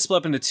game is split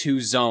up into 2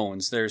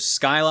 zones. There's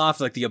Skyloft,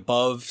 like the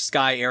above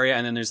sky area,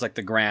 and then there's like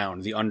the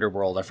ground, the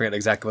underworld. I forget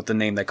exactly what the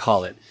name they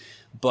call it.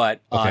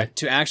 But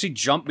to actually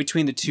jump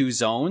between the 2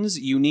 zones,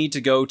 you need to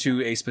go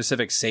to a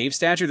specific save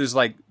statue. There's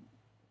like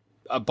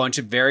a bunch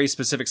of very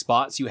specific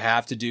spots you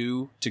have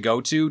to go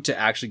to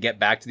actually get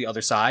back to the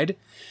other side.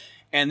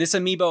 And this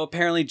amiibo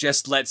apparently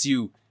just lets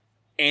you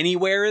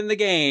anywhere in the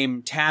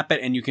game tap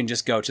it and you can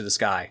just go to the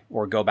sky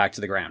or go back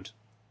to the ground.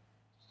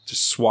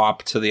 Just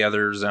swap to the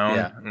other zone.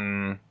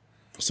 Yeah.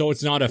 So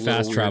it's not a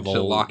fast travel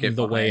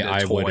the way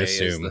I would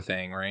assume. Is the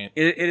thing, right?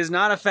 It is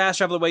not a fast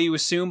travel the way you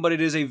assume, but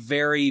it is a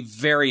very,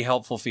 very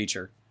helpful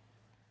feature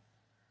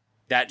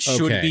that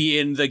should be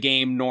in the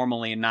game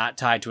normally and not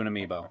tied to an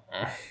amiibo.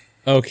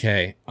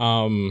 Okay.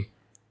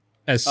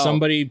 As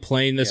somebody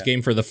playing this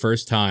game for the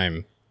first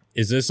time,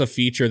 is this a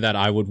feature that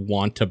I would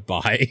want to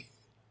buy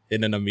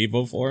in an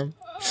amiibo form?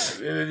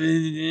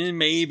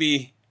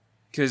 Maybe.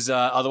 Because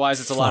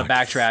otherwise it's a lot of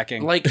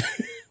backtracking. Like,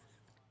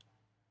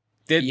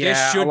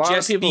 this should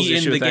just be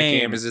in the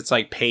game. Is it's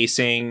like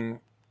pacing.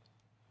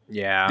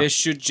 Yeah. This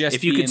should just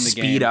if you could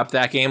speed up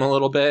that game a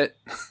little bit,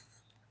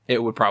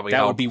 it would probably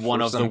help. That would be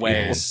one of the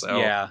ways. So.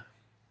 Yeah.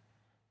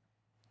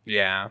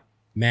 Yeah.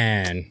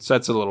 Man. So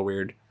that's a little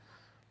weird.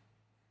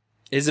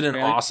 Is it an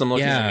awesome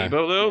looking amiibo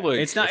though? Like,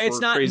 it's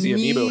not crazy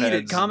needed. amiibo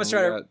heads.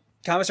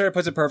 Commissar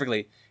puts it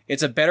perfectly.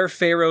 It's a better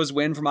Pharaoh's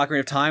win from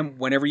Ocarina of Time.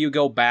 Whenever you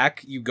go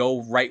back, you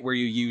go right where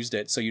you used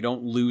it, so you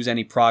don't lose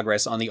any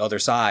progress on the other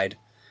side.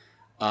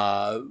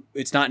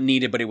 It's not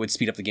needed, but it would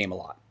speed up the game a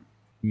lot.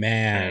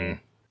 Man,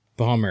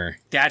 bummer.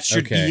 That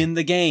should be in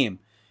the game.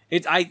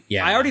 I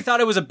already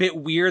thought it was a bit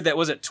weird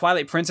that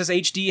Twilight Princess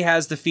HD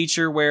has the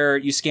feature where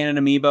you scan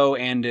an amiibo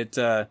and it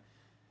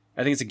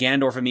I think it's a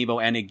Ganondorf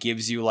amiibo and it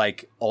gives you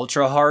like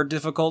ultra hard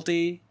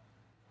difficulty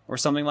or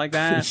something like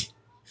that.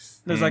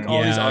 There's like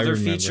all these other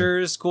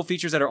features, cool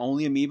features that are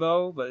only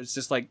amiibo, but it's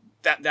just like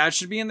that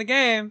should be in the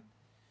game.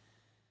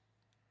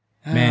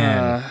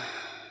 Man.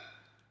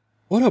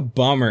 What a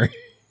bummer.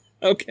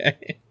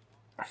 Okay.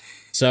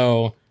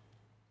 So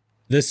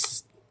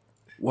this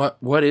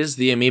what is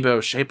the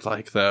amiibo shaped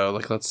like though?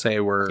 Like let's say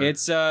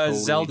it's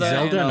Zelda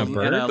and a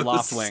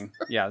Loftwing.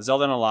 Yeah,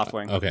 Zelda and a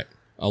Loftwing. Okay.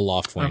 A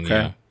Loftwing,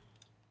 yeah.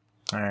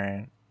 All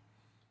right.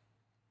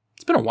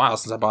 It's been a while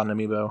since I bought an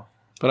amiibo,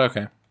 but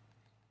okay.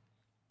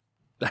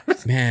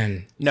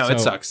 Man, no, it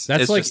sucks.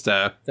 That's it's like just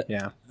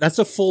yeah. That's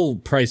a full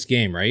price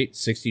game, right?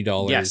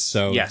 $60. Yes.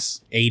 So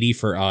yes. $80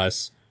 for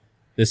us.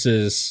 This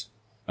is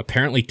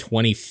apparently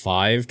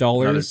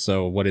 $25.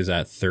 So what is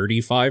that?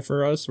 $35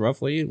 for us,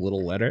 roughly? A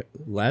little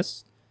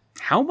less.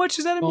 How much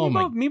is that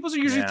amiibo? Amiibos are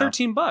usually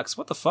 $13.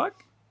 What the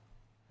fuck?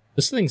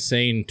 This thing's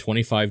saying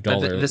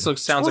 $25. This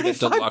sounds like a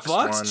deluxe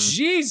one.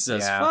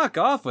 Jesus, fuck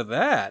off with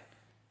that.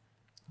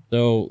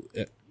 So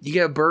you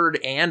get a bird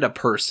and a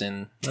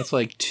person. That's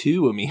like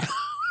 2 amiibos.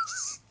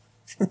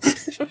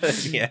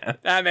 Yeah,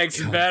 that makes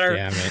it better.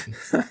 Damn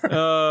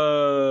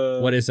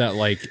it. What is that,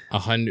 like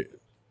 100?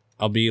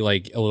 I'll be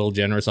like a little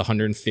generous.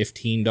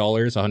 $115,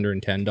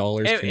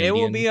 $110. It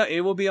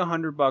will be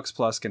 $100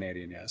 plus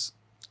Canadian. Yes.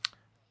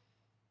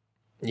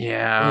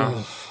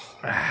 Yeah.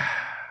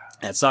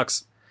 That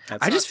sucks.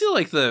 I just feel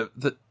like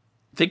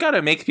they got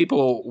to make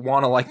people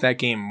want to like that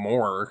game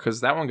more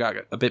because that one got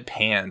a bit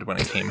panned when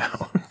it came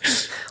out.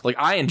 Like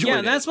I enjoyed it.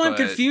 Yeah, that's what I'm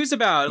confused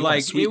about.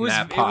 Like it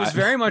was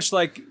very much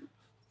like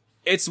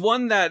it's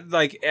one that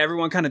like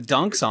everyone kind of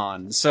dunks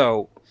on.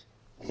 So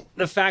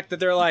the fact that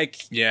they're like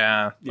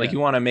like you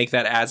want to make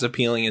that as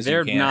appealing as you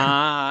can. They're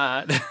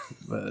not.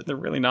 But they're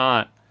really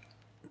not.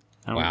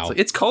 Wow.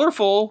 It's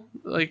colorful.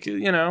 Like,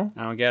 you know.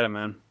 I don't get it,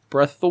 man.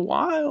 Breath of the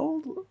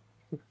Wild.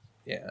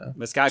 Yeah.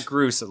 It's got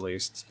Groose at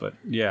least, but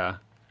yeah.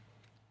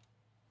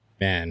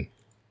 Man.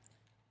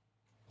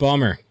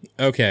 Bummer.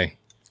 Okay.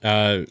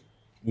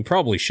 We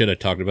probably should have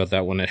talked about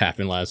that when it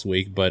happened last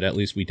week, but at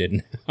least we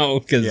didn't know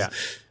because,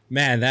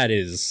 man, that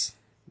is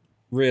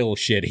real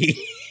shitty.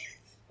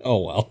 Oh,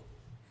 well.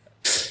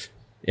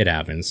 It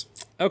happens.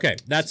 Okay,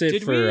 that's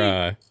it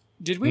for...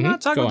 Did we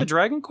not talk about the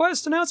Dragon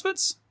Quest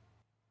announcements?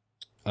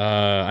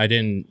 I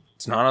didn't...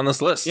 It's not on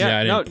this list. Yeah,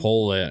 I didn't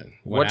pull it.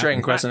 What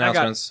Dragon Quest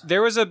announcements?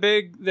 There was a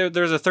big... There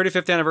was a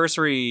 35th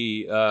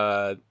anniversary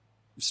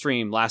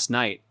stream last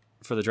night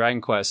for the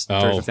Dragon Quest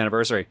 35th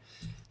anniversary.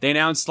 They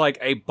announced like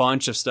a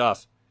bunch of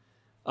stuff.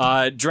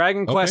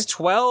 Dragon Quest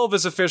 12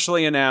 is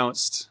officially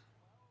announced.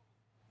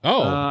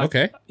 Oh,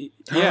 okay.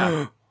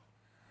 Yeah.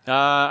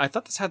 I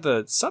thought this had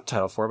the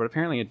subtitle for it, but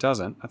apparently it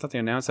doesn't. I thought they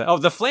announced that. Oh,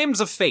 The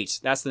Flames of Fate.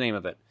 That's the name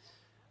of it.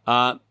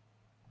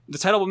 The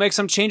title will make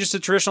some changes to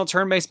traditional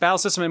turn-based battle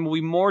system and will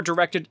be more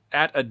directed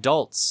at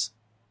adults.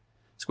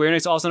 Square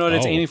Enix also noted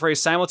it's aiming for a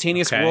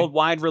simultaneous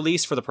worldwide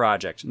release for the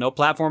project. No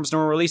platforms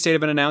nor release date have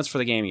been announced for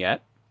the game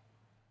yet.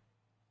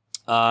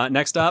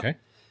 Next up,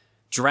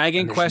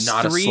 Dragon Quest 3.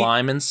 Not a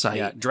slime in sight.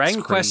 Yeah,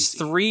 Dragon Quest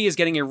 3 is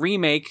getting a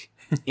remake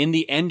in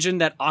the engine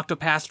that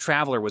Octopath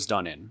Traveler was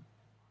done in.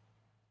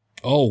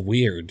 Oh,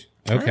 weird.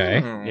 Okay.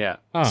 Yeah.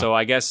 Huh. So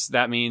I guess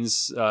that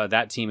means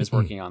that team is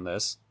working on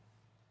this.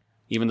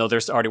 Even though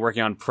they're already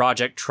working on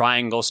Project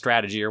Triangle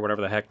Strategy or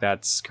whatever the heck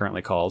that's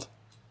currently called.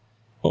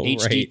 Oh,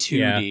 HD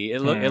 2D. Yeah.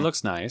 It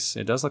looks nice.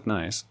 It does look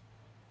nice.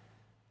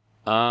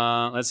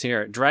 Let's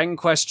hear it. Dragon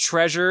Quest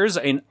Treasures,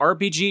 an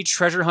RPG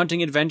treasure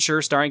hunting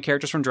adventure starring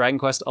characters from Dragon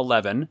Quest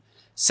XI,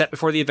 set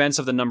before the events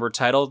of the numbered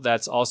title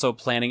that's also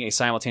planning a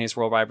simultaneous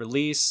worldwide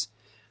release.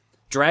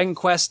 Dragon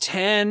Quest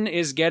X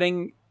is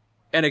getting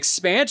an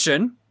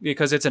expansion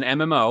because it's an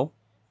MMO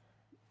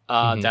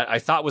that I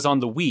thought was on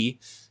the Wii.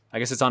 I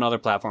guess it's on other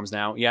platforms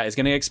now. Yeah, it's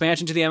getting an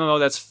expansion to the MMO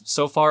that's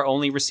so far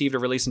only received a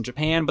release in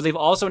Japan, but they've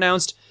also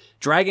announced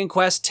Dragon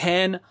Quest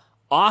X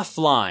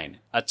Offline,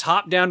 a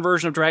top-down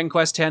version of Dragon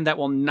Quest X that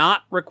will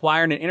not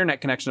require an internet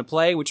connection to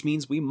play, which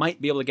means we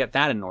might be able to get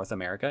that in North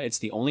America. It's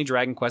the only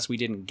Dragon Quest we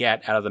didn't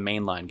get out of the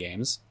mainline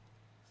games.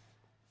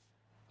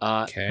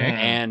 Okay.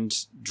 And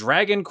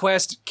Dragon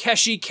Quest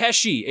Keshi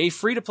Keshi, a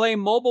free-to-play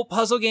mobile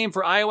puzzle game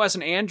for iOS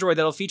and Android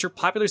that'll feature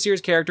popular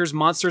series characters,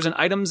 monsters, and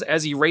items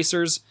as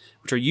erasers,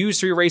 which are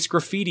used to erase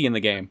graffiti in the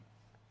game.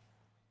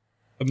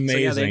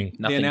 Amazing. So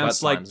yeah, they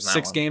announced like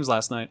 6 games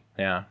last night.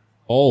 Yeah.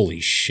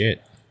 Holy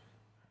shit.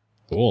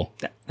 Cool.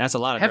 That's a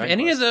lot of Have Dragon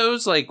any Quest. of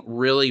those like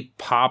really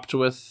popped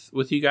with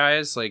you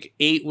guys? Like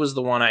 8 was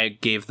the one I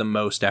gave the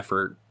most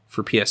effort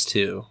for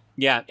PS2.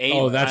 Yeah, 8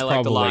 Oh, that's I liked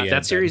a probably lot. it.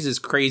 That series is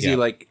crazy. Yeah.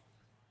 Like,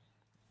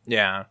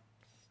 yeah,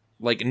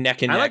 like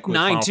neck and neck. I like with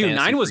 9 Final too. Fantasy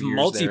 9 was for years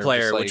there, multiplayer,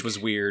 just, like, which was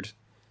weird.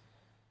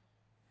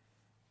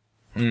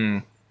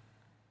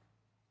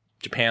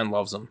 Japan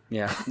loves them.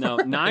 Yeah. No,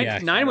 9 Yeah,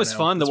 9 was know.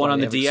 fun. The That's one why on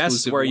they the have DS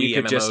exclusive where you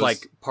Wii could just MMOs.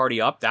 like party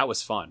up. That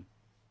was fun.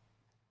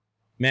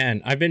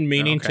 Man, I've been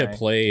meaning to Okay.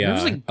 play There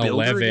was, like, builder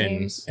 11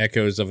 games.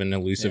 Echoes of an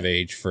Elusive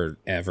Age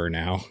forever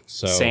now.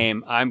 So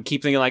Same. I'm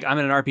keep thinking like I'm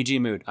in an RPG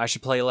mood. I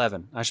should play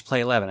 11. I should play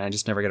 11. I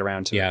just never get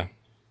around to it. Yeah.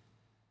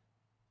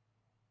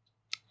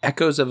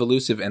 Echoes of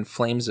Elusive and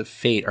Flames of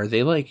Fate, are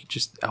they like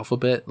just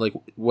alphabet? Like,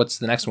 what's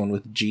the next one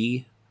with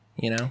G?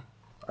 You know,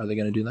 are they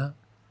going to do that?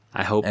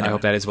 I hope And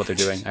that is what they're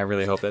doing. I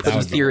really hope that's There's a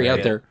would be theory great.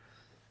 out there.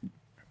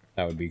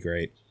 That would be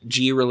great.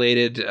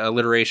 G-related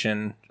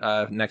alliteration.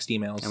 Next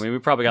emails. I mean, we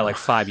probably got like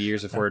 5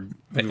 years before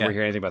we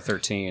hear anything about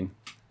 13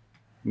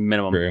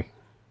 minimum. True.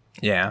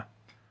 Yeah,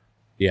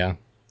 Yeah.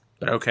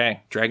 but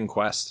okay. Dragon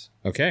Quest.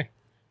 Okay.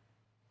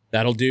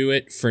 That'll do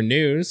it for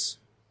news.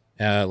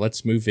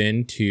 Let's move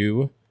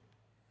into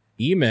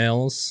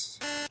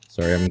emails.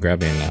 Sorry, I'm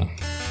grabbing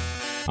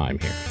I'm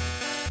here.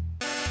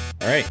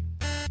 All right.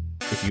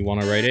 If you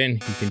want to write in,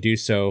 you can do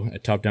so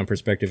at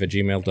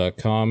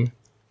topdownperspective@gmail.com,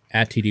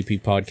 at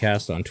TDP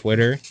Podcast on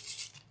Twitter,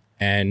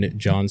 and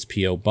John's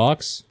P.O.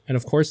 Box, and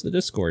of course the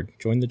Discord.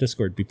 Join the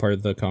Discord, be part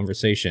of the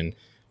conversation.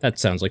 That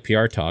sounds like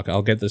PR talk.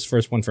 I'll get this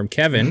first one from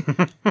Kevin.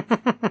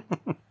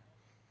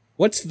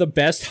 What's the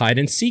best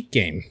hide-and-seek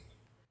game?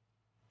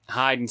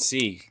 Hide and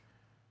seek.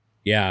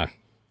 Yeah.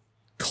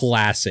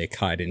 Classic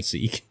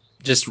hide-and-seek.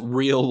 Just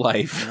real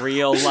life.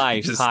 Real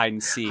life Just hide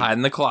and seek. Hide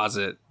in the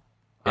closet.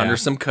 Yeah. Under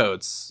some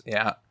coats.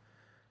 Yeah.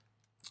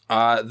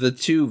 The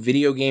two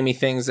video gamey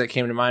things that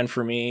came to mind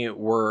for me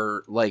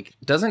were like,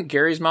 doesn't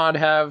Gary's Mod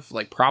have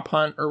like Prop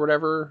Hunt or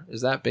whatever?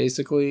 Is that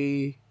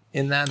basically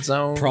in that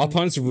zone? Prop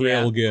Hunt's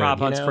real good. Prop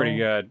Hunt's know? pretty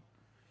good.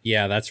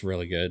 Yeah, that's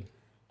really good.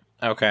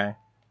 Okay.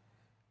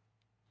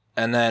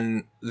 And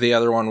then the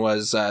other one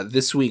was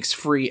this week's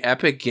free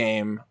Epic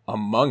game,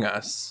 Among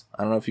Us.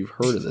 I don't know if you've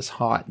heard of this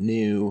hot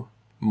new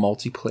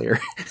multiplayer.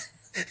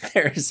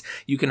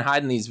 You can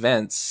hide in these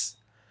vents,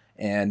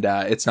 and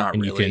it's not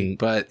And you really, can-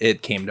 but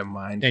it came to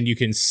mind. And you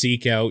can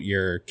seek out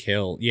your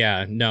kill.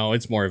 Yeah, no,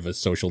 it's more of a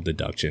social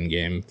deduction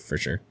game for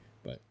sure.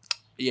 But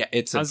Yeah,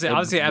 it's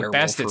Obviously, at werewolf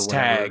best, or it's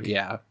whatever. tag.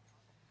 Yeah,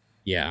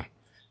 yeah,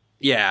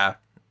 yeah.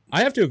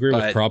 I have to agree with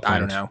But Prop Hunt. I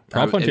don't know.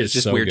 Prop Hunt It was is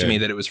just so weird good. to me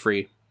that it was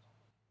free.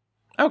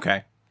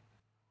 Okay.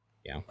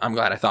 Yeah. I'm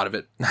glad I thought of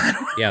it.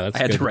 Yeah, that's I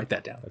had good. to write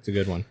that down. That's a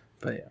good one.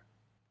 But yeah.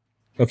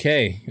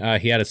 Okay,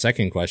 he had a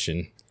second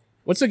question.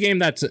 What's a game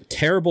that's a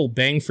terrible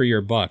bang for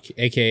your buck,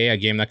 aka a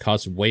game that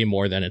costs way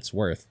more than it's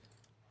worth?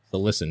 So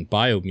listen,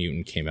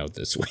 Biomutant came out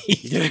this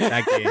week.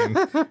 That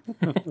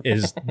game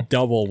is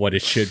double what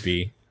it should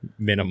be,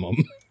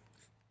 minimum.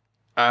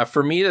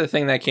 For me, the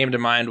thing that came to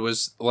mind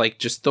was like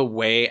just the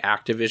way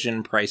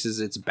Activision prices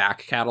its back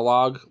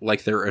catalog,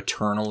 like they're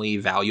eternally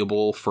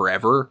valuable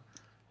forever.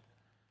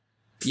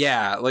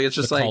 Yeah, like it's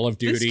just The like Call of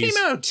this Duties.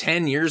 came out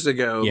 10 years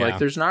ago. Yeah. Like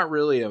there's not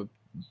really a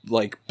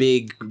like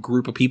big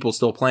group of people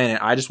still playing it.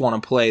 I just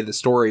want to play the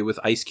story with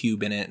Ice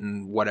Cube in it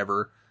and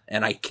whatever,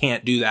 and I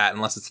can't do that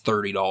unless it's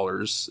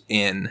 $30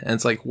 in. And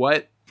it's like,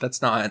 what?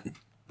 That's not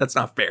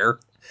fair.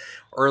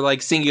 Or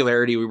like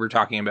Singularity we were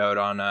talking about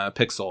on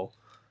Pixel.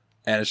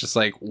 And it's just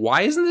like,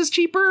 why isn't this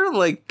cheaper?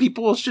 Like,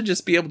 people should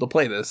just be able to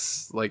play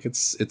this. Like,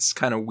 it's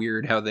kind of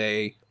weird how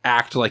they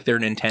act like they're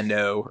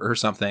Nintendo or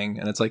something.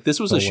 And it's like, this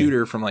was a Totally.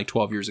 shooter from like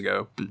 12 years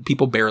ago.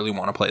 People barely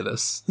want to play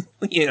this,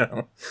 you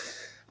know?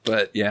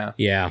 But yeah.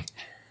 Yeah.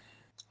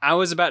 I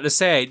was about to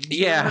say, do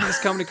you Yeah. remember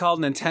this company called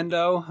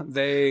Nintendo?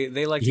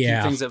 They like to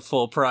Yeah. keep things at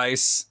full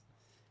price.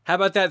 How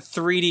about that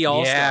 3D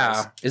All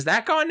Stars? Is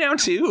that gone now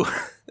too?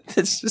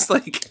 It's just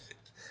like,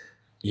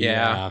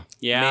 Yeah.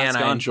 Man,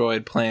 I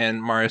enjoyed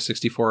playing Mario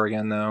 64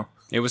 again though.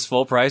 It was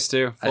full price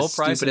too. Full As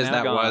price. stupid as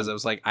that gone. was, I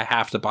was like, I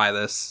have to buy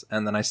this,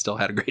 and then I still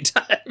had a great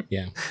time.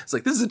 Yeah. It's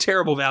like, this is a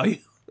terrible value,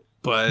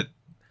 but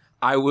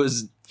I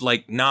was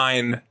like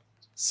 9,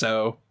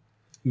 so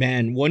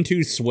Man,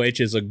 1-2 Switch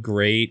is a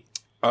great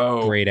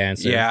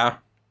answer. Yeah,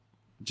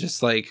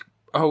 just like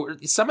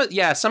some of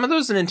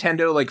those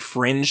Nintendo like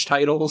fringe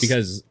titles,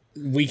 Because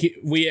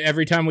we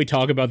every time we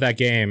talk about that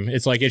game,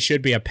 it's like it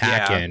should be a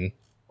pack-in.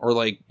 or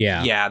like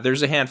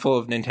there's a handful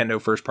of Nintendo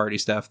first party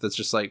stuff that's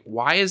just like,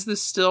 why is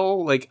this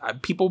still like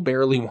people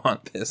barely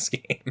want this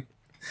game?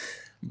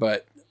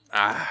 But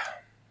I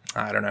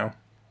don't know.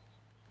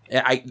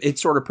 It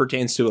sort of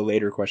pertains to a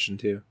later question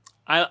too.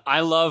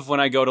 I love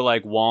when I go to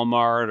like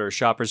Walmart or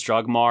Shoppers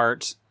Drug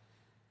Mart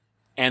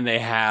and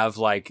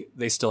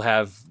they still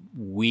have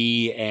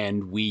Wii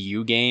and Wii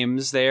U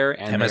games there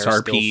and they're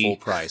still full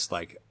price.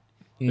 Like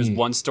there's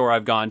one store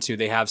I've gone to,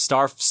 they have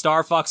Star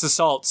Fox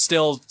Assault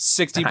still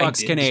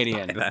 $60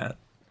 Canadian. That.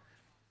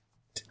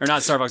 Or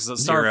not Star Fox Assault,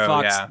 Star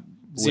Fox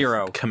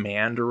Zero. With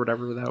Command or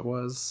whatever that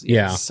was.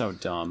 Yeah. So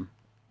dumb.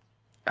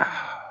 Yeah,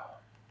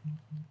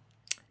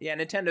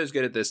 Nintendo's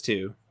good at this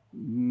too.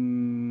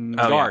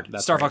 Guard.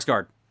 That's Star right. Fox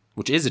Guard.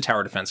 Which is a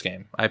tower defense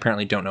game. I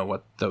apparently don't know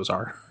what those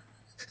are.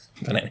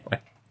 But anyway.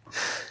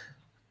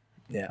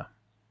 Yeah.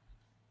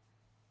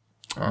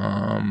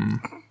 All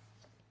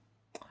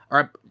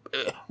right.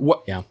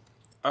 What? Yeah.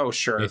 Oh,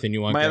 sure. Nathan,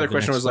 you want My to other have the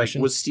question next was like,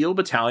 question? was Steel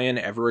Battalion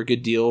ever a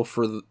good deal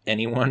for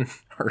anyone?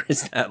 Or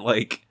is that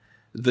like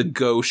the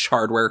gauche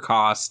hardware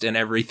cost and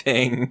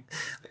everything?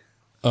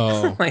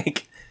 Oh,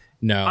 Like,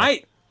 no.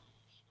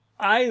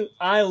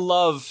 I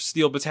love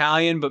Steel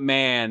Battalion, but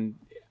man,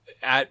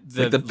 at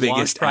the, Like the biggest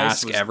launch price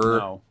ask was, ever.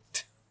 No.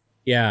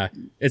 Yeah.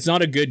 It's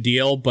not a good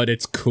deal, but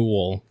it's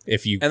cool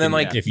if you And then,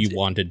 like, if you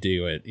want to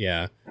do it.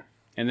 Yeah.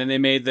 And then they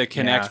made the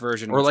Kinect yeah.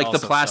 version, or which like the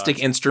also plastic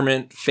sucked.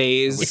 instrument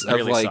phase Which of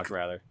really like sucked,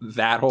 rather.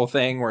 that whole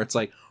thing where it's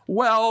like,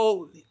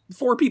 well,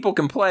 4 people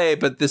can play,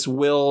 but this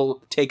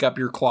will take up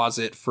your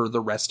closet for the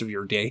rest of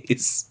your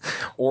days,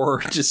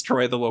 or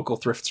destroy the local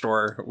thrift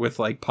store with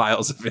like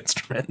piles of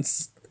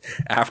instruments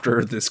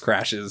after this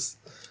crashes.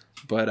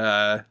 But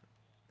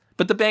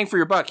the bang for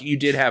your buck, you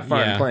did have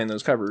fun playing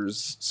those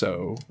covers,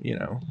 so you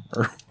know,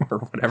 or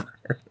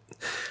whatever.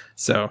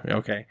 So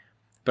okay,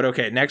 but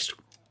okay, next.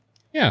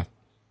 Yeah.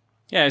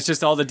 Yeah, it's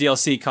just all the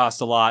DLC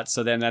cost a lot,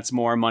 so then that's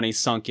more money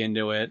sunk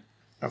into it.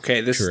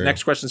 Okay, this True.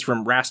 next question is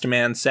from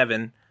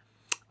Rastaman7.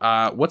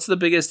 What's the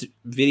biggest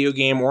video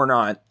game or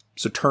not,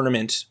 so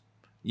tournament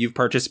you've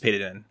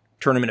participated in?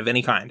 Tournament of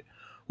any kind.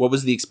 What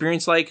was the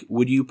experience like?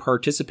 Would you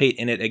participate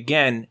in it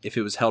again if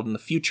it was held in the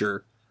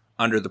future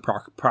under the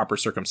proper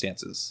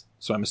circumstances?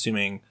 So I'm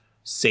assuming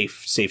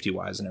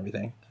safety-wise and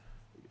everything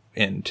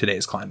in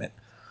today's climate.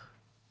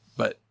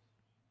 But,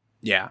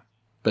 yeah.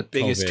 But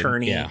biggest COVID,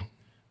 tourney yeah.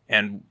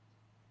 and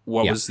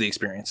what was the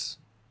experience?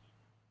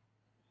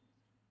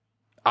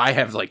 I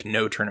have like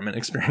no tournament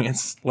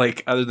experience,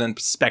 like other than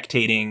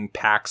spectating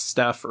PAX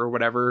stuff or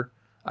whatever.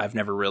 I've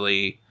never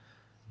really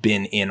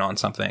been in on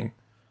something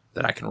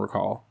that I can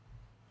recall.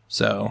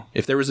 So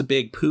if there was a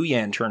big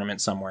Puyan tournament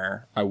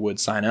somewhere, I would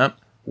sign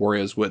up.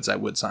 Wario's Woods, I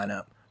would sign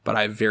up, but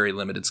I have very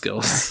limited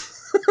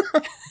skills.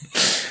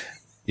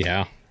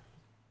 Yeah.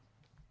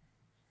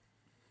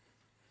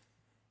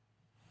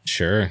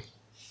 Sure.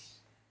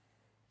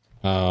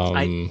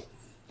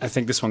 I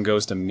think this one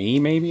goes to me,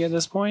 maybe, at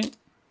this point.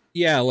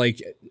 Yeah,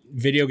 like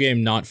video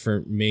game not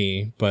for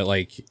me, but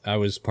like I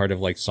was part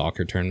of like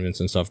soccer tournaments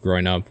and stuff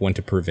growing up, went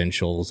to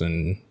provincials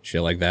and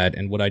shit like that.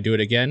 And would I do it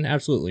again?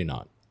 Absolutely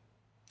not.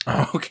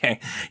 Oh, okay.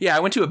 Yeah, I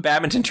went to a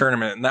badminton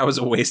tournament, and that was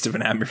a waste of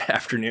an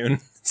afternoon.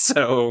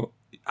 So,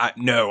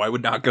 no, I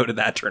would not go to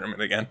that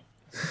tournament again.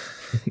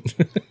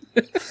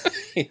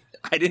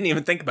 I didn't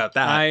even think about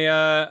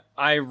that.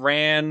 I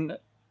ran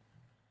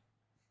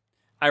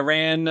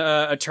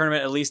a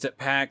tournament at least at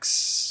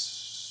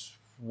PAX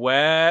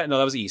West. No,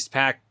 that was East.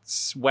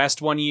 PAX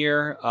West one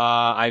year.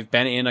 I've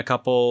been in a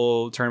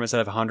couple tournaments that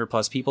have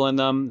 100+ people in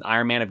them.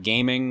 Iron Man of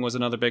Gaming was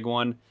another big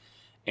one.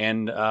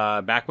 And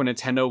back when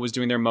Nintendo was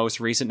doing their most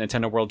recent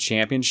Nintendo World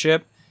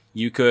Championship,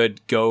 you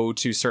could go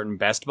to certain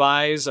Best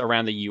Buys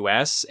around the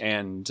US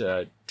and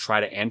try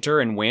to enter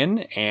and win.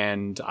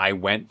 And I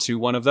went to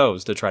one of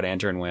those to try to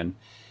enter and win.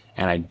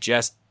 And I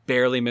just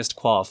barely missed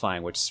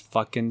qualifying, which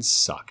fucking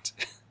sucked.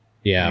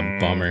 Yeah,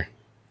 bummer.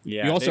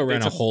 Yeah, You also they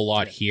ran a took- whole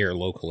lot here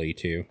locally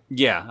too.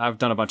 Yeah, I've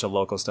done a bunch of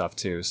local stuff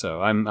too.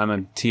 So I'm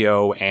a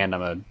TO and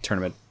I'm a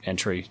tournament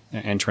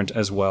entrant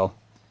as well.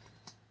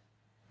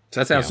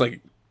 So that sounds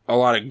like a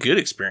lot of good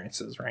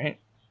experiences, right?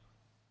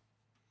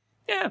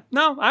 Yeah,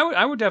 no,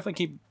 I would definitely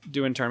keep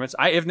doing tournaments.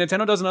 If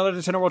Nintendo does another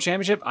Nintendo World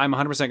Championship, I'm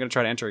 100% going to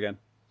try to enter again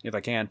if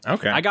I can.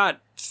 Okay. I got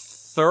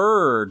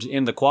third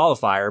in the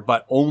qualifier,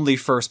 but only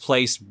first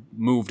place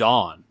moved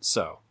on.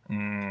 So.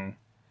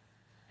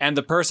 And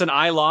the person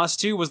I lost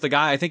to was the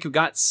guy I think who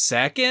got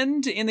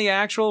second in the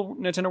actual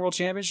Nintendo World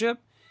Championship.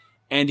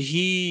 and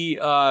he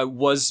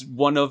was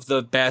one of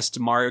the best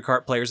Mario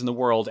Kart players in the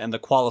world, and the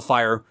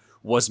qualifier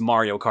was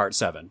Mario Kart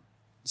 7.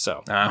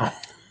 So, Oh,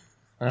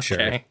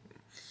 okay.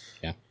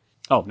 Sure.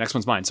 oh, next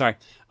one's mine. Sorry.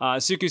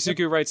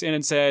 Suku writes in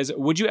and says,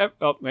 "Would you ever?"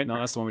 Oh, wait, no,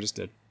 that's the one we just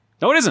did.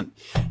 No, it isn't.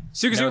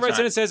 Suku No, it's writes in not.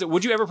 and says,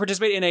 "Would you ever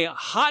participate in a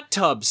hot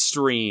tub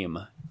stream?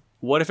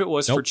 What if it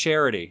was for Nope.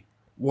 charity?"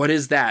 What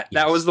is that?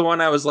 That was the one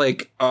I was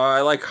like,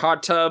 I like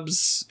hot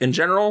tubs in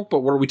general, but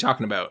what are we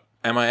talking about?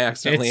 Am I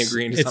accidentally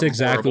agreeing to It's something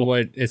exactly horrible?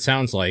 what it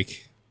sounds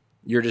like.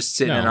 You're just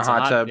sitting No, in a it's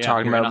hot tub yeah,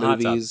 talking you're in about a hot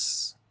tub.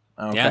 movies.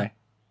 Okay. Yeah.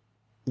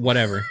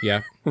 Whatever.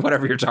 Yeah.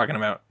 Whatever you're talking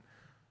about.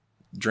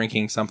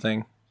 Drinking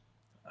something.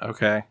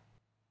 Okay.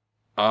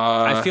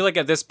 I feel like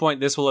at this point,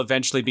 this will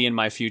eventually be in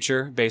my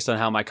future based on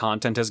how my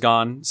content has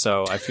gone.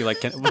 So I feel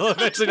like we'll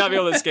eventually not be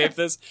able to escape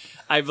this.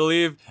 I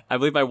believe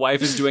my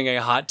wife is doing a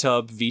hot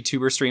tub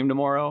VTuber stream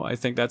tomorrow. I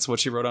think that's what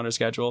she wrote on her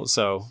schedule.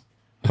 So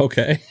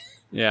Okay.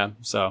 yeah,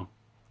 so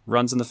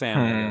runs in the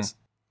family, I guess.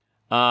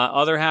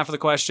 Other half of the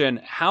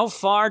question: how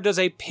far does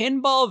a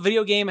pinball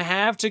video game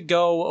have to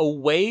go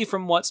away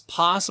from what's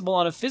possible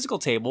on a physical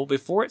table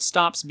before it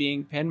stops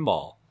being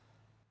pinball?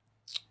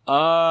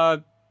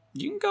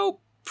 You can go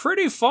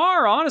pretty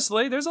far,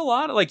 honestly. There's a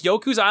lot of, like,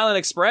 Yoku's Island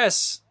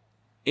Express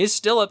is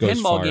still a Goes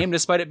pinball far. game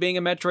despite it being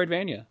a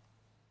Metroidvania.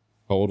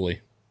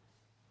 Totally.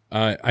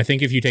 I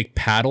think if you take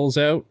paddles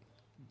out,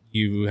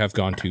 you have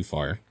gone too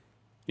far.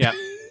 Yeah,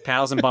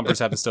 paddles and bumpers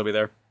have to still be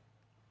there.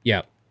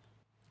 Yeah.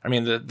 I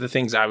mean, the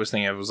things I was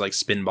thinking of was like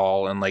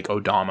Spinball and like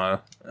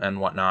Odama and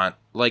whatnot.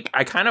 Like,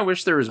 I kind of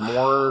wish there was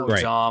more,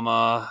 Right.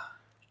 Odama.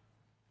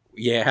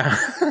 yeah,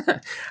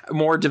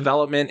 more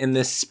development in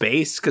this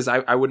space, because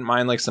I wouldn't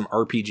mind like some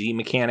RPG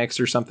mechanics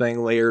or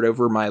something layered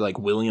over my like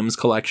Williams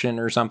collection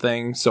or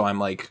something. So I'm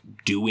like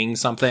doing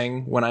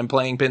something when I'm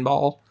playing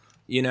pinball,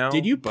 you know?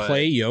 Did you But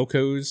play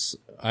Yoko's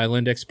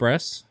Island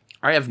Express?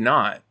 I have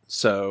not.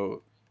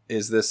 So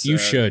is this You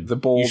should. the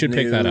bold You should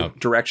pick that new up.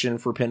 direction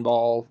for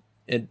pinball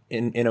in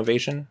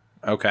innovation?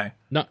 Okay.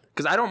 Not.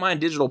 Because I don't mind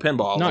digital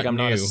pinball. Not Like, I'm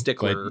not new, a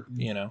stickler,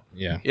 but- you know?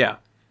 Yeah. Yeah.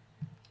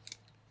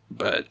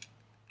 But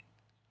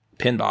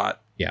Pinbot,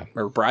 Yeah.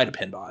 or Bride of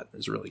Pinbot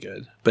is really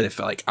good. But if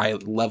like I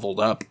leveled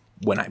up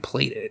when I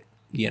played it,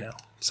 you know,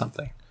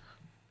 something.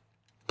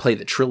 Play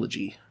the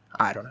trilogy.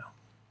 I don't know.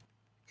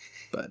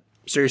 But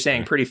so you're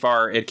saying pretty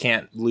far it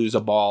can't lose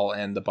a ball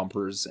and the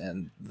bumpers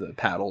and the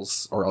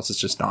paddles, or else it's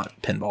just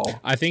not pinball.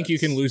 I think you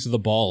can lose the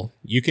ball.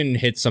 You can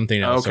hit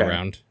something else Okay.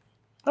 around.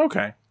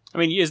 Okay. I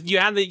mean, you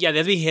have they have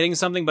to be hitting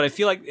something, but I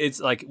feel like it's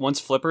like once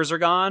flippers are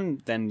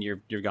gone, then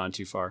you're gone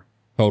too far.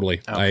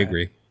 Totally. I Okay.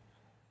 agree.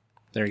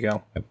 There you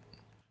go.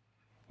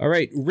 All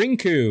right,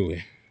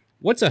 Rinku.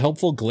 What's a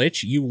helpful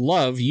glitch you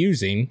love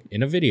using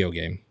in a video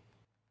game?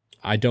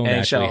 I don't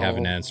actually have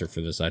an answer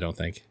for this, I don't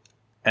think.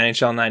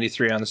 NHL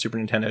 93 on the Super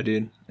Nintendo,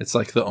 dude. It's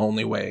like the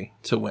only way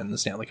to win the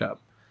Stanley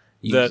Cup.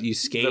 You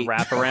skate the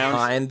wraparound?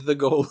 behind the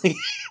goalie,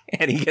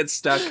 and he gets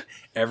stuck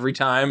every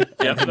time. Yep,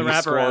 and then the you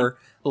wraparound. score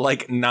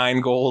like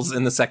 9 goals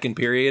in the second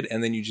period,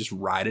 and then you just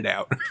ride it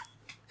out.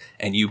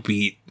 And you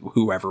beat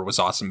whoever was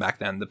awesome back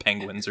then, the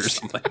Penguins or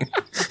something.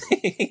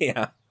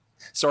 Yeah.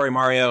 Sorry,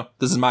 Mario.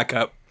 This is my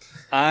cup.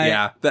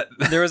 Yeah.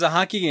 There was a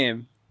hockey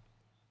game.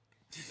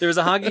 There was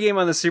a hockey game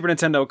on the Super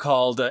Nintendo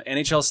called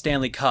NHL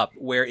Stanley Cup,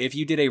 where if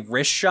you did a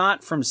wrist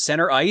shot from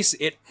center ice,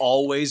 it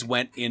always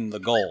went in the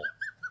goal.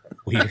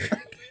 Weird.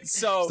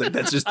 So like,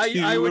 that's just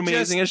too I would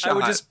amazing just, a shot. I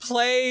would just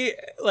play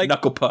like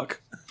Knuckle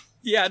puck.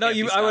 yeah, no,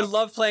 Can't be I would stopped.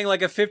 love playing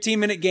like a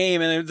 15-minute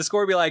game, and the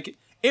score would be like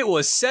it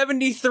was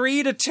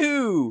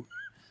 73-2.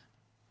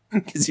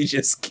 Because he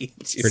just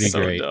keeps Pretty so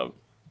great.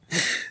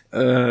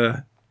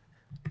 dumb.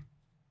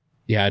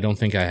 Yeah, I don't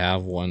think I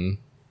have one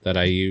that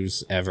I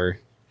use ever.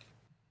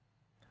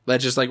 That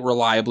just like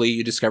reliably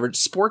you discovered.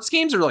 Sports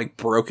games are like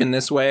broken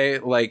this way.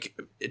 Like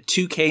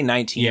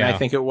 2K19, Yeah. I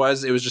think it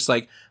was just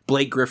like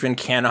Blake Griffin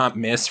cannot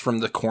miss from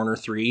the corner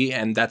 3,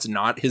 and that's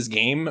not his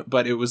game.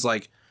 But it was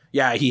like,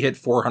 yeah, he hit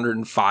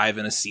 405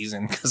 in a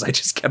season because I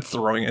just kept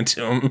throwing it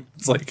to him.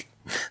 It's like,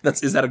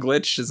 is that a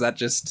glitch? Is that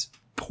just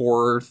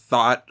poor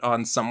thought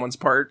on someone's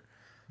part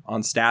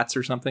on stats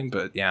or something?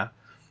 But yeah,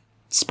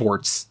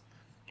 sports,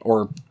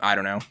 or I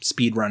don't know,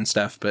 speed run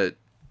stuff. But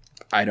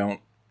I don't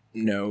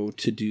know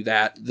to do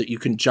that you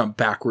can jump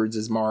backwards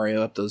as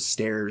Mario up those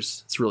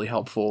stairs. It's really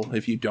helpful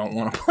if you don't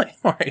want to play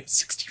Mario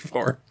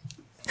 64.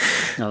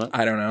 No,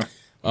 I don't know,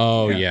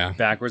 Oh, Yeah. yeah.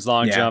 backwards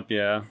long Yeah. jump,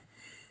 yeah.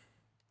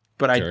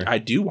 but Sure. I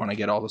do want to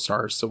get all the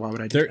stars, so why would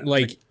I do They're that?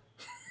 like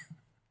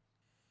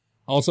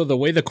also the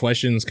way the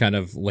question's kind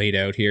of laid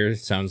out here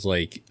sounds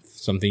like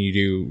something you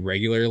do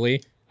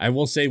regularly. I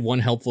will say one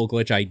helpful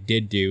glitch I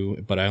did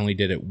do, but I only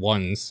did it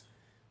once,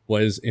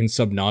 was in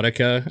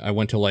Subnautica. I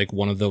went to like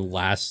one of the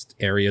last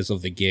areas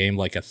of the game,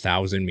 like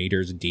 1,000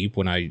 meters deep,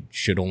 when I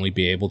should only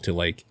be able to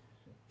like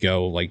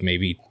go like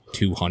maybe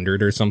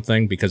 200 or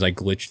something, because I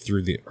glitched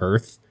through the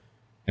earth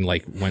and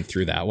like went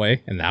through that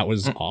way, and that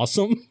was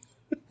awesome.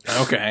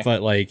 Okay,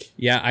 But like,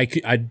 yeah, I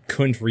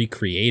couldn't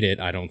recreate it,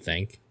 I don't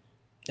think.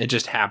 it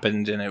just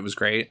happened and it was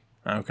great.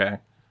 Okay,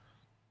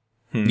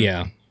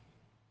 Yeah.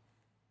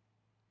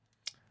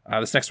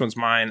 This next one's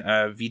mine.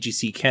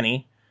 VGC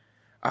Kenny.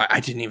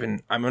 I'm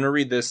going to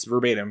read this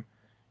verbatim.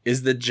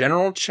 Is the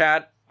general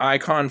chat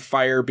icon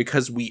fire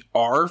because we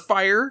are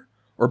fire,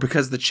 or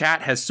because the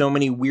chat has so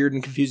many weird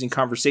and confusing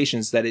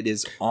conversations that it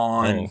is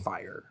on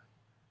fire?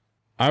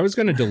 I was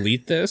going to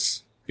delete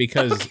this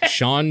because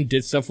Sean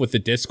did stuff with the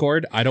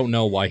Discord. I don't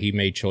know why he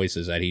made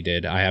choices that he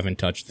did. I haven't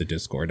touched the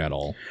Discord at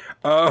all.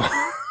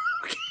 Oh,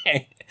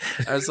 okay.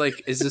 I was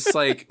like, is this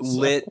like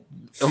lit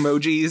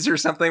emojis or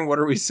something? What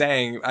are we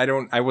saying?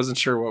 I wasn't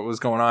sure what was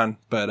going on,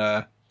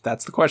 but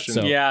that's the question.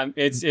 So, yeah,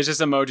 it's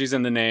just emojis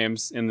in the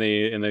names, in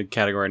the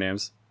category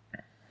names.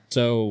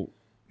 So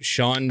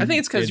Sean, I think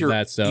it's because you are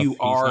He's not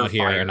fire.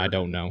 here, and I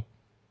don't know.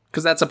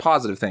 Because that's a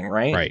positive thing,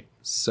 right? Right.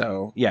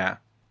 So yeah,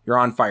 you're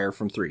on fire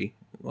from 3,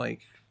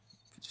 like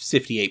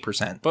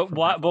 58%. But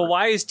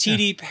why is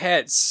TD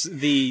Pets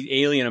the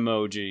alien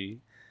emoji?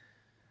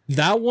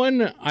 That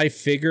one I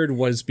figured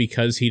was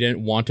because he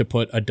didn't want to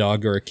put a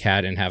dog or a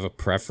cat and have a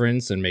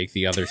preference and make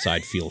the other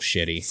side feel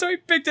shitty. So he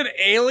picked an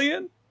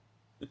alien?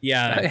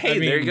 Yeah. Hey,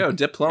 there you go.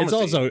 Diplomacy. It's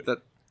also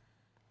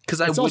because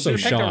I it's also would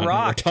Sean. a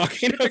rock. We're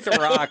talking Pick about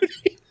a rock.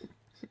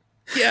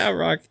 Yeah,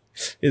 rock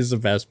is the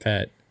best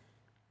pet.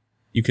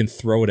 You can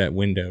throw it at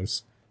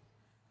windows.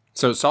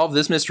 So solve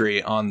this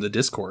mystery on the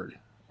Discord,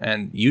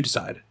 and you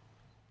decide.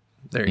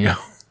 There you go.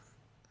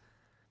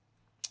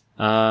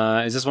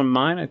 Is this one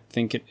mine? I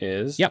think it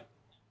is. Yep.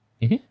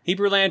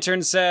 Hebrew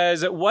Lantern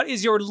says, what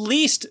is your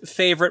least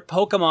favorite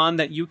Pokemon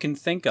that you can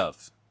think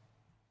of?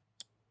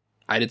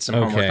 I did some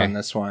homework on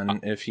this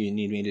one if you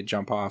need me to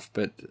jump off,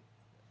 but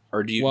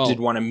or did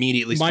one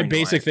immediately my spring to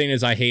basic life? thing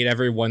is I hate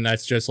everyone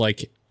that's just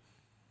like,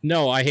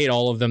 no, I hate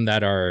all of them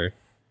that are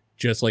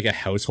just like a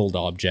household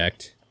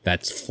object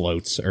that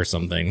floats or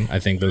something. I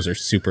think those are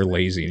super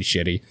lazy and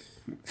shitty.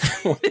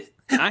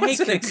 I hate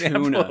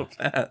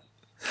Kakuna.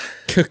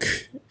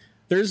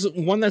 There's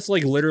one that's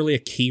like literally a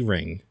key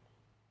ring.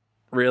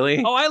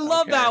 Really? Oh, I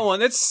love that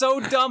one. It's so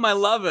dumb. I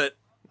love it.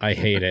 I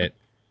hate it.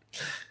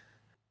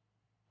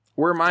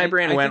 Where my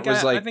brain went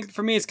was I think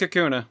for me it's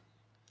Kakuna.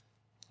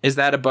 Is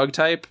that a bug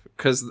type?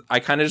 Because I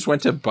kind of just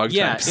went to bug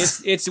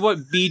types. Yeah, it's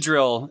what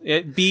Beedrill.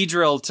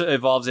 Beedrill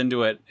evolves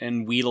into it,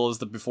 and Weedle is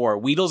the before.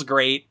 Weedle's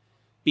great.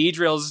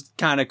 Beedrill's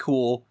kind of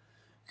cool.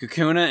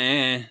 Kakuna,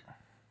 eh.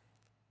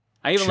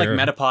 I even like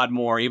Metapod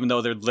more, even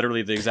though they're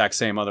literally the exact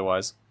same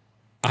otherwise.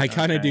 I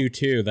kind of do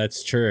too.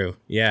 That's true.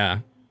 Yeah.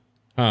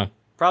 Huh.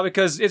 Probably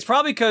because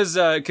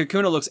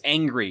Kakuna looks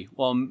angry,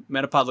 while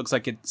Metapod looks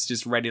like it's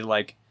just ready to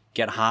like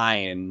get high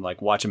and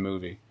like watch a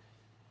movie.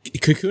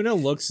 Kakuna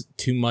looks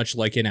too much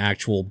like an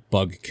actual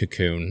bug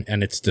cocoon,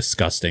 and it's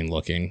disgusting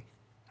looking.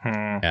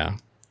 Yeah.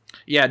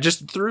 Yeah,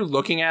 just through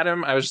looking at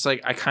him, I was just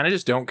like, I kind of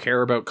just don't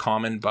care about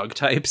common bug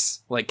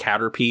types. Like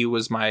Caterpie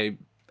was my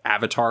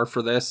avatar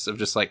for this, of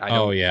just like, I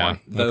don't want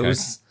those.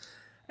 Okay.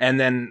 And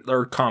then there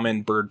are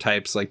common bird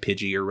types like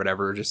Pidgey or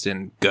whatever, just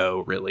in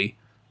Go, really.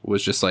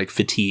 Was just like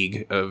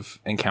fatigue of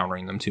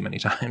encountering them too many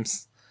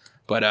times.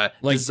 But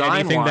like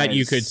anything that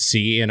you could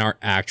see in our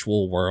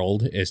actual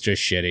world is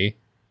just shitty.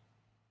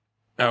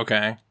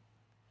 Okay.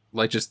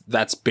 Like just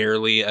that's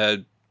barely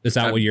a... Is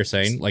that what you're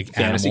saying? Like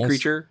fantasy animals?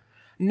 Creature?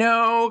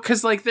 No,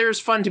 because like there's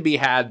fun to be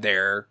had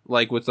there.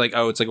 Like with like,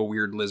 oh, it's like a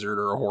weird lizard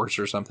or a horse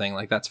or something.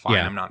 Like that's fine.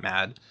 Yeah. I'm not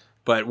mad.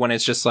 But when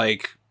it's just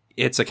like,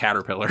 it's a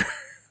caterpillar.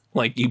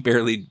 Like it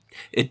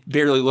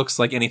barely looks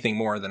like anything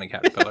more than a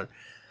caterpillar.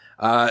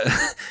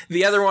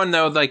 The other one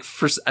though, like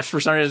for some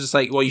reason, it's just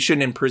like, well, you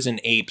shouldn't imprison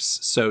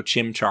apes. So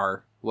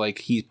Chimchar, like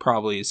he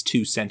probably is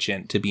too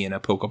sentient to be in a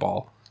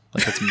Pokeball.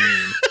 Like that's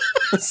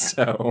mean.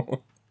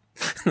 So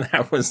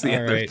that was the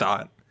other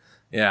thought.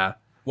 Yeah.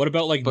 What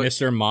about like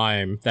Mr.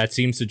 Mime? That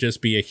seems to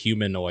just be a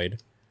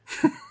humanoid.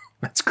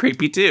 That's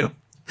creepy too.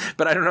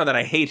 But I don't know that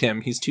I hate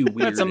him. He's too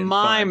weird. That's a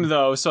mime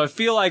though, so I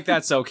feel like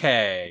that's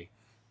okay.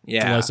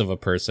 Yeah. It's less of a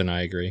person,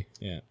 I agree.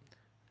 Yeah.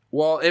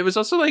 Well, it was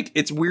also like,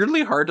 it's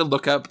weirdly hard to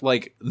look up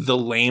like the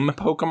lame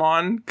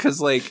Pokemon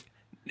because like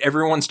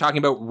everyone's talking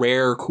about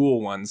rare,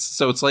 cool ones.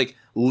 So it's like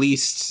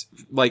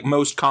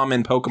most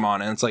common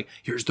Pokemon. And it's like,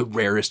 here's the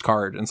rarest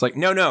card. And it's like,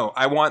 no,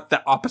 I want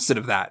the opposite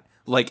of that.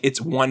 Like it's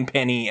 1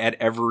 penny at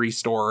every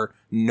store.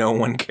 No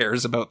one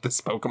cares about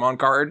this Pokemon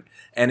card.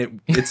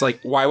 And it's like,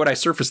 why would I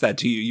surface that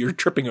to you? You're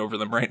tripping over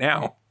them right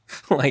now.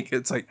 Like,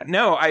 it's like,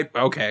 no,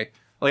 okay.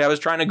 Like I was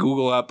trying to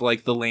Google up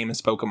like the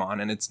lamest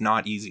Pokemon and it's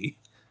not easy.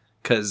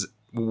 Because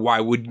why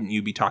wouldn't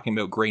you be talking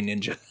about Grey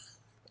Ninja?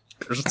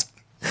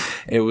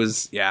 It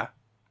was, yeah.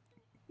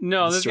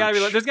 No, there's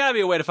gotta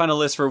be a way to find a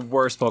list for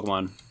worst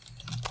Pokemon.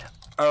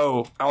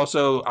 Oh,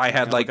 also I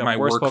had like my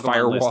work Pokemon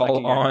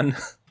firewall on.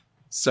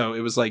 So it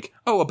was like,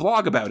 a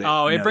blog about it.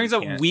 Oh, it brings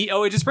up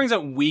it just brings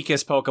up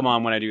weakest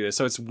Pokemon when I do this.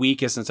 So it's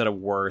weakest instead of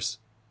worse.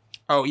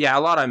 Oh yeah,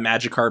 a lot of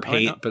Magikarp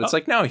hate, but it's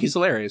like, no, he's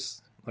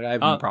hilarious. Like I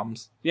have no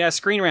problems. Yeah,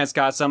 Screen Rant's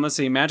got some. Let's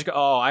see, I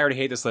already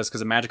hate this list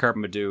because of Magikarp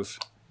and Bidoof.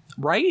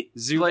 Right?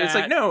 Zubat, like, it's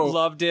like, no.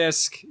 Love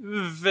Disc,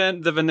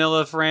 the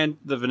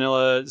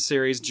Vanilla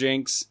series,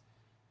 Jinx,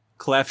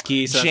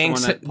 Klefki. So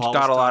Jinx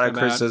got a lot of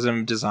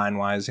criticism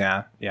design-wise,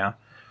 yeah.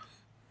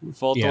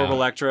 Full Yeah. Thorb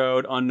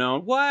Electrode,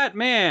 Unknown. What?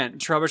 Man.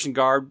 Trubbish and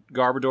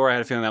Garbodor. I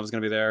had a feeling that was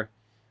going to be there.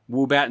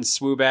 Woobat and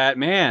Swoobat.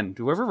 Man,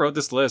 whoever wrote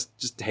this list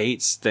just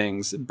hates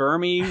things.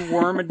 Burmy,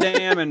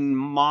 Wormadam, and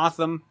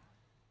Motham.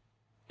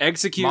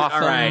 Execute.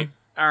 Motham.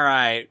 All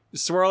right.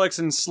 Swirlix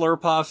and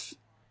Slurpuff.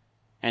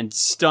 And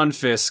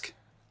Stunfisk.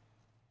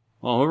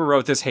 Well, whoever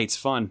wrote this hates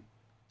fun.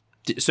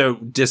 So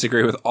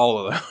disagree with all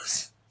of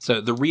those. So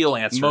the real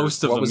answer,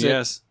 Most of what them, was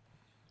yes.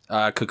 it?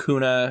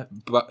 Kakuna,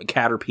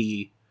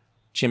 Caterpie,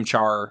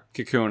 Chimchar.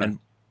 Kakuna. And-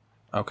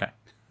 Okay.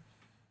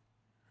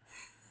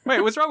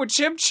 Wait, what's wrong with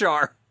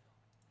Chimchar?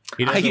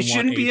 He doesn't He want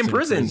shouldn't be apes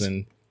imprisoned.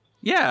 prison.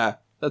 Yeah,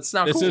 that's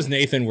not This cool. is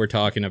Nathan we're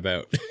talking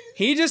about.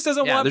 He just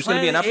doesn't Yeah, want there's gonna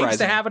be Planet an of the Apes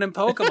to uprising. happen in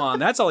Pokemon.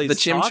 That's all he's the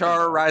talking Chimchar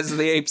about. Rise of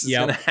the Apes is Yep.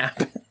 gonna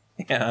happen.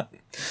 Yeah.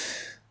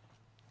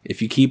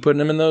 If you keep putting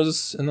them in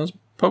those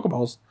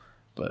Pokeballs.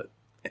 But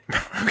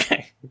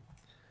okay.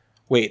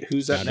 Wait,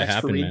 who's up Bound to next for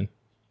happen, me? man.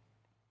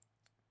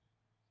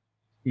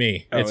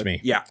 Me. Oh, It's me.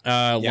 Yeah.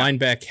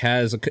 Lineback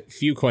has a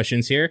few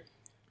questions here.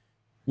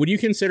 Would you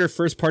consider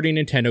first-party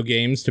Nintendo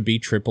games to be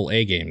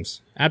AAA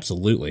games?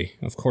 Absolutely.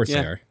 Of course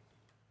Yeah. they are.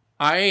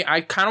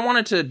 I kind of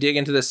wanted to dig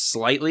into this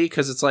slightly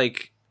because it's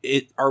like,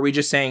 are we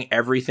just saying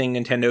everything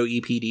Nintendo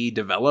EPD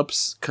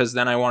develops? Because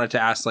then I wanted to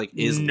ask, like,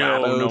 is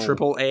Labo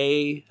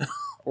AAA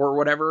or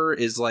whatever?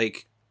 Is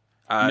like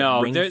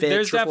No, Ring Fit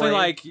there's definitely AAA?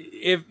 like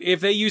if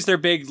they use their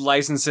big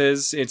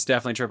licenses, it's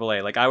definitely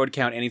AAA. Like I would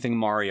count anything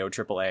Mario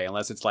AAA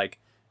unless it's like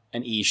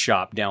an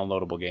eShop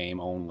downloadable game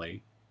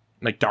only.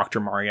 like Dr.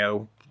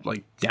 Mario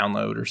like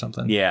download or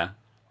something. Yeah.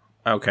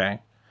 Okay.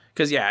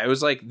 Because yeah, it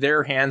was like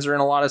their hands are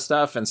in a lot of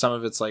stuff, and some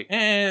of it's like,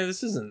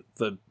 this isn't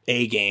the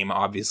A game.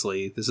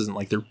 Obviously, this isn't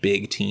like their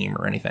big team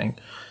or anything.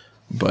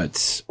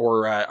 But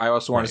I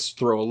also want to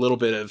throw a little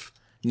bit of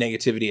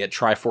negativity at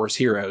Triforce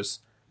Heroes.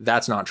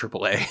 That's not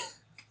AAA.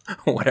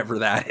 Whatever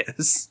that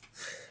is.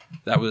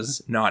 That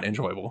was not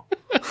enjoyable.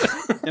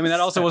 I mean, that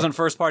also wasn't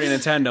first party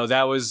Nintendo.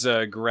 That was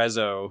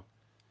Grezzo.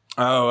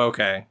 Oh,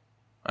 okay.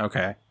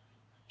 Okay.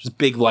 Just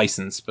big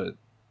license, but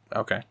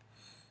okay.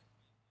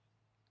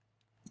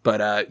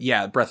 But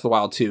yeah, Breath of the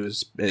Wild 2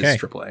 is Okay.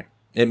 AAA.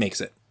 It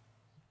makes it.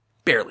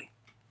 Barely.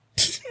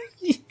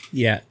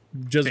 Yeah,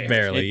 just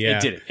barely. Yeah.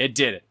 It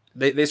did it.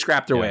 They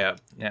scrapped their way up.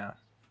 Yeah.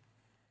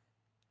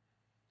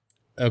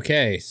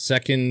 Okay,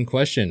 second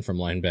question from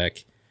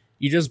Lineback.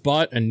 You just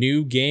bought a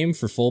new game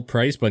for full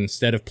price, but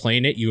instead of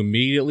playing it, you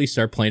immediately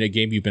start playing a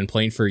game you've been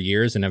playing for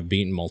years and have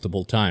beaten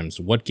multiple times.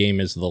 What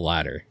game is the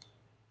latter?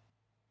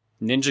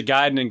 Ninja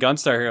Gaiden and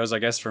Gunstar Heroes, I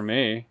guess, for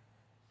me.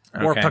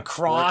 Or Okay.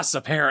 Picross,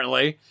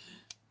 apparently.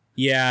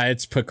 Yeah,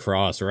 it's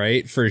Picross,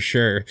 right? For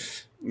sure.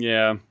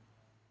 Yeah.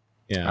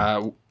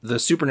 Yeah. The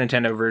Super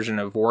Nintendo version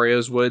of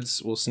Wario's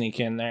Woods will sneak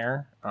in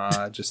there,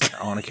 just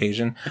on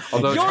occasion.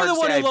 Although it's You're hard the to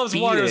one say who I loves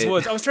beat Wario's it.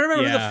 Woods. I was trying to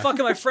remember who Yeah. the fuck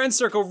in my friend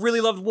circle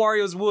really loved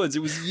Wario's Woods. It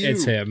was you.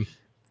 It's him.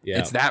 Yeah.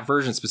 It's that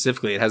version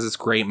specifically. It has this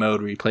great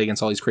mode where you play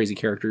against all these crazy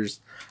characters.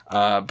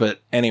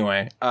 But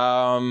anyway,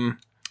 and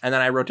then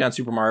I wrote down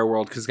Super Mario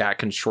World because that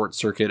can short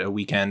circuit a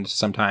weekend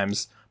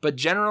sometimes. But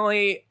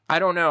generally, I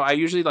don't know. I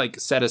usually like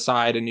set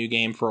aside a new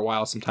game for a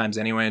while sometimes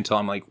anyway until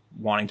I'm like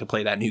wanting to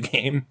play that new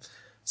game.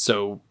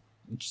 So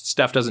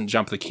stuff doesn't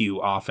jump the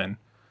queue often.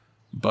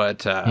 But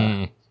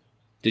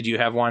did you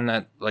have one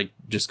that like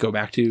just go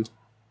back to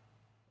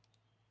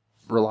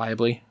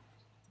reliably,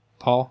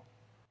 Paul?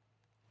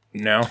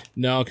 No.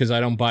 No, because I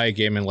don't buy a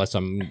game unless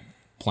I'm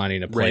planning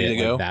to play Ready to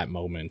it go? like that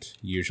moment,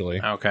 usually.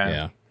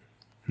 Okay.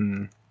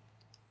 Yeah.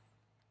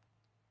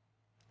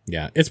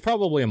 Yeah, it's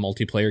probably a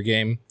multiplayer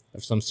game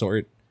of some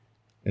sort.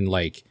 And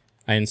like,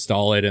 I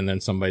install it and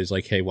then somebody's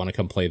like, hey, want to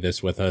come play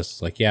this with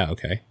us? Like, yeah,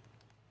 okay.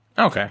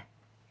 Okay.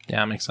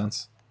 Yeah, that makes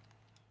sense.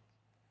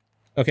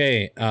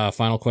 Okay,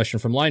 final question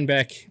from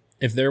Lineback.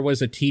 If there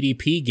was a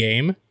TDP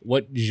game,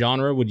 what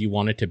genre would you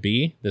want it to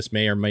be? This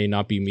may or may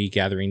not be me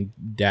gathering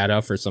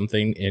data for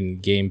something in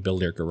Game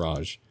Builder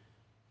Garage.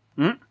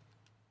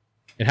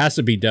 It has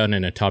to be done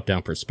in a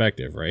top-down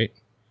perspective, right?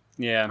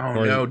 Yeah. Oh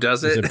Or no,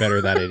 does it? Is it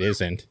better that it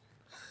isn't?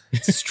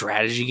 It's a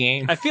strategy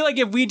game. I feel like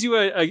if we do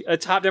a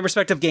top-down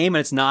perspective game and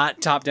it's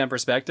not top-down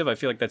perspective, I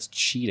feel like that's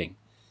cheating.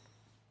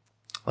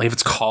 Like if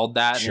it's called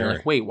that, and you're Sure.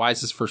 like, wait, why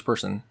is this first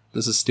person?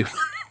 This is stupid.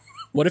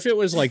 What if it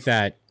was like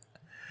that?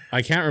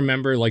 I can't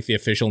remember like the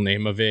official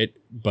name of it,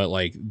 but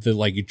like the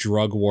like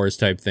drug wars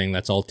type thing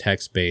that's all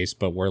text based,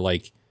 but we're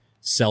like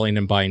selling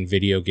and buying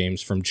video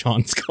games from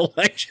John's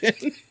collection.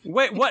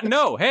 Wait, what?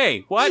 No.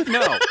 Hey, what?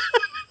 No.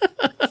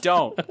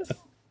 Don't.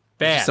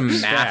 Bad.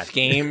 Some math Bad.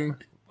 game.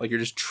 Like you're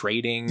just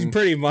trading.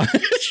 Pretty much.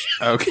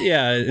 Okay.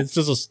 Yeah, it's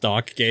just a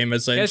stock game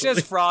essentially. It's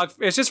just frog.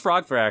 It's just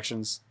frog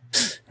fractions.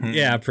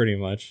 Yeah, pretty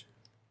much.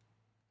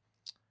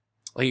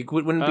 Like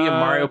wouldn't it be a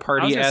Mario I was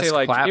Party gonna say, esque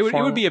like, platform?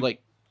 it would be a-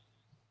 like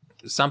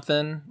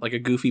something like a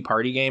goofy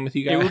party game with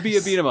you guys. It would be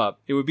a beat 'em up.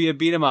 It would be a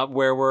beat 'em up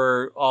where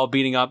we're all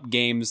beating up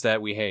games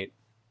that we hate.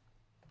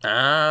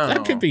 Oh,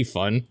 That could be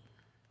fun.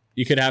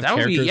 You could have That would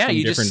characters be from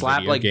You different just slap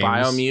video like games.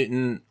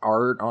 Biomutant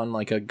art on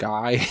like a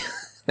guy,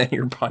 and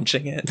you're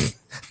punching it.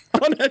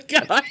 on a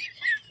guy.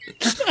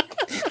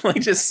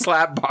 Like just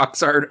slap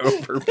box art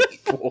over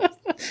people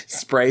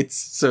sprites,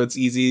 so it's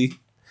easy.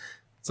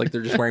 It's like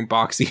they're just wearing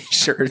boxy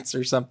shirts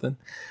or something.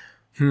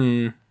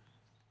 Yeah.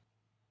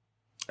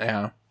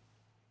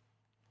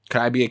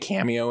 Could I be a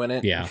cameo in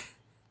it? Yeah.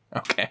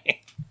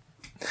 Okay.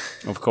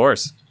 Of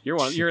course. You're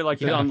like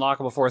the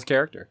unlockable fourth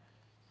character.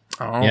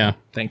 Oh, Yeah.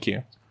 Thank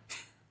you.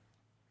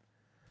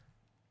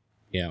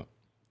 Yeah.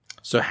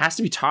 So it has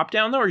to be top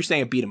down though, or are you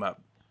saying a beat 'em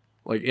up?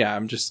 Like, yeah,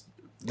 I'm just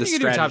the You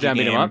can do top down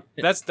beat 'em up.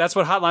 That's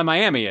what Hotline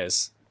Miami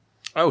is.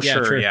 Oh, Yeah,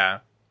 sure, true. yeah.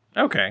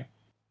 Okay.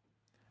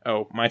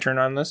 Oh, my turn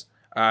on this.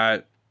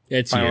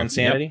 It's Final you.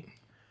 Insanity. Yep.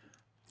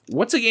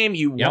 What's a game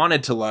you Yep.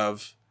 wanted to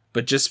love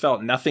but just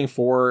felt nothing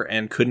for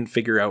and couldn't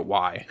figure out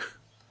why?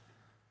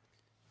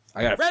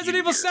 I got Resident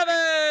Evil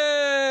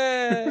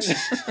 7.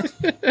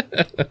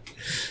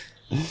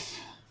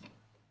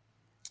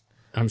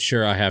 I'm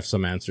sure I have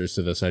some answers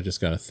to this. I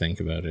just got to think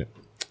about it.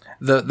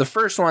 The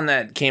first one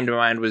that came to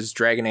mind was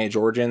Dragon Age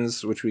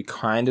Origins, which we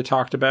kind of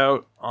talked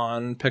about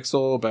on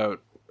Pixel,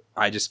 about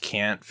I just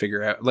can't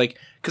figure out, like,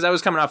 because I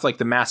was coming off like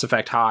the Mass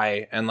Effect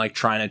high and like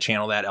trying to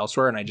channel that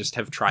elsewhere, and I just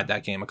have tried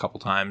that game a couple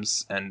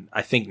times, and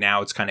I think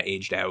now it's kind of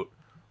aged out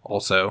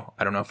also.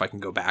 I don't know if I can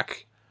go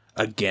back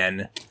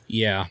again,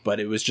 Yeah.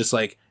 but it was just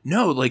like,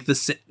 no, like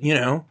this,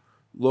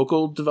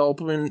 local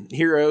development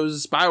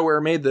heroes,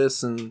 BioWare made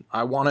this and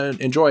I want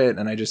to enjoy it,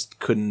 and I just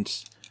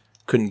couldn't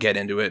get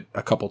into it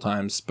a couple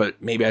times.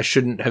 But maybe I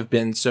shouldn't have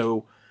been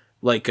so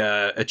like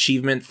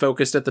achievement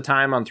focused at the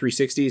time on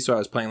 360, so I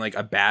was playing like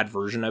a bad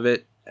version of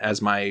it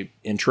as my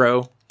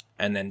intro,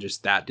 and then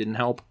just that didn't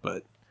help.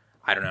 But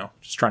I don't know,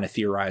 just trying to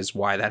theorize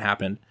why that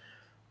happened.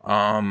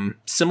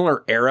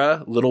 Similar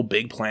era, Little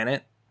Big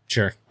Planet.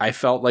 Sure. I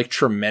felt like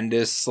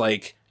tremendous,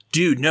 like,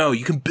 dude, no,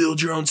 you can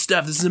build your own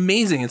stuff. This is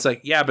amazing. It's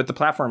like, yeah, but the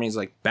platforming is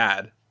like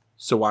bad.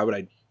 So why would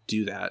I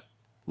do that?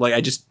 Like,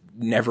 I just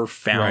never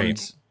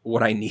found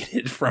what I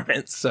needed from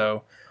it.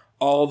 So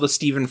all the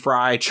Stephen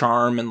Fry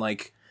charm and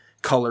like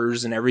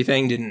colors and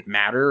everything didn't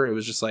matter. It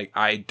was just like,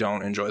 I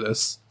don't enjoy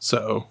this.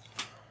 So,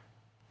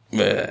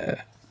 but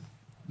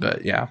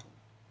yeah.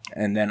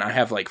 And then I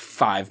have like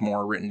 5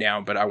 more written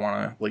down, but I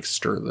want to like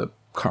stir the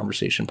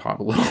conversation pot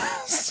a little.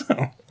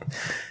 So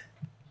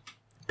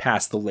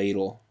pass the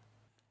ladle.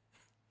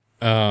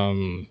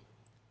 I'm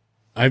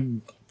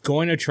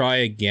going to try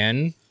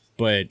again,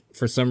 but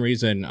for some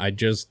reason I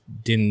just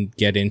didn't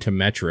get into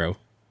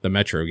the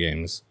Metro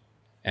games.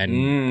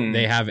 And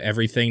they have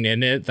everything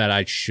in it that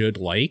I should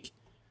like.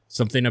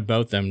 Something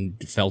about them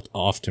felt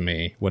off to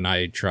me when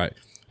I tried.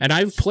 And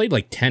I've played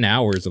like 10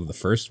 hours of the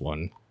first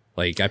one.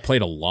 Like, I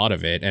played a lot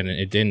of it, and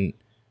it didn't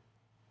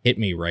hit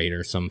me right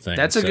or something.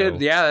 That's a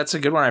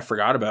good one I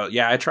forgot about.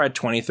 Yeah, I tried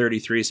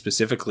 2033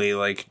 specifically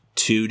like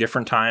 2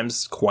 different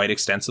times quite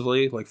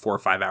extensively, like 4 or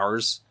 5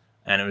 hours.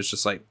 And it was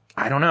just like,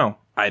 I don't know.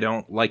 I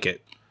don't like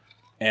it.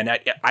 And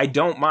I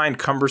don't mind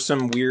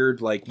cumbersome,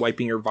 weird, like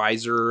wiping your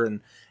visor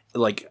and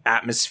like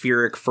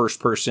atmospheric first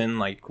person,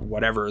 like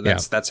whatever.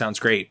 That sounds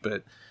great.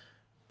 But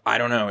I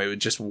don't know. It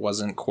just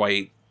wasn't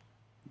quite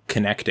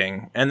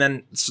connecting. And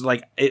then it's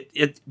like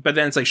but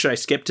then it's like, should I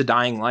skip to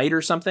Dying Light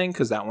or something?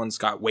 Because that one's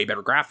got way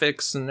better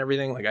graphics and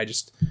everything. Like, I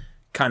just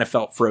kind of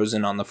felt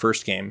frozen on the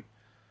first game.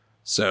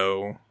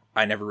 So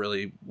I never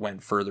really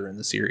went further in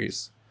the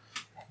series.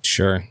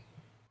 Sure.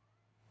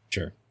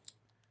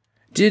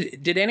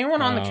 Did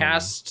anyone on the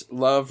cast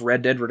love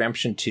Red Dead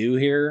Redemption 2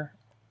 here?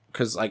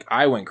 Because like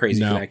I went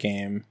crazy for that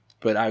game,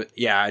 but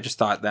I just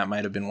thought that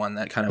might have been one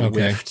that kind of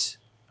whiffed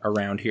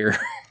around here.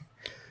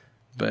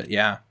 But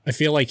yeah, I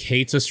feel like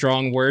hate's a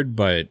strong word,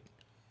 but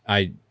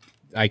I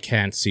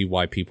can't see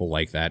why people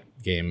like that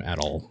game at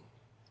all.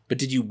 But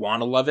did you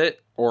want to love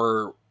it,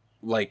 or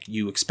like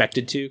you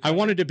expected to? I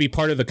wanted to be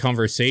part of the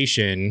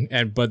conversation,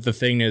 but the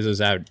thing is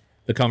that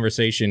the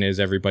conversation is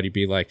everybody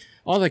be like,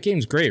 "Oh, that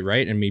game's great,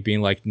 right?" And me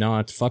being like, "No,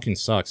 it fucking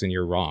sucks, and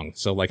you're wrong."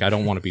 So like, I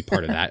don't want to be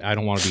part of that. I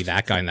don't want to be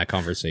that guy in that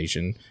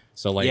conversation.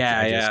 So like,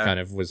 I just kind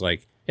of was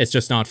like, it's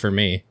just not for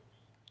me.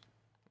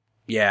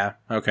 Yeah.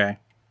 Okay.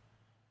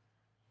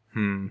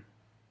 And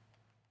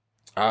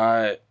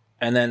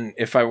then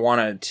if I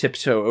want to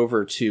tiptoe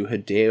over to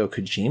Hideo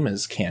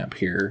Kojima's camp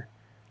here,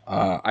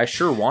 I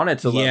sure wanted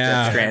to love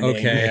Death Stranding.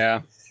 Okay.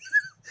 Yeah.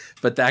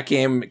 But that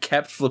game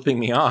kept flipping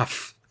me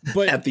off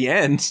at the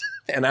end.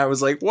 And I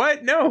was like,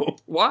 what? No.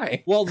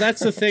 Why? Well,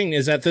 that's the thing,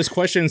 is that this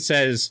question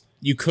says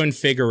you couldn't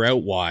figure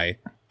out why.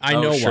 I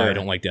know why I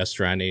don't like Death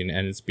Stranding,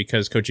 and it's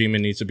because Kojima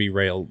needs to be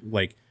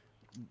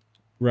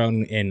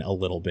run in a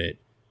little bit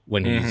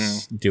when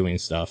he's doing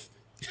stuff.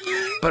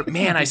 But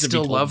man, I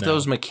still love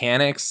those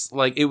mechanics.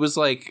 Like, it was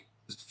like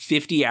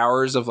 50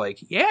 hours of like,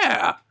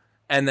 yeah.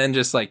 And then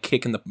just like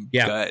kicking the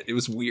gut. It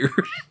was weird.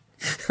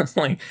 I was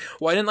like,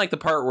 well, I didn't like the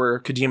part where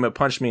Kojima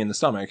punched me in the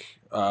stomach,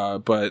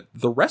 but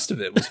the rest of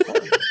it was fun.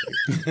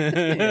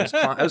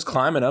 I was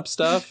climbing up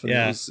stuff. And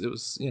it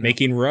was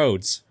making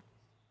roads.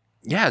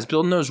 Yeah, I was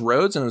building those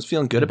roads, and I was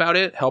feeling good about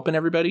it, helping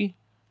everybody,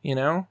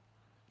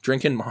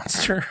 drinking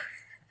Monster.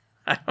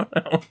 I don't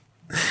know.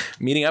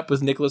 Meeting up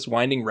with Nicholas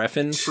Winding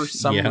Refn for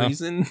some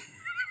reason.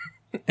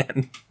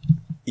 And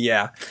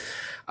Yeah.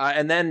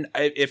 And then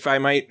if I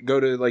might go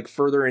to like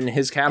further in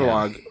his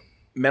catalog,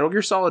 Metal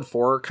Gear Solid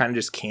 4 kind of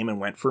just came and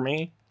went for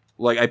me.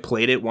 Like I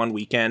played it one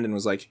weekend and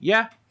was like,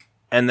 yeah,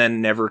 and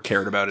then never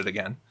cared about it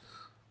again.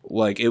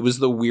 Like it was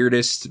the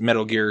weirdest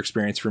Metal Gear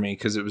experience for me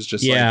because it was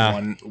just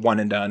like one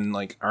and done.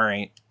 Like, all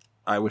right,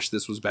 I wish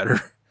this was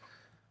better.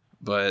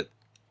 But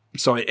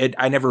so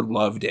I never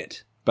loved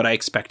it, but I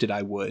expected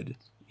I would,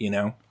 you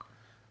know?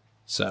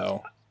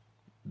 So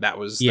that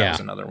was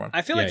another one.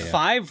 I feel like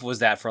 5 was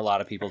that for a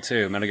lot of people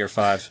too. Metal Gear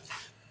 5.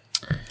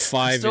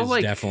 5 is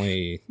like,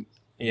 definitely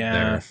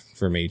there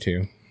for me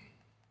too.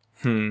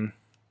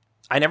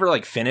 I never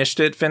like finished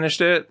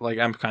it. Like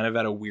I'm kind of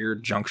at a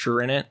weird juncture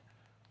in it.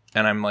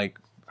 And I'm like,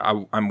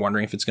 I'm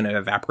wondering if it's going to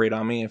evaporate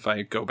on me if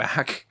I go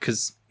back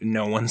because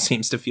no one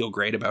seems to feel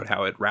great about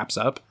how it wraps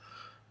up.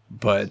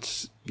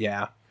 But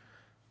yeah,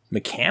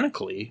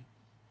 mechanically,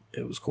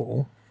 it was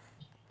cool.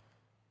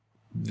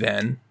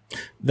 Then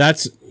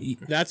that's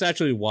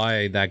actually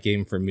why that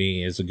game for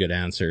me is a good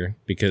answer,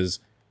 because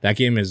that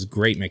game is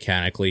great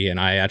mechanically and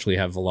I actually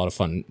have a lot of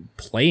fun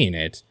playing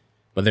it,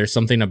 but there's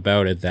something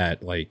about it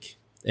that like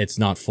it's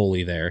not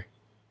fully there.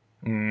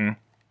 I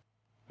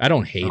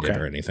don't hate it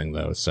or anything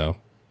though, so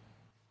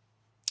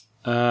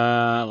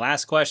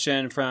last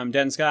question from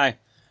Den Sky.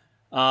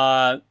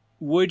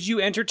 Would you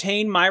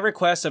entertain my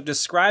request of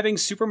describing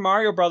Super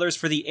Mario Brothers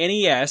for the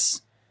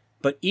NES,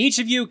 but each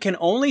of you can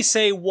only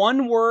say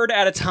one word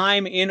at a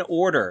time in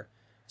order?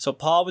 So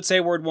Paul would say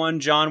word 1,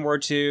 John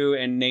word 2,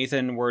 and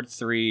Nathan word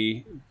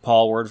 3,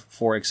 Paul word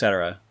 4,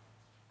 etc.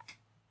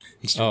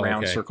 Just a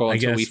round circle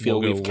until we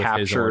feel we've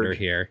captured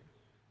here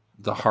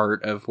the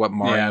heart of what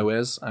Mario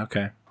is.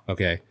 Okay.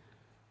 Okay.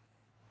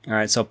 All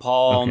right, so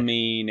Paul,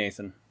 me,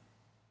 Nathan.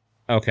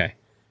 Okay.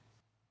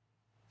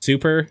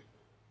 Super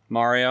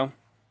Mario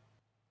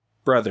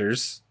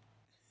Brothers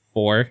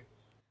 4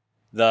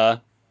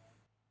 the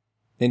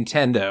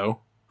Nintendo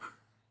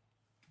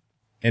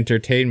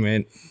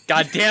Entertainment.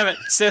 God damn it,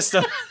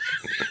 system.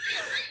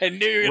 I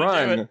knew you were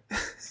going to do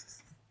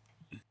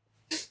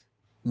it.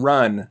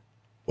 Run.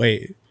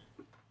 Wait.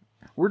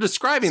 We're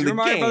describing Super the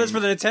Mario game. Brothers for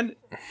the Nintendo.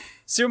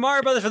 Super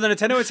Mario Brothers for the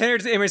Nintendo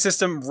Entertainment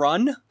System.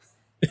 Run.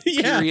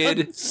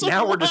 Period.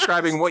 Now we're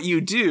describing what you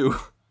do.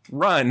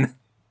 Run.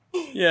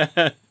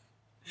 Yeah.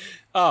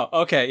 Oh,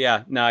 okay.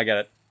 Yeah. Now I get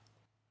it.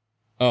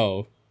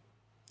 Oh.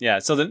 Yeah.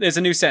 So it's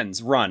a new sentence.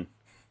 Run.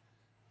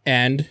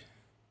 And.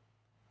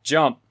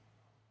 Jump.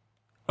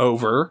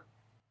 Over.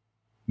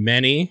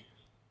 Many.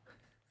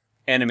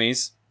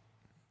 Enemies.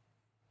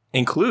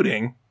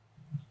 Including.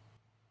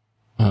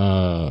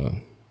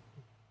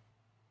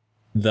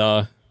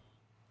 The.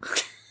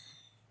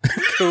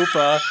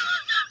 Koopa.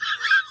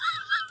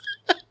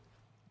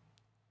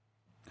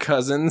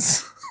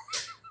 Cousins.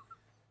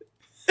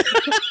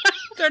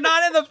 They're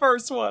not in the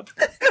first one.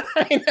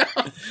 I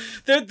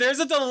know. There's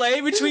a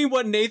delay between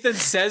what Nathan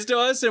says to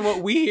us and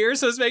what we hear,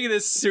 so it's making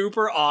this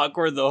super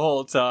awkward the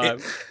whole time.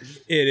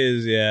 It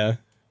is, yeah.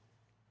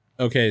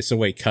 Okay, so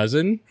wait,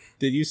 cousin,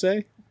 did you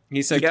say?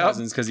 He said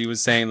cousins because he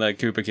was saying like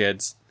Koopa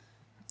kids.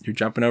 You're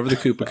jumping over the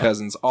Koopa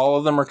cousins. All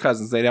of them are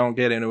cousins. They don't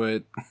get into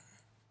it.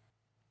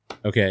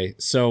 Okay,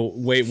 so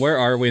wait, where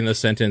are we in the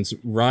sentence?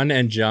 Run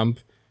and jump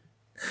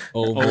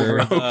over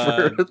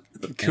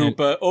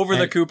Koopa, over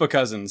the Koopa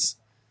cousins.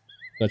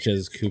 Such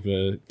as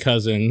Koopa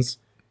cousins.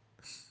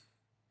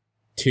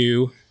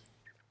 2.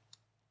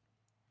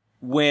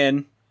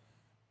 Win.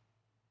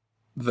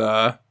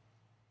 The.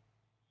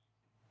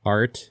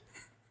 Art.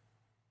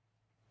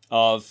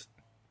 Of.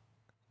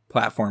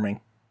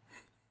 Platforming.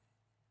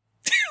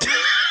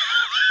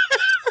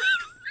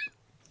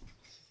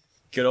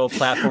 Good old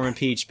platforming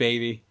Peach,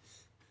 baby.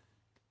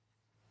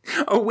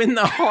 Oh, win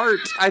the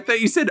heart. I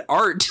thought you said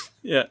art.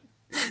 Yeah.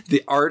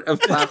 The art of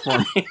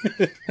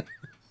platforming.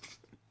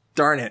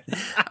 Darn it.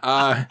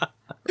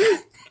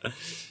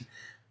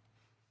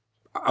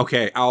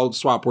 Okay, I'll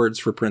swap words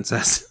for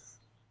princess.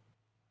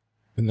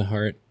 In the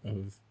heart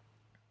of...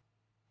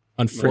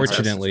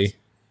 Unfortunately.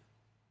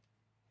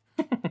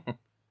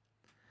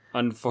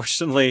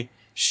 Unfortunately,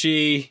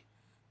 she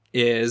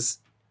is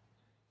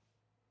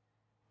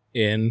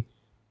in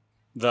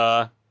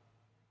the...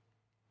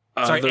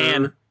 Sorry,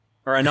 Anne.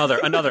 Or another.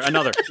 Yeah,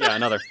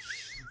 another.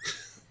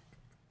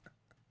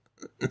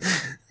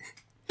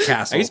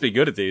 Castle. I used to be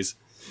good at these.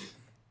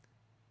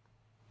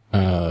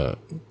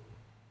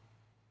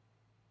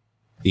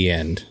 The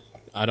end.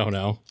 I don't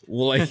know.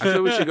 Well, I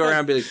feel we should go around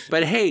and be like,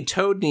 but hey,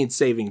 Toad needs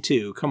saving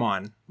too. Come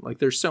on. Like,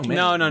 there's so many.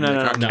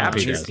 No.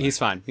 He's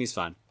fine. He's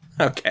fine.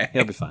 Okay.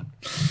 He'll be fine.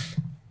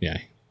 Yeah,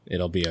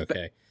 it'll be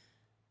okay.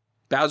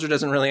 Bowser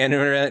doesn't really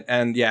enter it,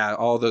 and yeah,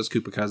 all those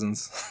Koopa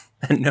cousins.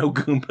 And no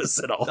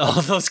Goombas at all.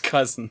 All those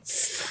cousins.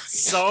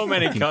 So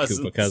many cousins.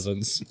 Koopa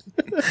cousins.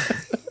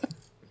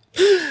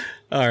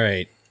 All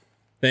right.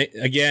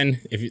 Again,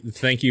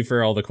 thank you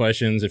for all the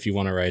questions. If you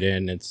want to write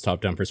in, it's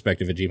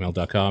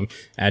topdownperspective@gmail.com,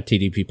 at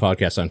TDP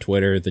Podcast on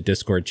Twitter, the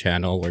Discord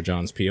channel, or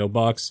John's P.O.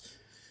 Box.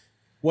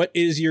 What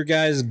is your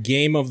guys'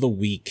 game of the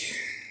week?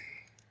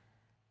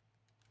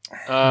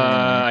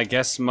 I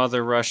guess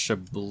Mother Russia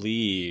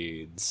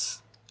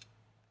bleeds.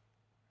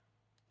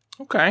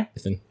 Okay.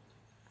 Ethan?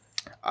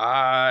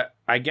 I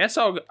guess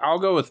I'll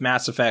go with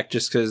Mass Effect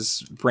just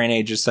because Brain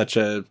Age is such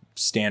a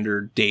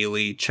standard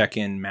daily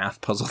check-in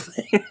math puzzle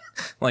thing.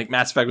 Like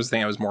Mass Effect was the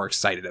thing I was more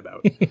excited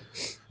about.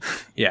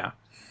 Yeah.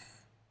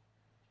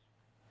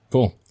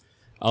 Cool.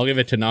 I'll give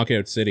it to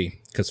Knockout City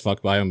because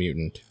fuck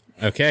Biomutant.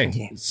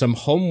 Okay, some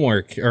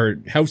homework or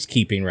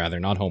housekeeping rather,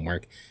 not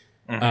homework.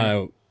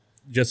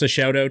 Just a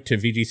shout out to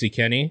VGC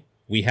Kenny.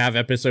 We have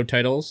episode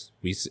titles.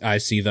 I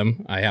see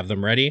them. I have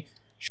them ready.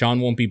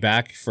 Sean won't be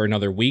back for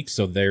another week,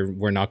 so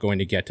we're not going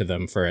to get to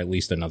them for at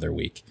least another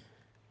week.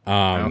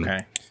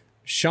 Okay.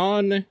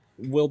 Sean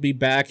will be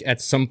back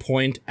at some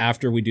point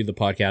after we do the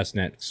podcast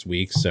next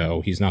week, so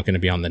he's not going to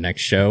be on the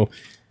next show.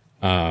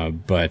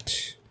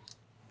 But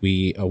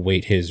we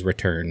await his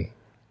return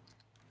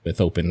with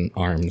open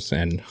arms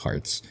and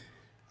hearts.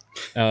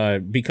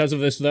 Because of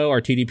this, though, our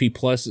TDP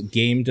Plus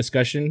game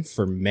discussion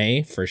for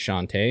May for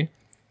Shantae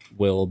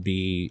will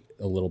be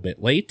a little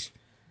bit late.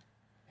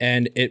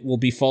 And it will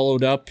be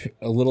followed up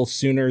a little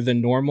sooner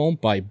than normal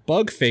by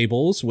Bug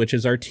Fables, which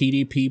is our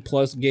TDP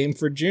Plus game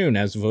for June,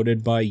 as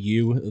voted by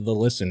you, the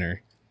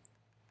listener.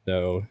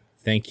 So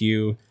thank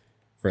you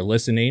for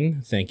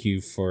listening. Thank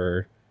you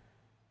for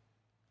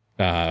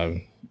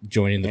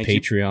joining the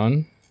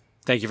Patreon.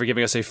 Thank you for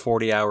giving us a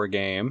 40-hour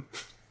game.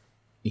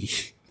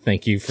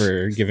 Thank you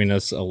for giving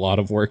us a lot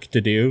of work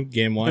to do,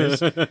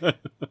 game-wise.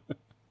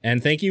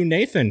 And thank you,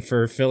 Nathan,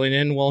 for filling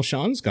in while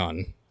Sean's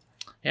gone.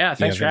 Yeah,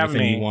 thanks for having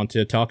me. You want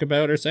to talk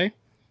about or say?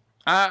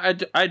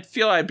 I'd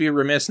feel I'd be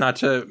remiss not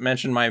to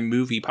mention my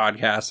movie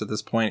podcast at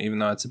this point, even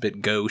though it's a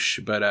bit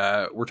gauche.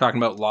 But we're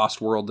talking about Lost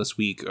World this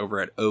week over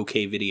at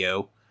OK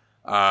Video.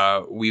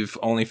 We've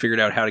only figured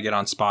out how to get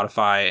on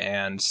Spotify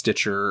and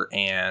Stitcher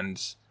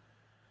and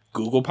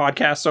Google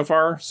Podcasts so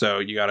far, so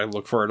you got to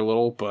look for it a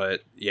little.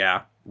 But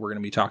yeah, we're going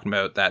to be talking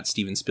about that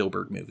Steven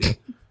Spielberg movie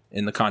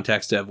in the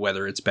context of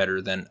whether it's better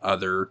than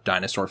other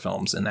dinosaur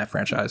films in that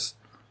franchise,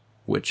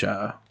 which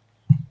I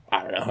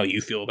don't know how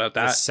you feel about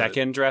that. The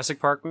second Jurassic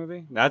Park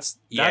movie? That's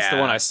the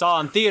one I saw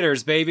in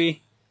theaters,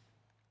 baby.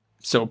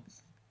 So,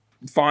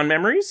 fond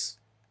memories?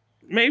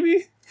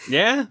 Maybe?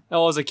 Yeah.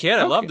 Oh, as a kid,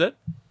 I loved it.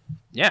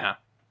 Yeah.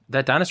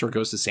 That dinosaur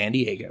goes to San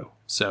Diego,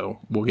 so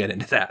we'll get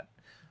into that.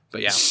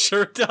 But yeah.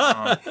 Sure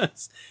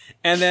does.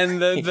 And then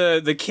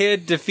the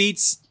kid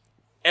defeats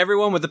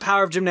everyone with the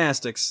power of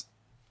gymnastics.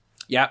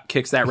 Yeah,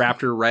 kicks that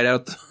raptor right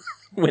out the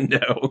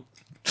window.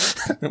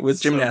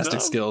 With gymnastic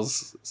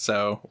skills,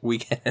 so we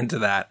get into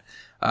that.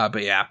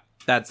 But yeah,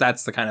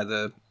 that's the kind of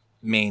the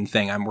main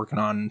thing I'm working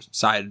on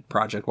side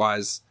project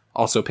wise.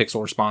 Also,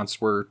 Pixel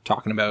Response, we're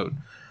talking about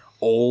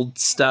old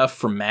stuff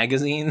from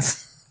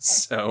magazines,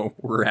 so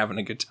we're having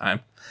a good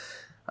time.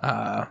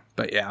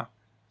 But yeah,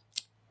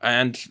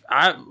 and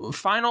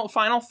final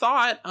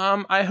thought.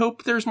 I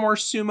hope there's more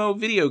sumo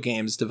video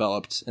games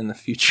developed in the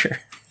future.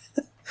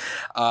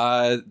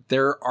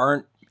 There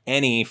aren't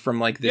any from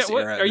like this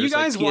era. Are you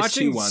guys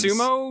watching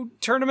sumo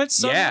tournaments?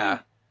 Suddenly? Yeah,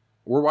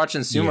 we're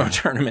watching sumo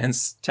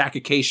tournaments.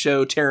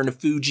 Takakeisho,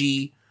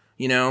 Terunofuji,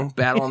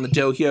 Battle on the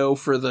Dohyo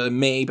for the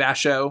May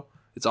Basho.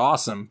 It's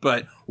awesome.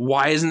 But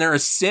why isn't there a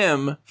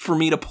sim for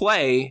me to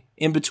play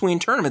in between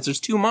tournaments?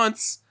 There's 2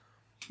 months,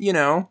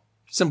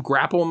 some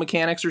grapple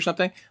mechanics or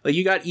something. Like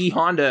you got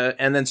E-Honda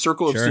and then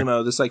Circle of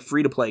Sumo, this like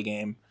free to play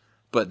game.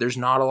 But there's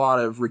not a lot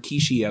of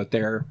Rikishi out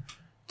there.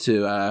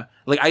 To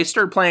I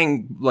started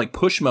playing like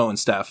Pushmo and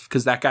stuff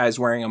because that guy's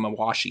wearing a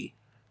mawashi.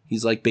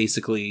 He's like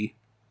basically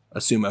a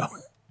sumo,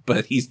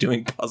 but he's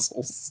doing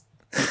puzzles.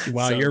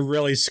 Wow, so, you're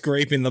really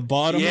scraping the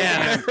bottom.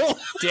 Yeah, of the barrel.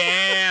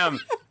 Damn.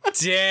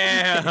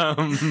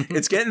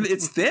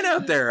 It's thin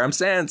out there. I'm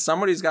saying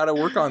somebody's got to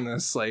work on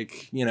this.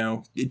 Like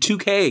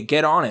 2K,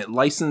 get on it.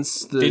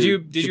 License the. Did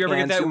you ever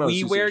get that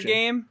WiiWare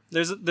game?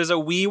 There's a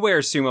WiiWare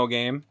sumo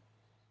game.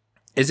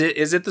 Is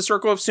it the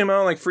Circle of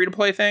Sumo like free to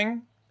play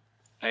thing?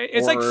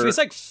 It's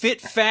like Fit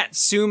Fat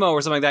Sumo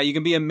or something like that. You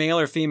can be a male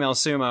or female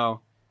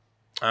sumo.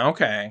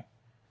 Okay.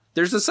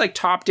 There's this like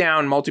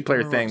top-down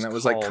multiplayer thing that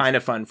was like kind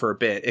of fun for a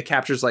bit. It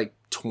captures like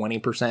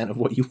 20% of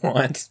what you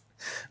want,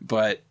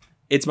 but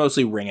it's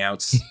mostly ring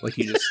outs. Like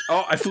you just,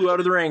 I flew out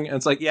of the ring, and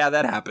it's like, yeah,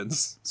 that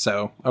happens.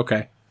 So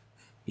okay,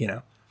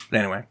 But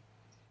anyway,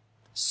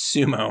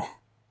 sumo.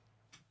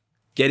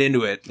 Get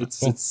into it.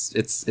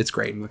 It's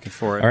great. I'm looking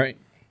for it. All right.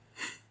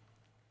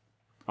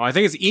 Oh, I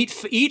think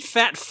it's Eat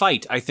Fat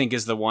Fight, I think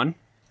is the one.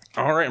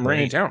 All right, I'm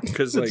writing it down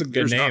because like,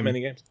 there's not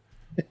many games.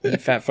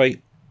 Eat Fat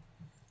Fight.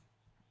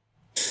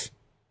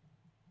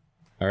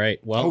 All right.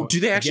 Well,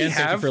 do they actually have?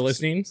 Thank you for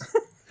listening.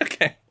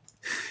 Okay.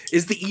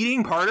 Is the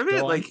eating part of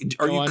it?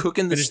 Are you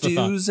cooking the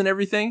stews and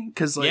everything?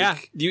 Because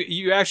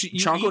you actually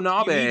Chanko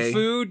Nabe. You eat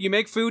food. You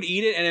make food,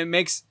 eat it, and it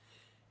makes.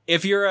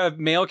 If you're a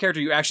male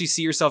character, you actually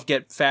see yourself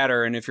get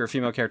fatter, and if you're a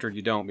female character,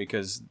 you don't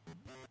because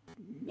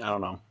I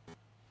don't know.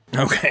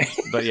 Okay,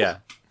 but yeah.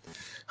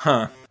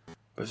 Huh.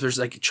 But if there's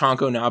like a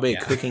Chanko Nabe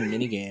cooking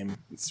minigame.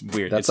 It's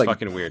weird. It's like,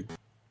 fucking weird.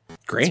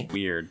 Great. It's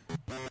weird.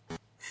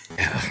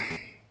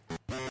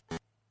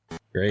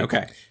 Great.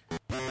 Okay.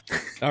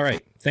 All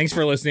right. Thanks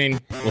for listening.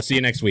 We'll see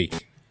you next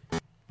week.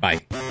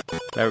 Bye. Bye,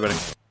 everybody.